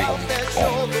point for me.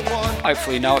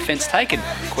 Hopefully no offence taken, ?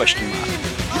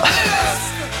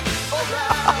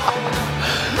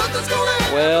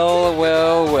 Well.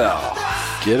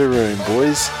 Get a room,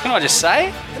 boys. Can I just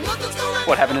say,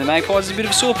 what happened to the Magpies is a bit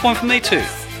of a sore point for me too.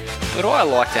 But I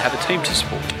like to have a team to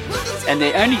support. And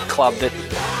the only club that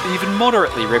even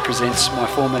moderately represents my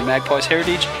former Magpies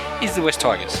heritage is the West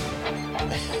Tigers.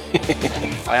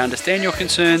 I understand your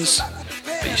concerns,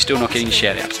 but you're still not getting a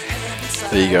shout out.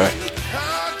 There you go.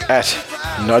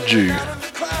 @Nudju.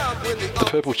 The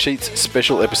Purple Cheats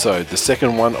special episode, the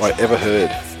second one I ever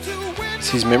heard. It's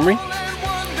his memory.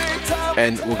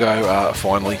 And we'll go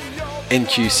finally.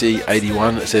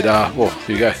 NQC81 said, well,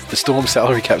 here we go. The Storm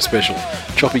salary cap special.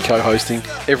 Choppy co-hosting,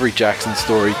 every Jackson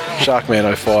story,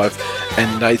 Sharkman05,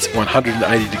 and Nate's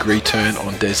 180-degree turn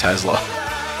on Des Hasler.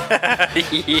 Yeah,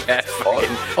 you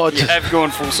have gone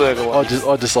full circle. I'd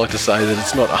just like to say that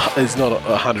it's not a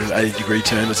 180-degree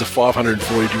turn, it's a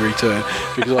 540-degree turn,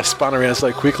 because I spun around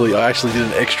so quickly I actually did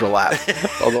an extra lap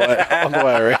on the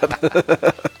way around.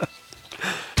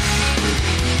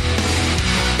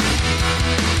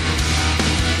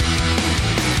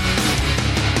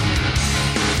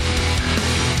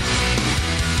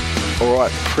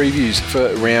 Alright, previews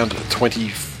for round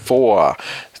 24.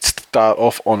 Start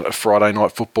off on Friday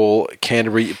night football.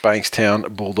 Canterbury Bankstown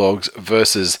Bulldogs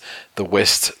versus the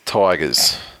West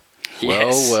Tigers.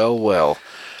 Yes. Well.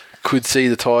 Could see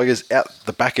the Tigers out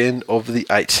the back end of the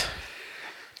 8.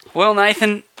 Well,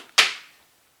 Nathan,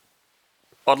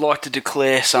 I'd like to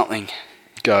declare something.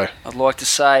 Go. I'd like to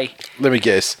say... Let me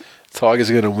guess. Tigers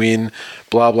are going to win,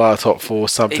 blah, blah, top 4,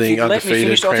 something,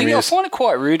 undefeated, premiers. I find it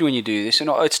quite rude when you do this, and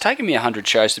it's taken me 100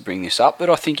 shows to bring this up, but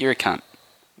I think you're a cunt.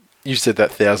 You've said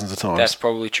that thousands of times. That's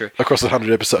probably true. Across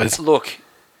 100 episodes. Look,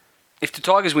 if the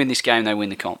Tigers win this game, they win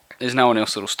the comp. There's no one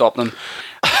else that'll stop them.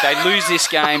 If they lose this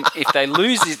game,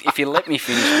 if you let me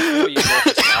finish before you talk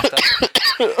this after.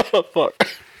 Oh, fuck.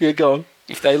 Yeah, go on.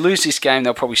 If they lose this game,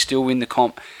 they'll probably still win the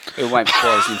comp. It won't be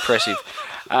quite as impressive.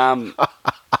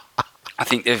 I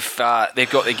think they've got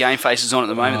their game faces on at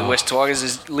the moment. The West Tigers,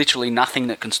 there's literally nothing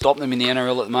that can stop them in the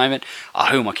NRL at the moment.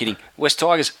 Who am I kidding? West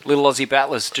Tigers, little Aussie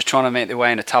battlers, just trying to make their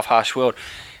way in a tough, harsh world.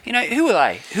 You know, who are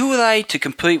they? Who are they to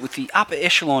compete with the upper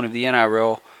echelon of the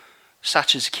NRL,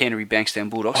 such as Canterbury Bankstown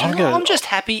Bulldogs? I'm just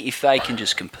happy if they can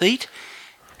just compete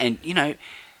and,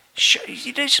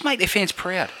 just make their fans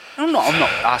proud. I'm not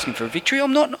asking for a victory.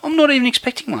 I'm not even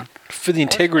expecting one. For the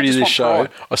integrity of this show,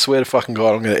 I swear to fucking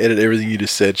God, I'm going to edit everything you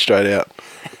just said straight out.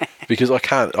 Because I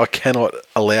cannot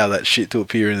allow that shit to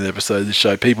appear in an episode of this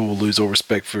show. People will lose all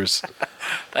respect for us.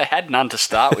 They had none to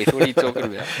start with. What are you talking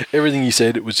about? Everything you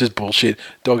said, it was just bullshit.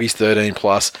 Doggies 13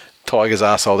 plus, Tigers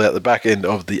arsehole out the back end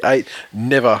of the 8,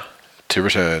 never to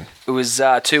return. It was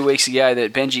 2 weeks ago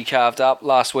that Benji carved up.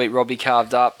 Last week, Robbie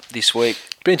carved up. This week,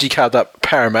 Benji carved up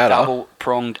Parramatta.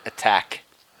 Double-pronged attack,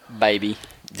 baby.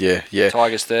 Yeah.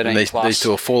 Tigers 13 and plus. These two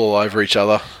will fall all over each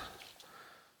other.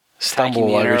 Stumble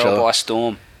all over each other. by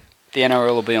storm. The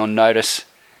NRL will be on notice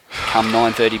come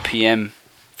 9:30 p.m.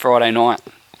 Friday night.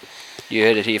 You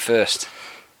heard it here first.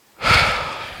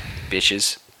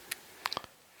 Bitches.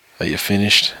 Are you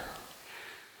finished?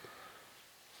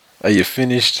 Are you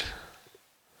finished?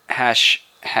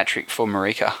 #hat-trick for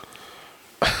Marika.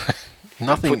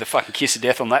 Nothing. Put the fucking kiss of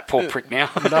death on that poor prick now.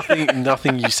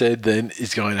 Nothing you said then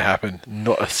is going to happen.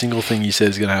 Not a single thing you said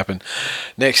is going to happen.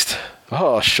 Next.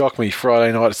 Oh, shock me.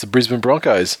 Friday night, it's the Brisbane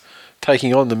Broncos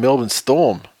taking on the Melbourne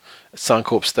Storm at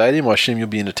Suncorp Stadium. I assume you'll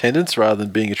be in attendance rather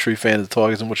than being a true fan of the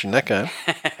Tigers and watching that game.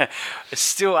 It's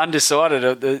still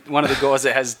undecided. One of the guys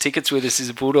that has tickets with us is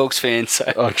a Bulldogs fan.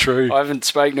 So true. I haven't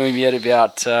spoken to him yet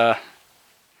about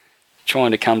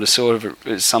trying to come to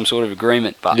some sort of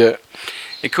agreement. But yeah.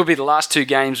 It could be the last 2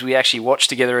 games we actually watch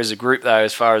together as a group, though,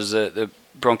 as far as the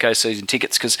Broncos season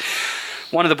tickets, because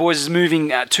one of the boys is moving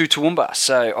to Toowoomba,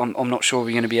 so I'm not sure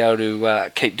we're going to be able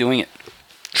to keep doing it.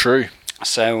 True.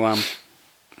 So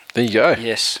there you go.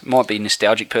 Yes, might be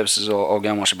nostalgic purposes, or I'll go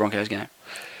and watch the Broncos game.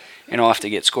 And I'll have to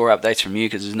get score updates from you,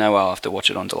 because there's no way I'll have to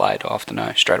watch it on delayed. I'll have to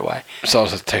know straight away. So I'll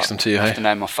just text them to you, I have to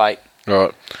know my fate. All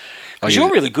right. Because you're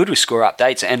really good with score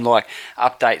updates and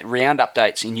round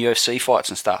updates in UFC fights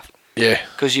and stuff. Yeah.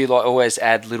 Because you always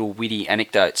add little witty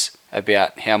anecdotes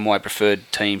about how my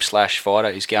preferred team / fighter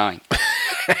is going.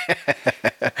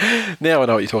 Now I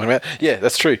know what you're talking about. Yeah,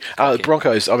 that's true. The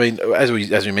Broncos, I mean, as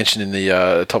we mentioned in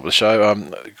the top of the show,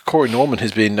 Corey Norman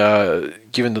has been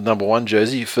given the number 1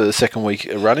 jersey for the second week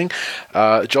running.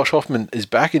 Josh Hoffman is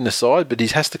back in the side, but he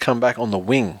has to come back on the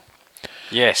wing.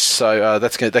 Yes. So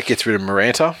that gets rid of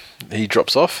Maranta. He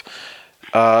drops off.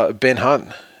 Ben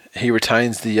Hunt, he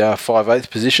retains the 5/8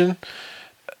 position.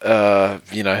 They're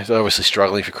obviously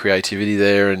struggling for creativity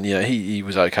there, and he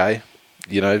was okay.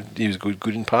 He was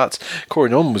good in parts. Corey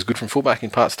Norman was good from fullback in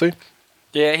parts too.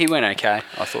 Yeah, he went okay,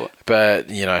 I thought. But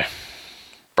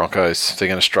Broncos, they're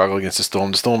going to struggle against the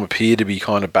Storm. The Storm appear to be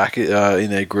kind of back in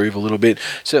their groove a little bit.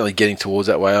 Certainly getting towards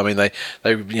that way. I mean,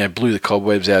 they blew the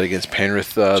cobwebs out against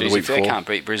Penrith the week before. If they can't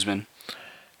beat Brisbane,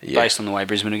 based on the way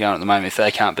Brisbane are going at the moment, if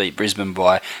they can't beat Brisbane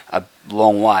by a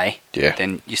long way,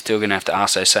 then you're still going to have to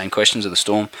ask those same questions of the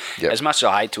Storm. Yep. As much as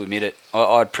I hate to admit it,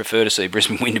 I'd prefer to see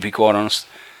Brisbane win, to be quite honest.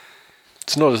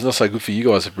 It's not so good for you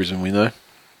guys if Brisbane win, though.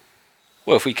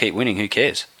 Well, if we keep winning, who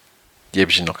cares? Yeah,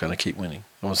 but you're not going to keep winning.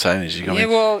 What I'm saying is,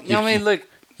 look,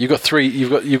 you've got 3.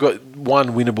 You've got 1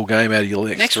 winnable game out of your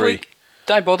next 3. Week,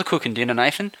 don't bother cooking dinner,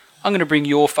 Nathan. I'm going to bring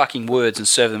your fucking words and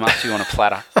serve them up to you on a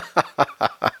platter.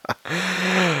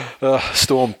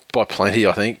 Storm by plenty,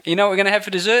 I think. You know what we're going to have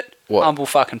for dessert? What? Humble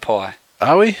fucking pie.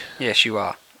 Are we? Yes, you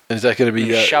are. And is that going to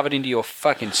be... shove it into your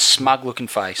fucking smug-looking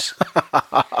face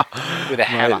with a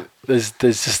hammer. There's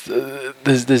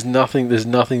nothing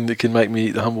that can make me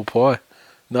eat the humble pie.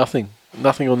 Nothing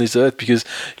on this earth, because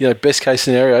best case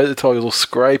scenario, the Tigers will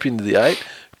scrape into the 8,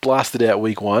 blast it out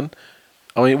week 1.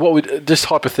 I mean, what would, just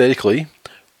hypothetically,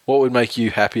 what would make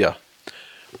you happier?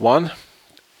 1,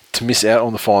 to miss out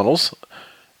on the finals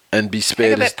and be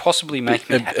spared. How could that possibly make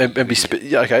me happy? And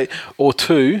be okay. Or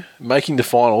 2, making the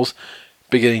finals,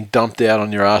 but getting dumped out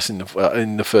on your ass in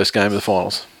the first game of the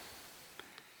finals.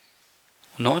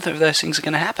 Neither of those things are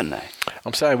going to happen, though.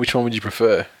 I'm saying, which one would you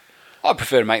prefer? I'd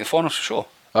prefer to make the finals for sure.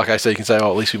 Okay, so you can say, at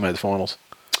least we made the finals.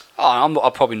 I'm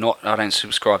probably not. I don't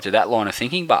subscribe to that line of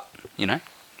thinking, but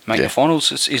Making the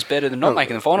finals is better than not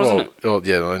making the finals, isn't it? Well,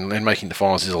 yeah, and making the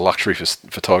finals is a luxury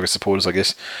for Tiger supporters, I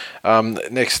guess.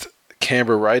 Next,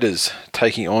 Canberra Raiders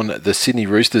taking on the Sydney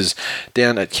Roosters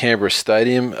down at Canberra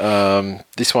Stadium.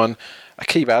 This one, a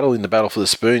key battle in the battle for the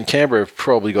spoon. Canberra have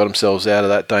probably got themselves out of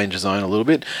that danger zone a little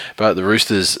bit, but the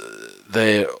Roosters,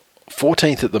 they're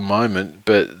 14th at the moment,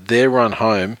 but their run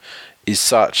home is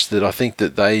such that I think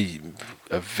that they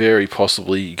are very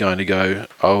possibly going to go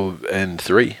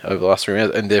 0-3 over the last 3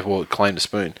 rounds, and therefore claim the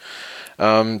spoon.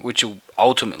 Which will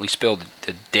ultimately spell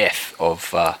the death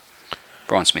of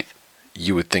Brian Smith.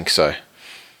 You would think so.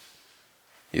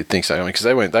 You'd think so. I mean, because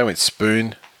they went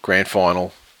spoon, grand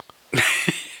final.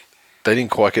 They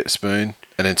didn't quite get spoon,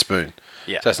 and then spoon.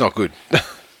 Yeah. So that's not good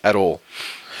at all.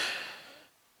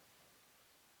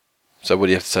 So what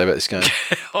do you have to say about this game?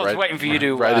 I was waiting for you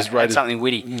to add something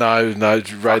witty. No.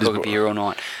 Raiders. I'll be here all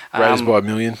night. Raiders by 1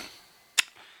 million.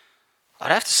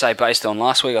 I'd have to say, based on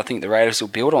last week, I think the Raiders will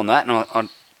build on that, and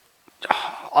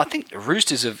I think the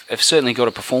Roosters have certainly got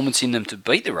a performance in them to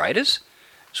beat the Raiders.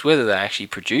 It's whether they actually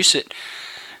produce it.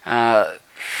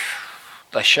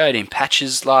 They showed in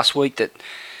patches last week that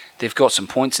they've got some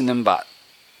points in them, but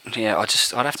yeah, I'd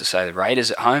have to say the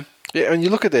Raiders at home. Yeah, and you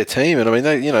look at their team, and I mean,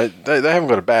 they haven't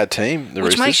got a bad team. The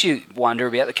Which Roosters. Makes you wonder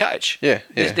about the coach. Yeah.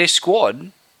 Their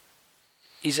squad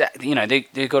is,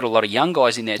 they've got a lot of young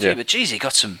guys in there too. Yeah. But geez, they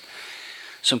got some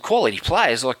quality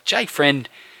players like Jake Friend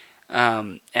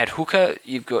at hooker.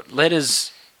 You've got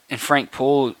Letters and Frank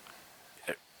Paul,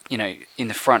 in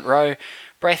the front row.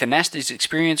 Braithen Nasty's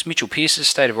experience, Mitchell Pearce's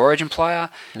State of Origin player,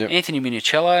 yep. Anthony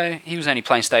Minicello, he was only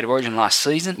playing State of Origin last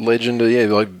season. Legend,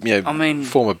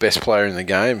 former best player in the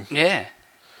game. Yeah.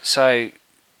 So,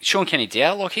 Sean Kenny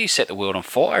Dow, he set the world on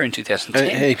fire in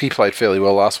 2010. And he played fairly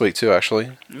well last week too,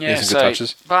 actually. Yeah, some good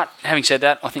touches. But having said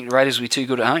that, I think the Raiders will be too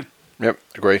good at home. Yep,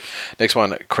 agree. Next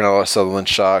one, Cronulla Sutherland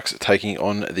Sharks taking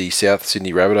on the South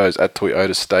Sydney Rabbitohs at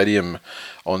Toyota Stadium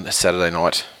on Saturday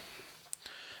night.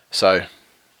 So,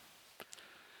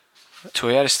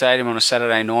 Toyota Stadium on a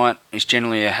Saturday night is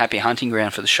generally a happy hunting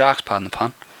ground for the Sharks, pardon the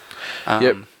pun.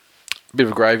 Yep. Bit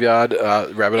of a graveyard.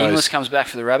 Rabbitohs. Inglis comes back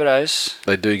for the Rabbitohs.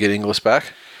 They do get Inglis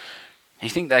back. You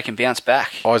think they can bounce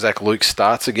back? Isaac Luke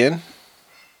starts again.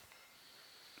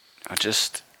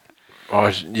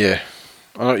 Yeah.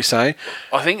 I know what you're saying.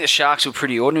 I think the Sharks were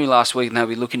pretty ordinary last week and they'll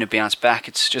be looking to bounce back.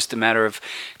 It's just a matter of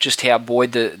just how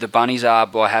buoyed the Bunnies are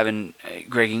by having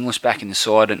Greg Inglis back in the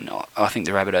side, and I think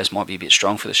the Rabbitohs might be a bit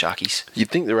strong for the Sharkies. You'd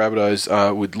think the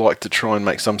Rabbitohs would like to try and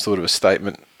make some sort of a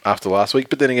statement after last week,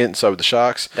 but then again, so would the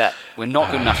Sharks. That we're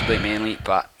not good enough to beat Manly,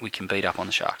 but we can beat up on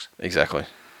the Sharks. Exactly.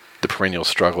 The perennial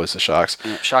strugglers, the Sharks.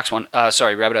 Yeah,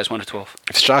 Rabbitohs 1-12.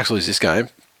 If the Sharks lose this game,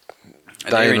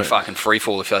 they're in fucking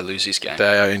freefall if they lose this game.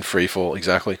 They are in freefall,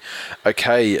 exactly.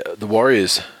 Okay, the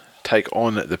Warriors take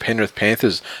on the Penrith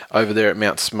Panthers over there at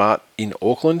Mount Smart in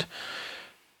Auckland.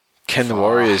 Can the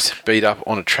Warriors beat up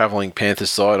on a travelling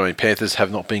Panthers side? I mean, Panthers have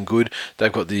not been good.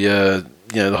 They've got the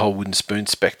the whole wooden spoon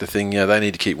spectre thing. They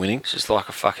need to keep winning. It's just like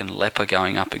a fucking leper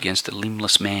going up against a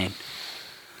limbless man.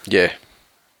 Yeah,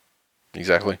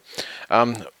 exactly.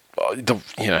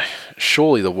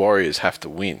 Surely the Warriors have to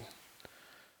win.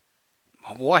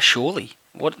 Why surely?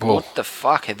 What the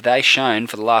fuck have they shown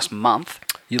for the last month?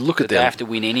 You look at they have to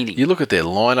win anything. You look at their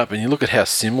lineup and you look at how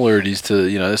similar it is to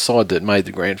the side that made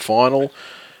the grand final.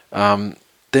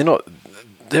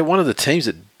 They're one of the teams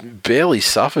that barely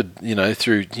suffered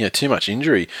through too much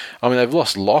injury. I mean, they've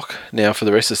lost Locke now for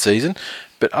the rest of the season,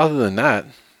 but other than that,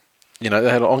 they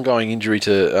had an ongoing injury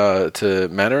to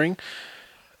Mannering.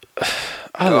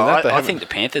 I think the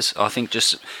Panthers. I think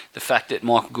just the fact that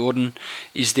Michael Gordon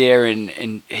is there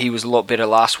and he was a lot better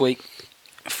last week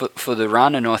for the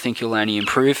run, and I think he'll only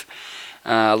improve.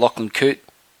 Lachlan Coote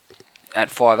at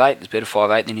 5'8" is better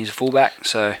 5'8" than he's a fullback.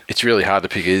 So it's really hard to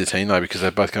pick either team though because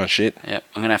they're both going shit. Yeah,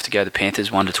 I'm gonna have to go the Panthers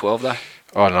 1-12 though. I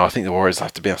don't know. I think the Warriors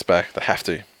have to bounce back. They have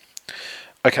to.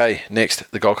 Okay,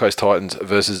 next, the Gold Coast Titans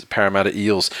versus Parramatta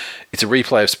Eels. It's a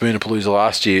replay of Spoonerpalooza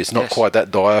last year. It's not quite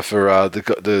that dire for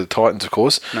the Titans, of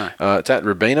course. No. It's at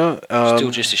Robina.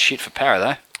 Still just a shit for Parra,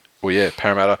 though. Well, yeah,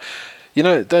 Parramatta.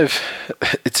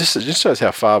 It just shows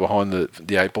how far behind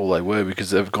the 8 ball they were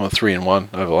because they've gone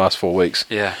 3-1 over the last 4 weeks.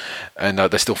 Yeah. And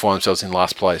they still find themselves in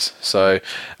last place. So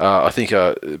I think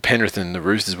Penrith and the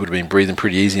Roosters would have been breathing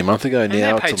pretty easy a month ago. And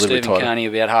now they paid Stephen Kearney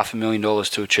about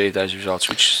 $500,000 to achieve those results,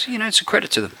 which, it's a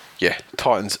credit to them. Yeah.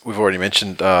 Titans, we've already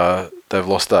mentioned, they've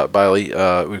lost Bailey.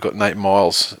 We've got Nate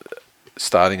Miles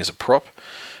starting as a prop.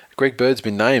 Greg Bird's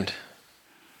been named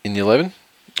in the 11.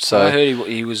 So I heard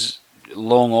he was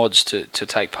long odds to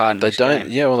take part in this game.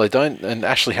 Yeah, well, they don't. And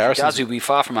Ashley Harrison does. He'll be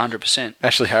far from 100%.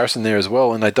 Ashley Harrison there as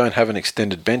well, and they don't have an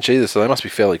extended bench either, so they must be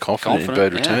fairly confident in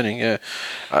Bird returning. Yeah,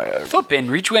 I thought Ben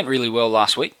Ridge went really well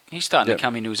last week. He's starting to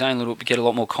come into his own a little bit, get a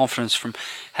lot more confidence from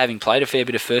having played a fair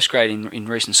bit of first grade in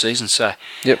recent seasons. So,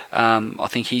 I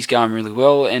think he's going really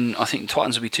well, and I think the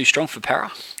Titans will be too strong for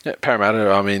Para. Yeah,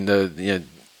 Parramatta. I mean,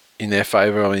 in their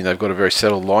favour. I mean, they've got a very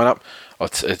settled lineup.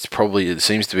 It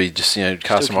seems to be just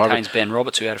Carson Still contains Ben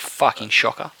Roberts, who had a fucking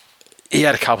shocker. He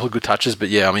had a couple of good touches, but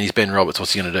yeah, I mean, he's Ben Roberts.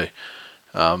 What's he going to do?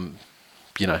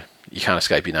 You can't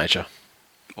escape your nature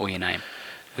or your name,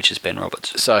 which is Ben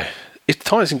Roberts. So, if the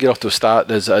Titans can get off to a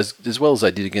start as well as they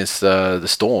did against the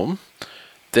Storm,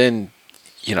 then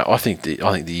I think the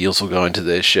Eels will go into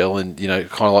their shell and kind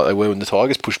of like they were when the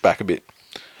Tigers pushed back a bit.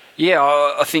 Yeah,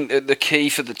 I think that the key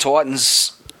for the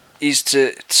Titans is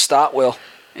to start well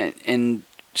and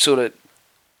sort of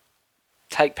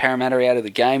take Parramatta out of the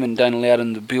game and don't allow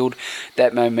them to build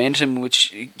that momentum,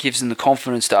 which gives them the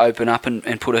confidence to open up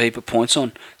and put a heap of points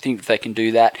on. I think if they can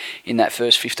do that in that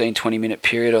first 15-20 minute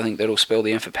period, I think that'll spell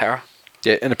the end for Para.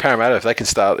 Yeah, and the Parramatta, if they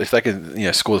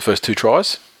can score the first two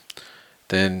tries,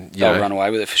 then they'll run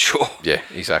away with it for sure. Yeah,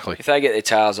 exactly. If they get their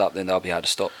tails up, then they'll be hard to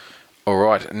stop. All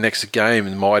right, next game,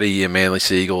 the mighty Manly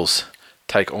Seagulls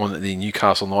take on the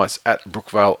Newcastle Knights at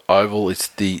Brookvale Oval. It's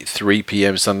the 3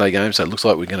 p.m. Sunday game, so it looks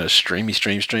like we're going to stream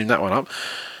that one up.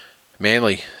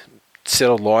 Manly,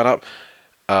 settled lineup.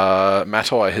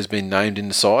 Matai has been named in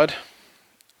the side.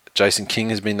 Jason King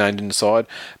has been named in the side,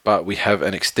 but we have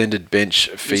an extended bench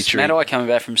featuring... Is Matai coming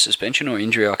back from suspension or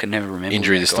injury? I can never remember.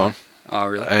 Injury this time. Oh,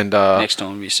 really? And next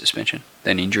time will be suspension,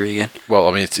 then injury again. Well,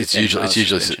 I mean, it's usually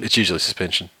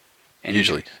suspension.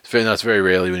 Usually. It's very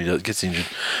rarely when he gets injured.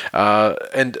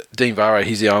 And Dean Varro,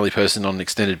 he's the only person on an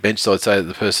extended bench, so I'd say that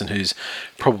the person who's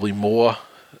probably more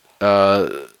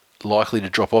likely to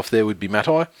drop off there would be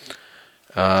Matai.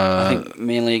 I think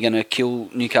Manly are going to kill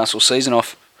Newcastle's season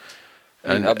off.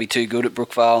 And they'll be too good at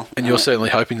Brookvale. And you're certainly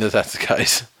hoping that that's the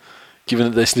case, given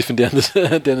that they're sniffing down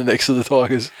the necks of the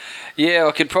Tigers. Yeah,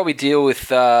 I could probably deal with,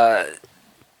 the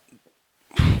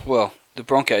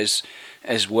Broncos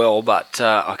as well, but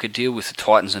I could deal with the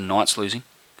Titans and Knights losing.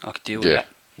 I could deal with that.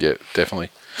 Yeah,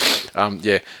 definitely.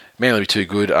 Manly be too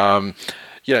good.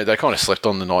 They kind of slept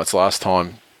on the Knights last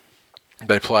time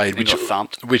they played, which got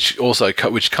thumped, which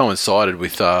coincided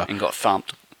with and got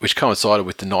thumped, which coincided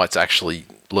with the Knights actually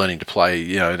learning to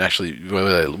play. And actually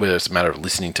whether it's a matter of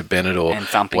listening to Bennett or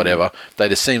whatever, they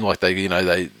just seemed like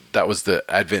that was the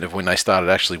advent of when they started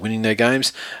actually winning their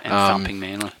games and thumping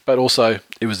Manly. But also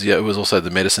it was also the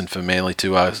medicine for Manly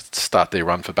to start their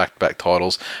run for back-to-back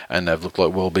titles, and they've looked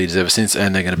like world beaters ever since.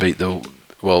 And they're going to beat the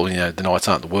Knights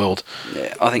aren't the world.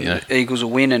 Yeah, I think the Eagles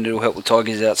will win, and it'll help the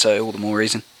Tigers out. So all the more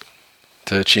reason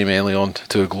to cheer Manly on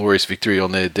to a glorious victory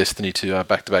on their destiny to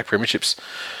back-to-back premierships.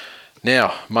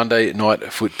 Now, Monday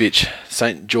night foot bitch.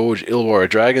 St George Illawarra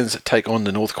Dragons take on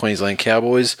the North Queensland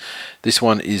Cowboys. This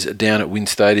one is down at Wynn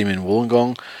Stadium in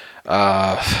Wollongong.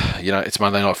 It's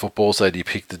Monday night football, so do you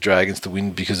pick the Dragons to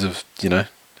win because of,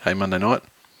 hey, Monday night?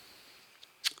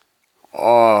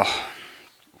 Oh,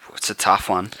 it's a tough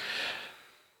one.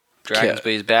 Dragons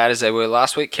be as bad as they were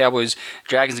last week.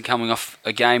 Dragons are coming off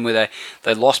a game where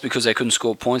they lost because they couldn't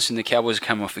score points, and the Cowboys are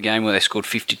coming off a game where they scored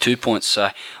 52 points. So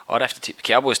I'd have to tip the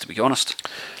Cowboys, to be honest.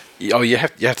 Oh, you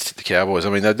have to tip the Cowboys. I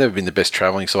mean, they've never been the best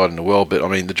travelling side in the world, but I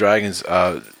mean, the Dragons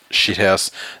are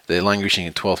shithouse. They're languishing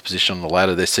in 12th position on the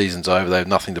ladder. Their season's over. They have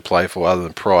nothing to play for other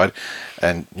than pride,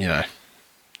 and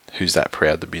who's that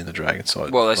proud to be in the Dragon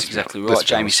side? Well, that's exactly right.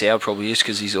 Jamie Soward probably is,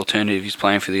 because his alternative is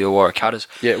playing for the Illawarra Cutters.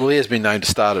 Yeah, well, he has been named to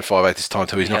start at 5'8" this time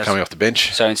too. He's not coming off the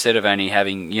bench. So instead of only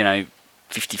having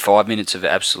 55 minutes of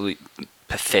absolute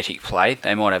pathetic play,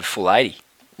 they might have a full 80.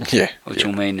 Yeah, which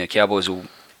will mean the Cowboys will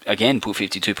again put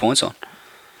 52 points on.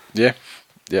 Yeah.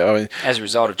 I mean, as a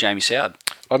result of Jamie Soward,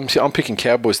 I'm picking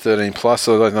Cowboys 13 plus.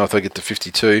 I don't know if they get to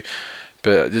 52,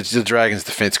 but the Dragons'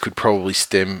 defence could probably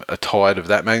stem a tide of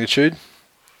that magnitude.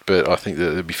 But I think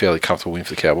that it'd be fairly comfortable win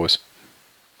for the Cowboys.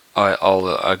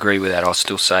 I'll agree with that. I'll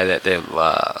still say that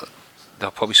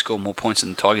they'll probably score more points than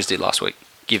the Tigers did last week,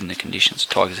 given the conditions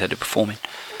the Tigers had to perform in.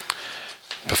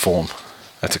 Perform.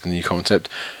 That's a new concept.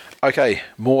 Okay,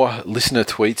 more listener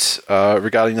tweets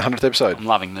regarding the 100th episode. I'm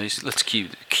loving these. Let's cue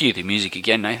the music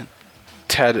again, Nathan.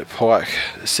 Tad Pike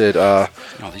said,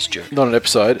 this jerk. Not an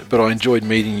episode, but I enjoyed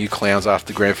meeting you clowns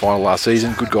after the grand final last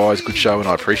season. Good guys, good show, and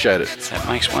I appreciate it. That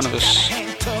makes one of us.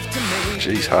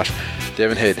 Jeez, hush.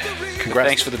 Devon Head, congrats.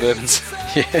 Thanks for the bourbons.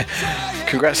 Yeah.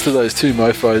 Congrats to those two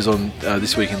mofos on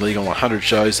This Week in League on 100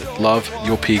 shows. Love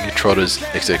your pig trotters,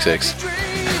 XXX.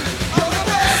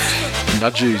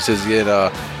 Nudju says again,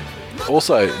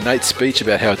 also, Nate's speech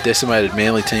about how a decimated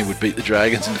Manly team would beat the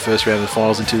Dragons in the first round of the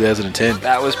finals in 2010.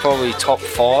 That was probably top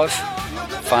 5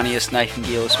 funniest Nathan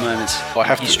Gillis moments in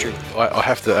history. I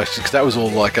have to actually, because that was all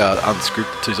like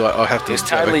unscripted too. So I have to. It's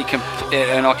totally,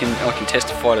 and I can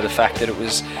testify to the fact that it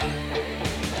was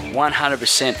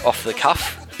 100% off the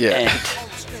cuff. Yeah. And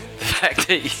the fact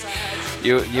that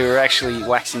you were actually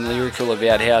waxing lyrical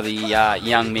about how the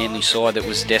young Manly side that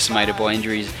was decimated by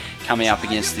injuries coming up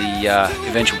against the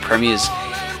eventual premiers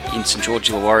in St George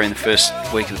Illawarra in the first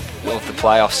week of the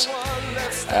playoffs.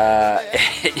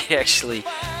 Actually,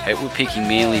 we're picking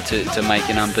Manly to make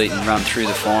an unbeaten run through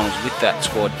the finals with that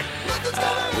squad.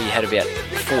 We had about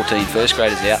 14 first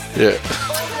graders out. Yeah.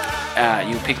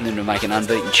 You were picking them to make an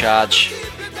unbeaten charge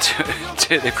to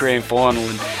the grand final,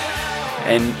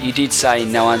 and you did say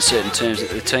in no uncertain terms that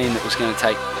the team that was going to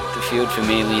take the field for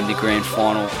Manly in the grand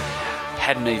final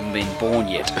hadn't even been born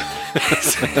yet.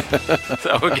 So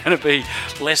we're going to be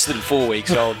less than 4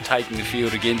 weeks old taking the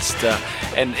field against,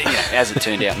 and as it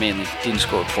turned out, Manly didn't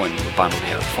score a point and were bundled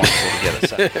out of the finals altogether.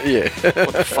 So yeah.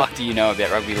 What the fuck do you know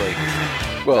about rugby league?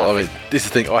 Well, I mean, this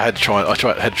is the thing. I had to try and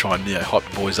hype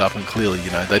the boys up, and clearly,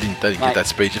 they didn't get that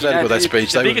speech. If they had got that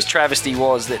speech, the biggest travesty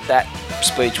was that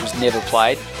speech was never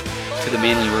played to the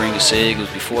Manly Warringah Sea Eagles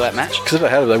before that match. Because if they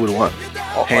had it, they would have won.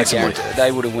 Handsomely.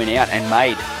 They would have went out and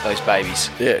made those babies.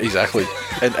 Yeah, exactly.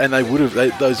 And they would have,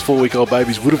 those 4-week-old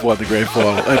babies would have won the grand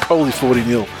final, and probably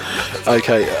 40-0.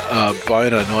 Okay,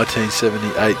 Boner,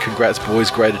 1978. Congrats, boys.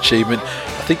 Great achievement.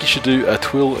 I think you should do a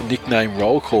TWiL nickname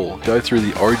roll call. Go through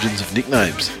the origins of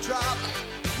nicknames.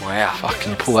 Wow. Fuck,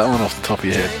 can you pull that one off the top of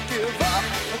your head?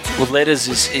 Well, letters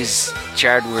is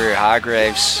Jared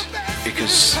Warrior-Hargraves,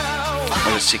 because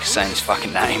I was sick of saying his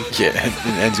fucking name. Yeah, and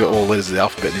he's got all letters of the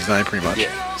alphabet in his name, pretty much.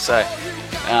 Yeah, so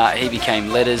he became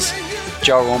Letters.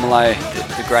 Joel Ormelo,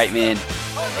 the great man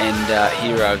and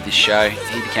hero of this show,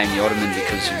 he became the Ottoman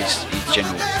because of his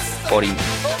general body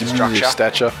structure.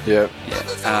 Stature, yeah.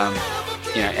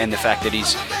 And the fact that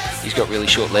he's got really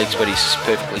short legs, but he's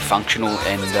perfectly functional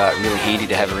and really handy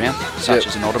to have around, such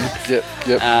as an Ottoman. Yep.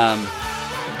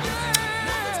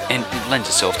 And it lends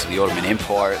itself to the Ottoman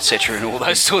Empire, etc., and all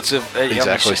those sorts of...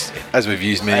 exactly, as we've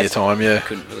used many a time, yeah.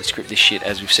 Couldn't really script this shit,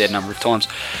 as we've said a number of times.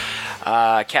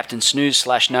 Captain Snooze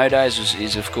 / No-Dos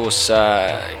is of course,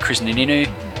 Chris Naninu.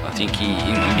 I think we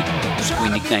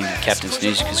nicknamed him Captain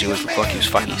Snooze because he always looked like he was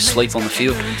fucking asleep on the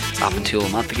field up until a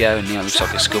month ago, and now looks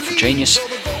like a skillful genius.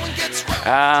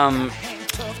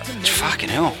 Fucking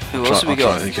hell, who else have we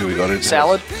got? I think who we got in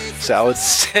Salad. Salad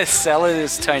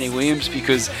is Tony Williams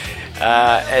because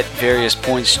at various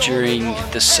points during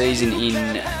the season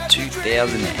in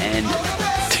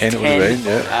 2010, it would have been,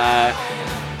 yeah.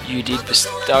 You did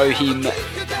bestow him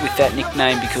with that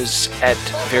nickname because at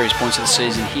various points of the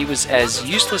season he was as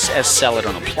useless as salad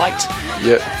on a plate.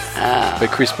 Yeah.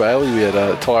 But Chris Bailey, we had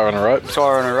a tyre on a rope.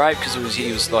 Because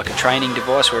he was like a training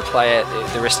device where a player,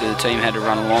 the rest of the team had to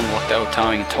run along like they were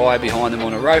towing a tyre behind them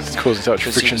on a rope. It's causing such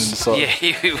friction in the side. Yeah,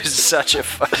 he was such a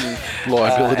fucking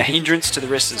liability, hindrance to the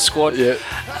rest of the squad. Yeah.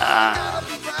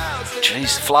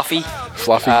 Fluffy.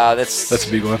 That's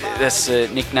a big one. That's a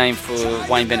nickname for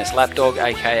Wayne Bennett's lapdog,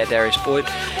 aka Darius Boyd.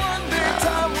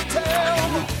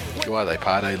 Uade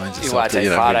Pade lends itself to,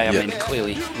 Uade Pade, I mean,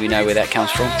 clearly we know where that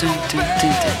comes from.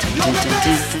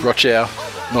 Rochow,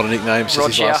 not a nickname, it's just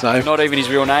his last name. Not even his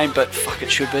real name, but fuck,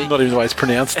 it should be. Not even the way it's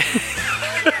pronounced.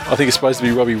 I think it's supposed to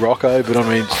be Robbie Rocco, but I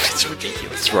mean, it's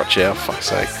ridiculous. It's Rochow, fuck's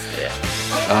sake. Yeah.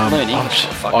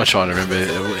 I'm trying to remember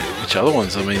which other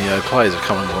ones. I mean, players have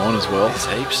come and gone as well. There's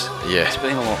heaps. Yeah. There's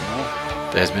been a lot more.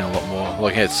 There has been a lot more.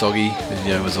 Like, had Soggy, and,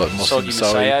 it was like Mossy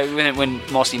Maseo. When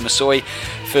Mossy Masoi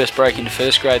first broke into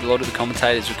first grade, a lot of the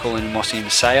commentators were calling him Mossy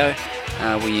Maseo.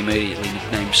 We immediately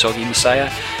nicknamed Soggy Maseo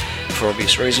for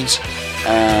obvious reasons.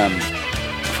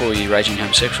 For all you raging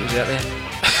homosexuals out there.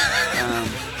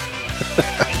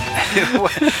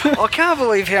 I can't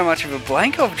believe how much of a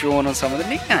blank I've drawn on some of the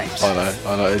nicknames. I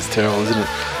know, it's terrible, isn't it?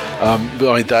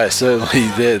 But I mean, they are certainly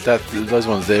there. Those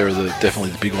ones there are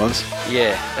definitely the big ones.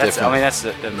 Yeah, that's the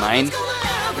main.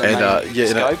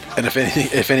 Scope. And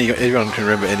if anyone can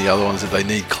remember any other ones that they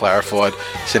need clarified,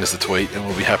 send us a tweet, and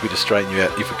we'll be happy to straighten you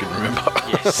out if we can remember.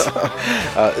 Yes.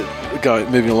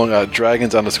 Moving along,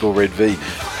 Dragons_Red V.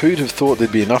 Who'd have thought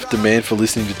there'd be enough demand for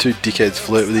listening to two dickheads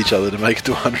flirt with each other to make it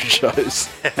to 100 shows?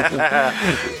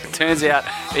 Turns out,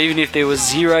 even if there was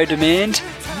zero demand,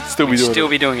 still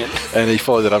be doing it. And he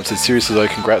followed that up and said, seriously though,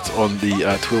 congrats on the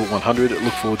TWiL 100.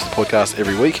 Look forward to the podcast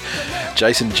every week.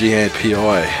 Jason Gian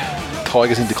PI.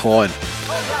 Tigers in decline,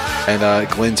 and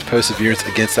Glenn's perseverance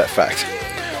against that fact.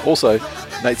 Also,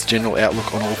 Nate's general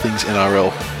outlook on all things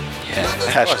NRL.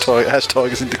 Hash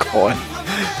Tigers in decline.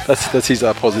 That's his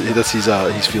positive. That's his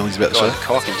feelings about the show.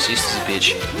 Cock and sister's a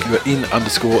bitch. We're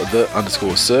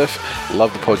in_the_surf.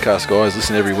 Love the podcast, guys.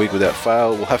 Listen every week without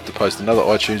fail. We'll have to post another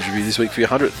iTunes review this week for your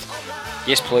 100th.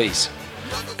 Yes, please.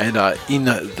 And in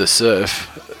the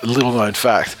surf, little known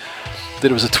fact, that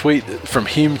it was a tweet from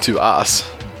him to us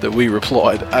that we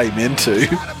replied amen to,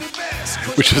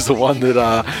 which was the one that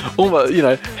almost,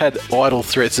 had idle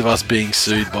threats of us being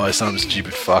sued by some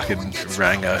stupid fucking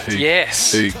ranger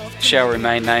who shall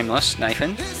remain nameless,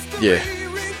 Nathan. Yeah,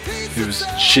 who was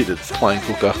shit at playing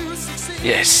hooker.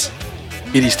 Yes.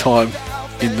 In his time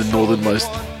in the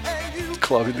northernmost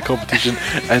club in the competition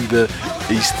and the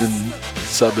eastern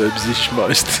suburbs-ish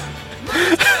most.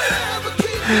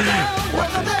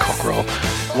 Cockroll.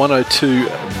 102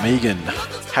 Megan.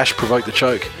 Hash provoke the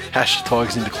choke. Hash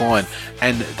Tigers in decline.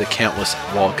 And the countless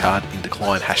wildcard in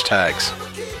decline hashtags.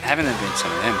 Haven't there been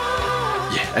some of them?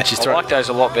 Yeah, and she's I like those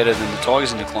a lot better than the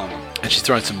Tigers in decline one. And she's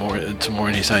thrown some more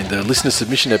in here, saying the listener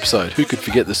submission episode. Who could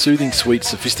forget the soothing, sweet,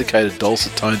 sophisticated,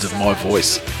 dulcet tones of my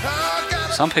voice?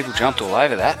 Some people jumped all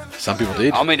over that. Some people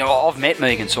did. I mean, I've met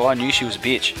Megan, so I knew she was a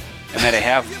bitch, no matter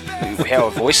how her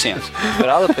voice sounds. But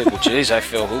other people, geez, they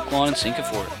fell hook, line, and sinker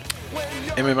for it.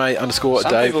 MMA _Dave.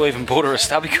 Some people even bought her a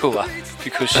stubby cooler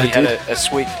because she had a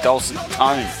sweet, dulcet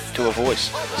tone to her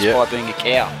voice, despite being a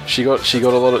cow. She got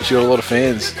a lot of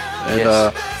fans, and,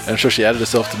 and I'm sure she added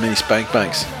herself to many spank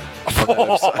banks.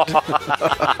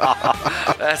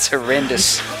 That's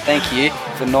horrendous. Thank you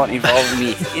for not involving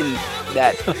me in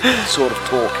that sort of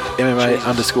talk. MMA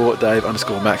 _Dave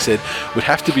 _Max said would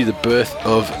have to be the birth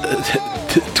of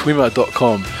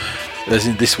TWiL.com. As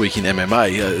in This Week in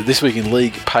MMA. This Week in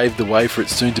League paved the way for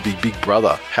its soon-to-be big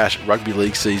brother. Rugby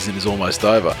League season is almost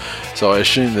over. So I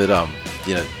assume that,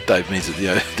 Dave means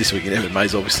that, This Week in MMA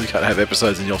is obviously going to have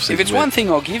episodes in the off-season. If it's one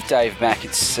thing I'll give Dave back,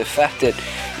 it's the fact that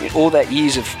all those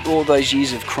years of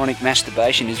chronic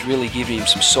masturbation has really given him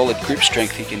some solid grip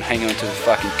strength. He can hang on to the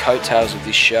fucking coattails of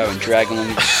this show and drag along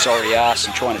his sorry ass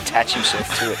and try and attach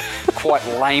himself to it. Quite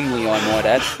lamely, I might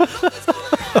add.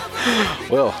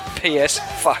 Well. P.S.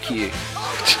 Fuck you.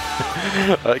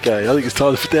 Okay, I think it's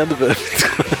time to put down the verdict.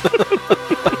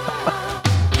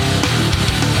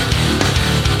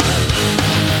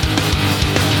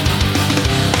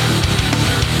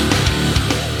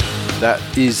 That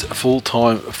is full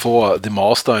time for the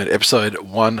milestone, episode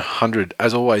 100.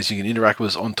 As always, you can interact with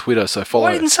us on Twitter, so follow...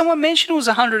 Why didn't someone mention it was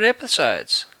 100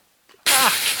 episodes?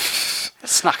 That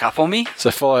snuck up on me.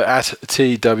 So follow at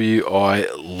TWI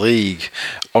League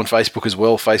on Facebook as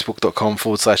well,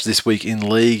 facebook.com/This Week in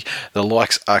League. The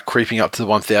likes are creeping up to the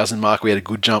 1,000 mark. We had a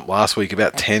good jump last week,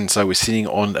 about 10, so we're sitting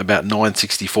on about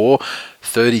 964,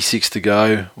 36 to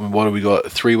go. What have we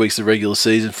got? 3 weeks of regular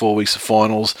season, 4 weeks of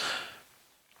finals.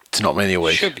 It's not many a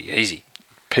week. Should be easy.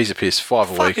 Piece of piss, 5 a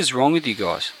week. What the fuck is wrong with you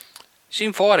guys? Just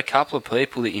invite a couple of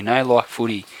people that you know like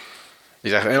footy.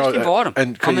 Exactly. Just invite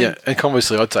them. And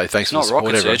conversely, I'd say thanks for the support,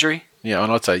 everyone. It's not rocket surgery. Yeah,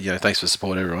 and I'd say, thanks for the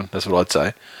support, everyone. That's what I'd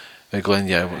say. And Glenn,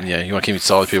 you want to keep it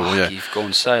solid, people. Yeah. You've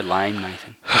gone so lame,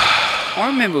 Nathan. I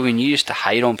remember when you used to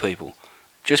hate on people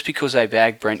just because they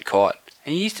bagged Brent Kite.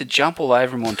 And you used to jump all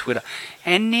over him on Twitter.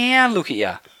 And now look at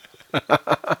you.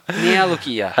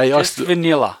 Hey, just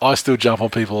vanilla. I still jump on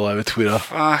people all over Twitter.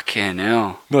 Fucking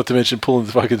hell. Not to mention pulling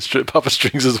the fucking puppet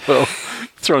strings as well.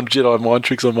 Throwing Jedi mind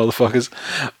tricks on motherfuckers.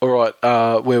 Alright,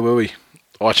 where were we?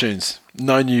 iTunes.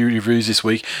 No new reviews this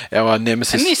week. Our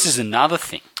nemesis... And this is another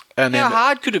thing. How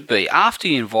hard could it be? After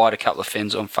you invite a couple of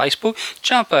friends on Facebook,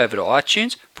 jump over to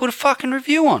iTunes, put a fucking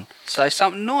review on. Say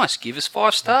something nice. Give us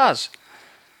 5 stars.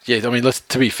 Yeah, I mean,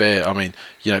 to be fair, I mean,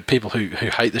 people who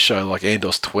hate the show, like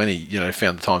Andos20,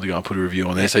 found the time to go and put a review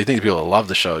on there. So you think people that love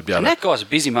the show would be able that guy's a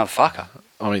busy motherfucker.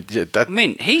 I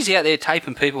mean, he's out there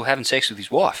taping people having sex with his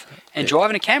wife and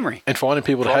driving a Camry. And finding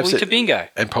people to have sex. to bingo.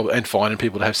 And finding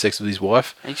people to have sex with his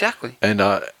wife. Exactly. And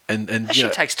that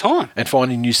shit takes time. And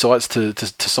finding new sites to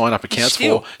sign up accounts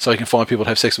for so he can find people to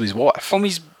have sex with his wife. From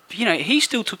his, he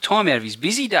still took time out of his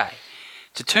busy day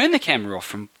to turn the camera off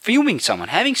from filming someone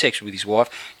having sex with his wife,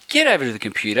 get over to the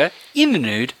computer, in the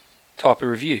nude, type a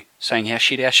review saying how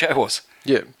shit our show was.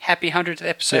 Yeah. Happy 100th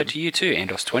episode to you too,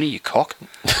 Andos20, you cock.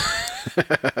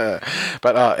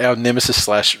 But our nemesis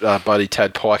 / buddy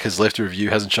Tad Pike has left a review,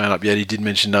 hasn't shown up yet. He did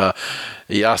mention,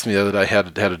 he asked me the other day how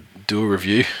to do a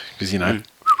review, because,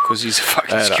 Because he's a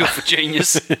fucking skillful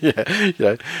genius.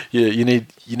 You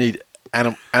need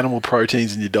animal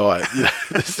proteins in your diet.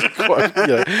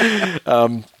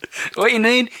 What you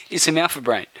need is some alpha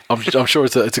brain. I'm sure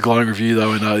it's a glowing review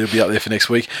though, and it'll be up there for next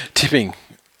week. Tipping.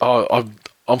 I'm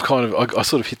I'm kind of, I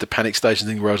sort of hit the panic station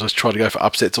thing where I was just trying to go for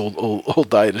upsets all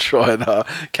day to try and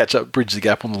catch up, bridge the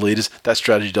gap on the leaders. That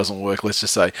strategy doesn't work. Let's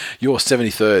just say you're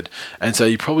 73rd, and so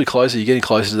you're probably closer. You're getting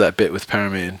closer to that bet with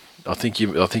Paraman. I think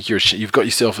you've got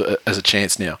yourself as a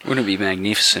chance now. Wouldn't it be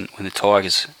magnificent when the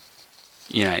Tigers,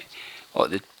 like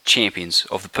the champions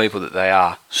of the people that they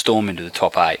are, storm into the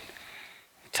top 8,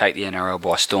 take the NRL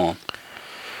by storm?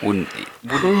 Wouldn't it be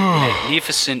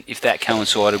magnificent if that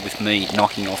coincided with me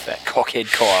knocking off that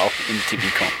cockhead Kyle in the tipping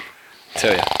comp?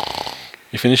 Tell you.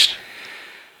 You finished?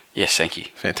 Yes, thank you.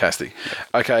 Fantastic.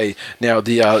 Okay, now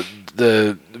the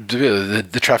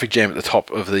traffic jam at the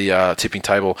top of the tipping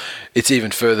table, it's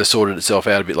even further sorted itself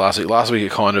out a bit last week. Last week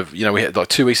it kind of, we had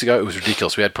 2 weeks ago, it was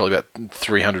ridiculous. We had probably about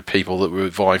 300 people that were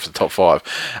vying for the top 5.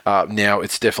 Now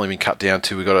it's definitely been cut down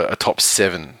to, we've got a top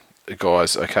 7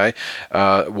 guys, okay?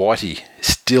 Whitey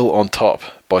still on top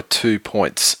by 2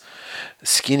 points.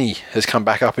 Skinny has come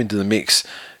back up into the mix.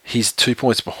 He's 2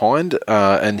 points behind,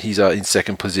 and he's in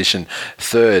second position.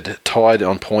 Third, tied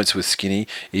on points with Skinny,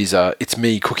 is it's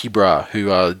me, Cookie Bra,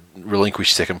 who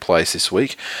relinquished second place this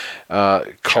week.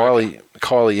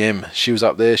 Kylie M, she was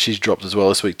up there. She's dropped as well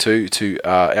this week too to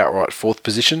outright 4th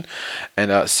position.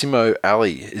 And Simo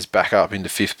Ali is back up into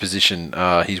 5th position.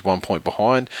 He's 1 point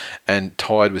behind. And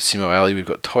tied with Simo Ali, we've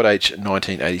got Todd H,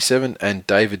 1987, and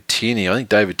David Tierney. I think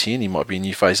David Tierney might be a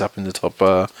new face up in the top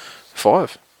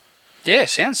 5. Yeah,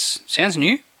 sounds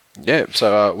new. Yeah,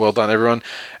 so well done, everyone.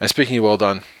 And speaking of well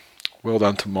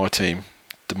done to my team,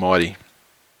 the mighty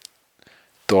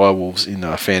Direwolves in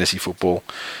fantasy football,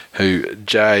 who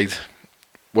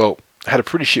had a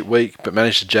pretty shit week, but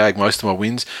managed to jag most of my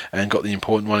wins and got the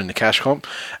important one in the cash comp.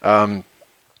 And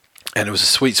it was a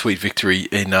sweet victory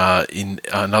in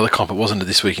another comp. It wasn't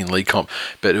this week in league comp,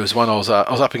 but it was one I was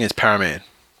up against Paraman.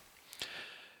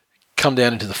 Come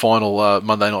down into the final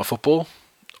Monday Night Football.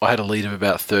 I had a lead of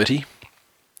about 30,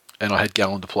 and I had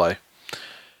Gallen to play.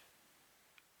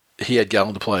 He had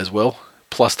Gallen to play as well,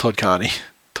 plus Todd Carney.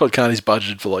 Todd Carney's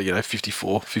budgeted for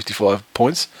 54, 55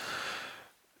 points.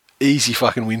 Easy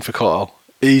fucking win for Kyle.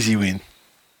 Easy win.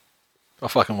 I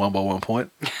fucking won by 1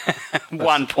 point.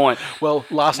 1 point. Well,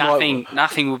 last night...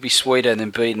 Nothing would be sweeter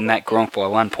than beating that Gronk by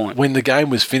 1 point. When the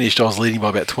game was finished, I was leading by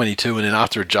about 22, and then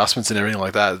after adjustments and everything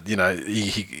like that,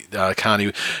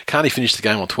 Carney finished the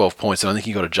game on 12 points, and I think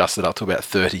he got adjusted up to about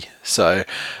 30. So,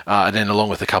 and then along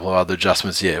with a couple of other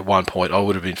adjustments, 1 point. I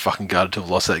would have been fucking gutted to have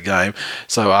lost that game.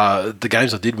 So, the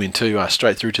games I did win too,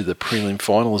 straight through to the prelim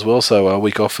final as well. So, a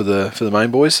week off for the main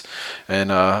boys,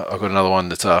 and I've got another one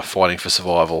that's fighting for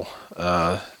survival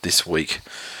this week.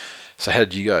 So how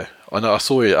did you go? I know I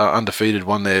saw you undefeated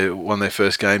won their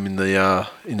first game in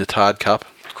the Tard Cup.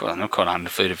 I'm not quite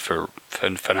undefeated for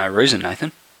no reason,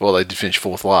 Nathan. Well, they did finish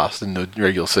 4th last in the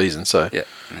regular season, so yeah,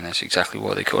 that's exactly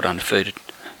why they're called undefeated.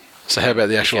 So how about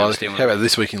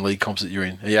this week in league comps that you're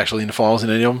in? Are you actually in the finals in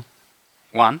any of them?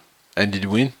 One. And did you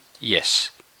win?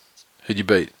 Yes. Who'd you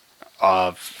beat?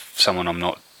 Someone I'm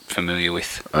not familiar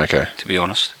with. Okay. To be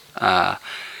honest,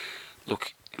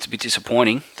 look. It's a bit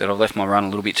disappointing that I left my run a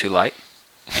little bit too late,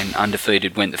 and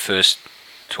undefeated went the first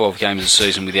 12 games of the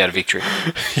season without a victory.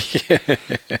 Yeah.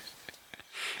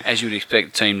 As you would expect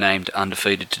a team named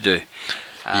undefeated to do.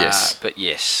 Yes. But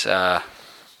yes,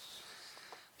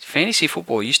 fantasy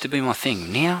football used to be my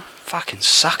thing. Now, fucking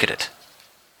suck at it.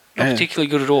 Not particularly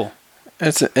good at all.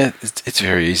 It's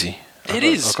very easy. It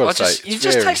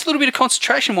just takes a little bit of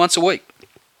concentration once a week.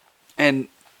 And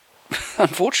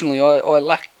unfortunately, I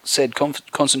lack said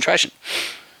concentration.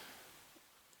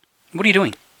 What are you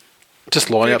doing?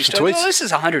 Just lining up some tweets. Oh, this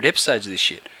is 100 episodes of this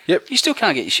shit. Yep. You still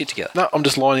can't get your shit together. No, I'm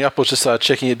just lining up. I was just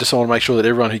checking it. Just want to make sure that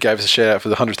everyone who gave us a shout out for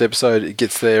the 100th episode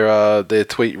gets their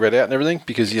tweet read out and everything.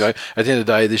 Because, at the end of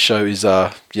the day, this show is,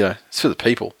 it's for the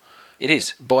people. It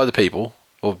is. By the people,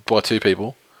 or by 2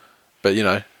 people. But,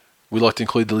 we like to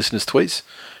include the listeners' tweets.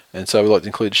 And so we like to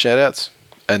include shout outs.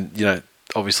 And,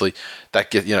 obviously, that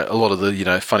gets a lot of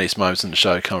the funniest moments in the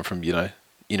show come from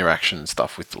interaction and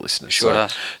stuff with the listeners. Sure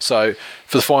does. So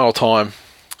for the final time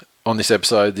on this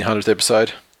episode, the 100th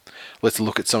episode, let's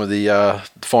look at some of the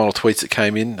final tweets that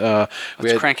came in.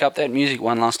 Let's crank up that music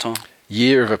one last time.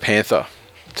 Year of a Panther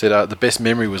said the best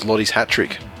memory was Lottie's hat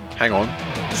trick. Hang on.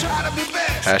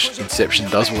 # Inception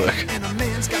does work.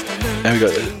 And we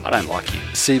got I don't like you.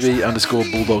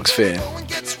 CB_Bulldogs fan.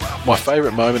 My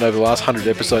favourite moment over the last 100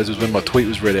 episodes was when my tweet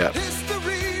was read out.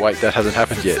 Wait, that hasn't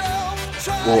happened yet.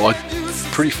 Well, I'm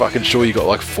pretty fucking sure you got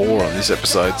like 4 on this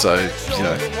episode, so,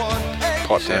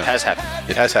 type thing. It has happened.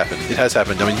 It has happened. It has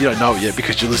happened. I mean, you don't know it yet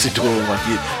because you're listening to it all in 1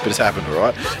 year, but it's happened, all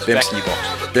right? Back in your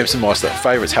box. Bemson Meister,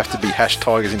 favourites have to be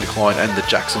 #Tigers in Decline and the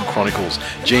Jackson Chronicles.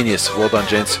 Genius. Well done,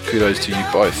 gents. Kudos to you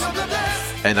both.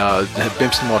 And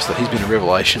Bemson Meister, he's been a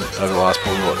revelation over the last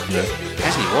probably,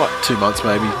 Hasn't he, what? 2 months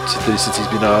maybe since he's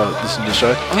been listening to the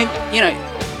show. I mean,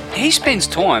 he spends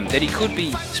time that he could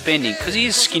be spending, because he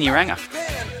is skinny ranger.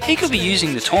 He could be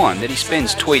using the time that he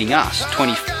spends tweeting us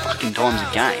 20 fucking times a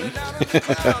game.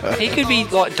 He could be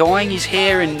like dyeing his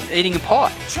hair and eating a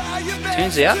pie.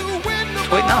 Turns out,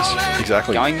 tweeting us.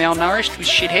 Exactly. Going malnourished with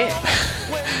shit hair.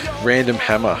 Random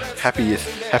Hammer, happy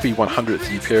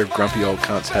 100th, you pair of grumpy old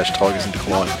cunts, #Tigers in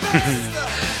Decline.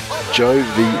 Joe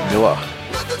V. Miller,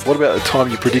 what about the time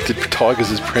you predicted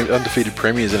Tigers as undefeated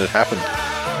premiers and it happened?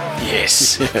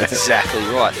 Yes, exactly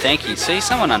right. Thank you. See,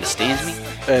 someone understands me.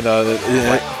 And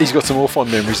he's got some more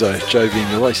fond memories though, Joe V.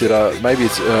 Miller. He said maybe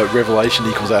it's revelation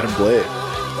equals Adam Blair,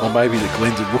 or maybe that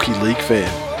Glenn's a rookie league fan.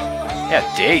 How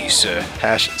dare you, sir?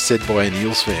 # said by an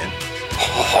Eels fan.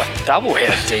 Oh, double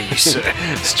how dare you, sir?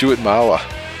 Stuart Marler.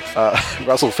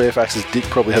 Russell Fairfax's dick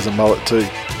probably has a mullet too.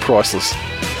 Priceless.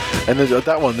 And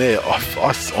that one there,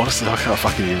 honestly, I can't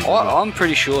fucking even remember. I'm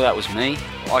pretty sure that was me.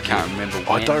 I can't remember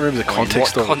when. I don't remember the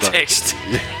context of context.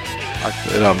 it.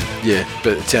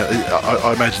 But it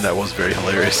I imagine that was very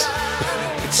hilarious.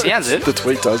 It sounds it. The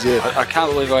tweet does, yeah. I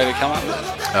can't believe I ever come up with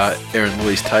it. Erin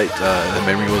Louise Tate, the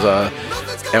memory was our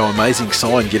amazing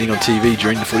sign getting on TV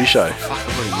during the footy show. Fuck,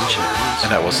 I've already mentioned it.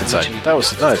 And that was sensational.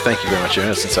 Thank you very much, Erin.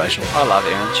 That's sensational. I love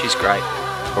Erin. She's great.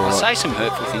 All right. I say some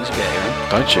hurtful things about Erin.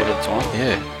 Don't you? All the time.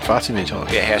 Yeah, far too many times.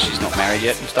 About how she's not married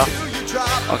yet and stuff.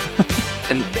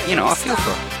 And, I feel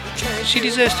for her. She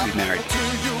deserves to be married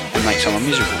and make someone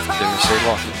miserable for the rest of their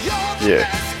life. Yeah.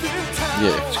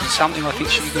 It's something I think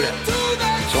she'd be good at.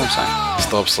 That's all I'm saying.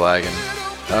 Stop slagging.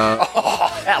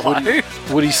 Hello.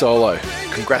 Woody Solo,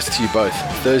 congrats to you both.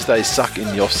 Thursdays suck in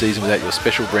the off-season without your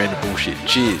special brand of bullshit.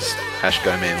 Cheers.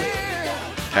 #Go Manly.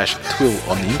 #TWiL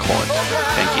on the incline.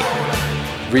 Thank you.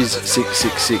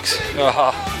 Riz666.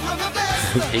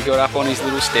 He got up on his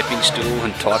little stepping stool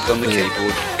and typed on the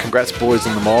keyboard. Congrats, boys,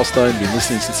 on the milestone. Been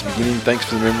listening since the beginning. Thanks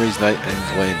for the memories, Nate and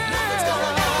Glenn.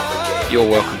 You're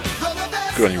welcome.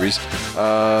 Good on you, Riz.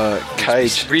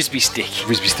 Cage. Risby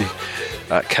stick.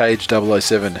 Cage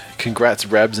 007. Congrats,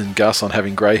 Rabs and Gus, on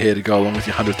having grey hair to go along with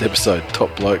your 100th episode.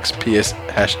 Top blokes. PS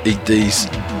 #EDs.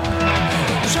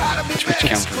 Which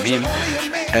comes from him.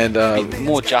 And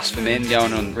more just for men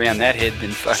going on around that head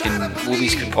than fucking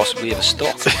Woolies could possibly ever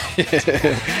stock.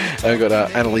 I've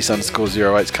got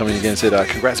Annalise_08 coming again and said,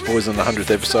 congrats, boys, on the 100th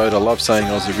episode. I love saying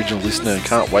I was the original listener and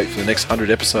can't wait for the next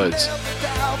 100 episodes.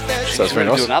 So that's very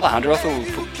nice. Do another 100. I thought we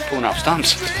were pulling up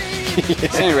stumps.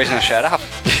 That's the only reason I showed up.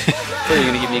 I thought you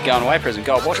were going to give me a going away present,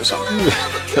 Gold Watch or something.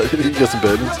 You got some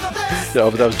bourbons. Yeah,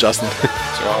 but that was Justin. So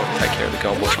I'll take care of the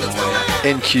Gold Watch on the way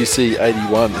out.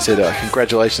 NQC81 said,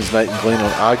 congratulations, Nate and Glenn,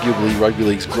 on arguably Rugby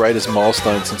League's greatest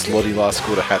milestone since Lottie last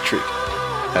scored a hat-trick.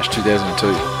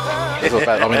 #2002.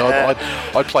 I mean,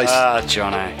 I'd place...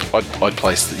 Jono. I'd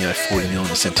place 40 nil in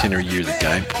the centenary year of the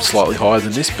game. Slightly higher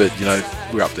than this, but,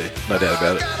 we're up there. No doubt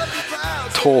about it.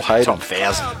 Tall Hayden. Top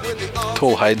 1,000.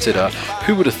 Tall Hayden said,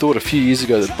 who would have thought a few years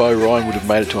ago that Bo Ryan would have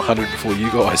made it to 100 before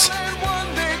you guys?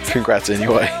 Congrats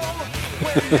anyway.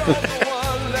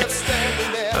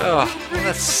 Well,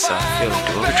 that's fairly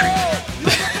derogatory.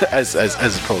 as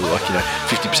probably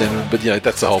 50% of them, but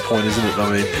that's the whole point, isn't it?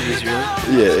 I mean, it is really.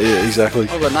 Yeah, exactly.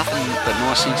 I've got nothing but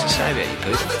nice things to say about you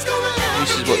people.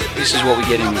 This is what we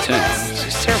get in return.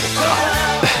 It's terrible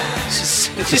stuff.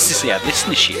 This is our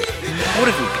listenership. What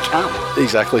have we become?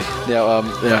 Exactly. Now,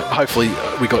 hopefully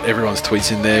we got everyone's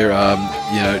tweets in there.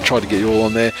 Tried to get you all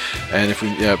on there, and if we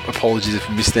apologies if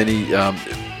we missed any.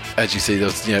 As you see, there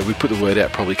was, we put the word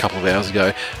out probably a couple of hours ago,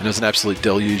 and there was an absolute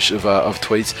deluge of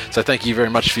tweets. So thank you very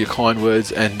much for your kind words,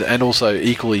 and also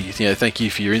equally, thank you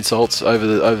for your insults over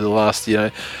the last, 2 and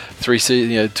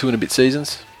a bit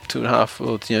seasons, 2.5,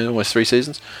 or almost 3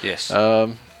 seasons. Yes.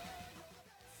 Do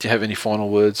you have any final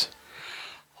words?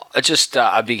 Just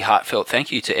a big heartfelt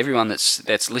thank you to everyone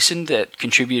that's listened, that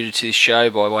contributed to this show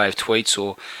by way of tweets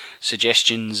or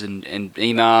suggestions and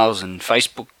emails and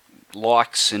Facebook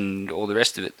likes and all the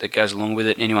rest of it that goes along with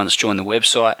it. Anyone that's joined the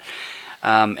website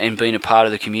and been a part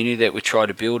of the community that we try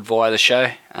to build via the show.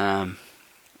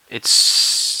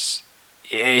 It's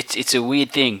a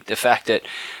weird thing, the fact that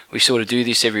we sort of do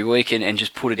this every week and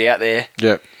just put it out there.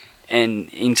 Yeah. And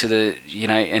into the,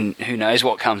 and who knows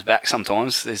what comes back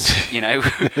sometimes. There's,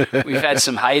 we've had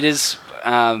some haters,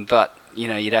 but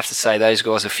you'd have to say those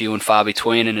guys are few and far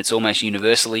between, and it's almost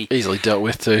universally easily dealt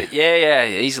with too. Yeah,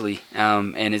 easily.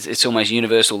 And it's almost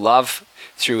universal love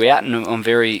throughout, and I'm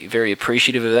very, very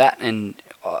appreciative of that. And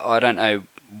I don't know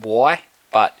why,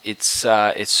 but it's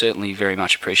certainly very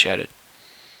much appreciated.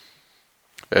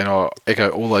 And I'll echo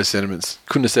all those sentiments.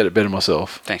 Couldn't have said it better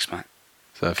myself. Thanks, mate.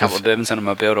 So a couple of bourbons under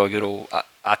my belt, I get all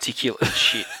articulate and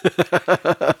shit.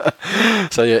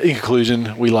 So yeah, in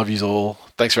conclusion, we love you all.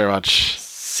 Thanks very much.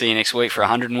 See you next week for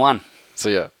 101.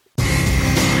 See ya.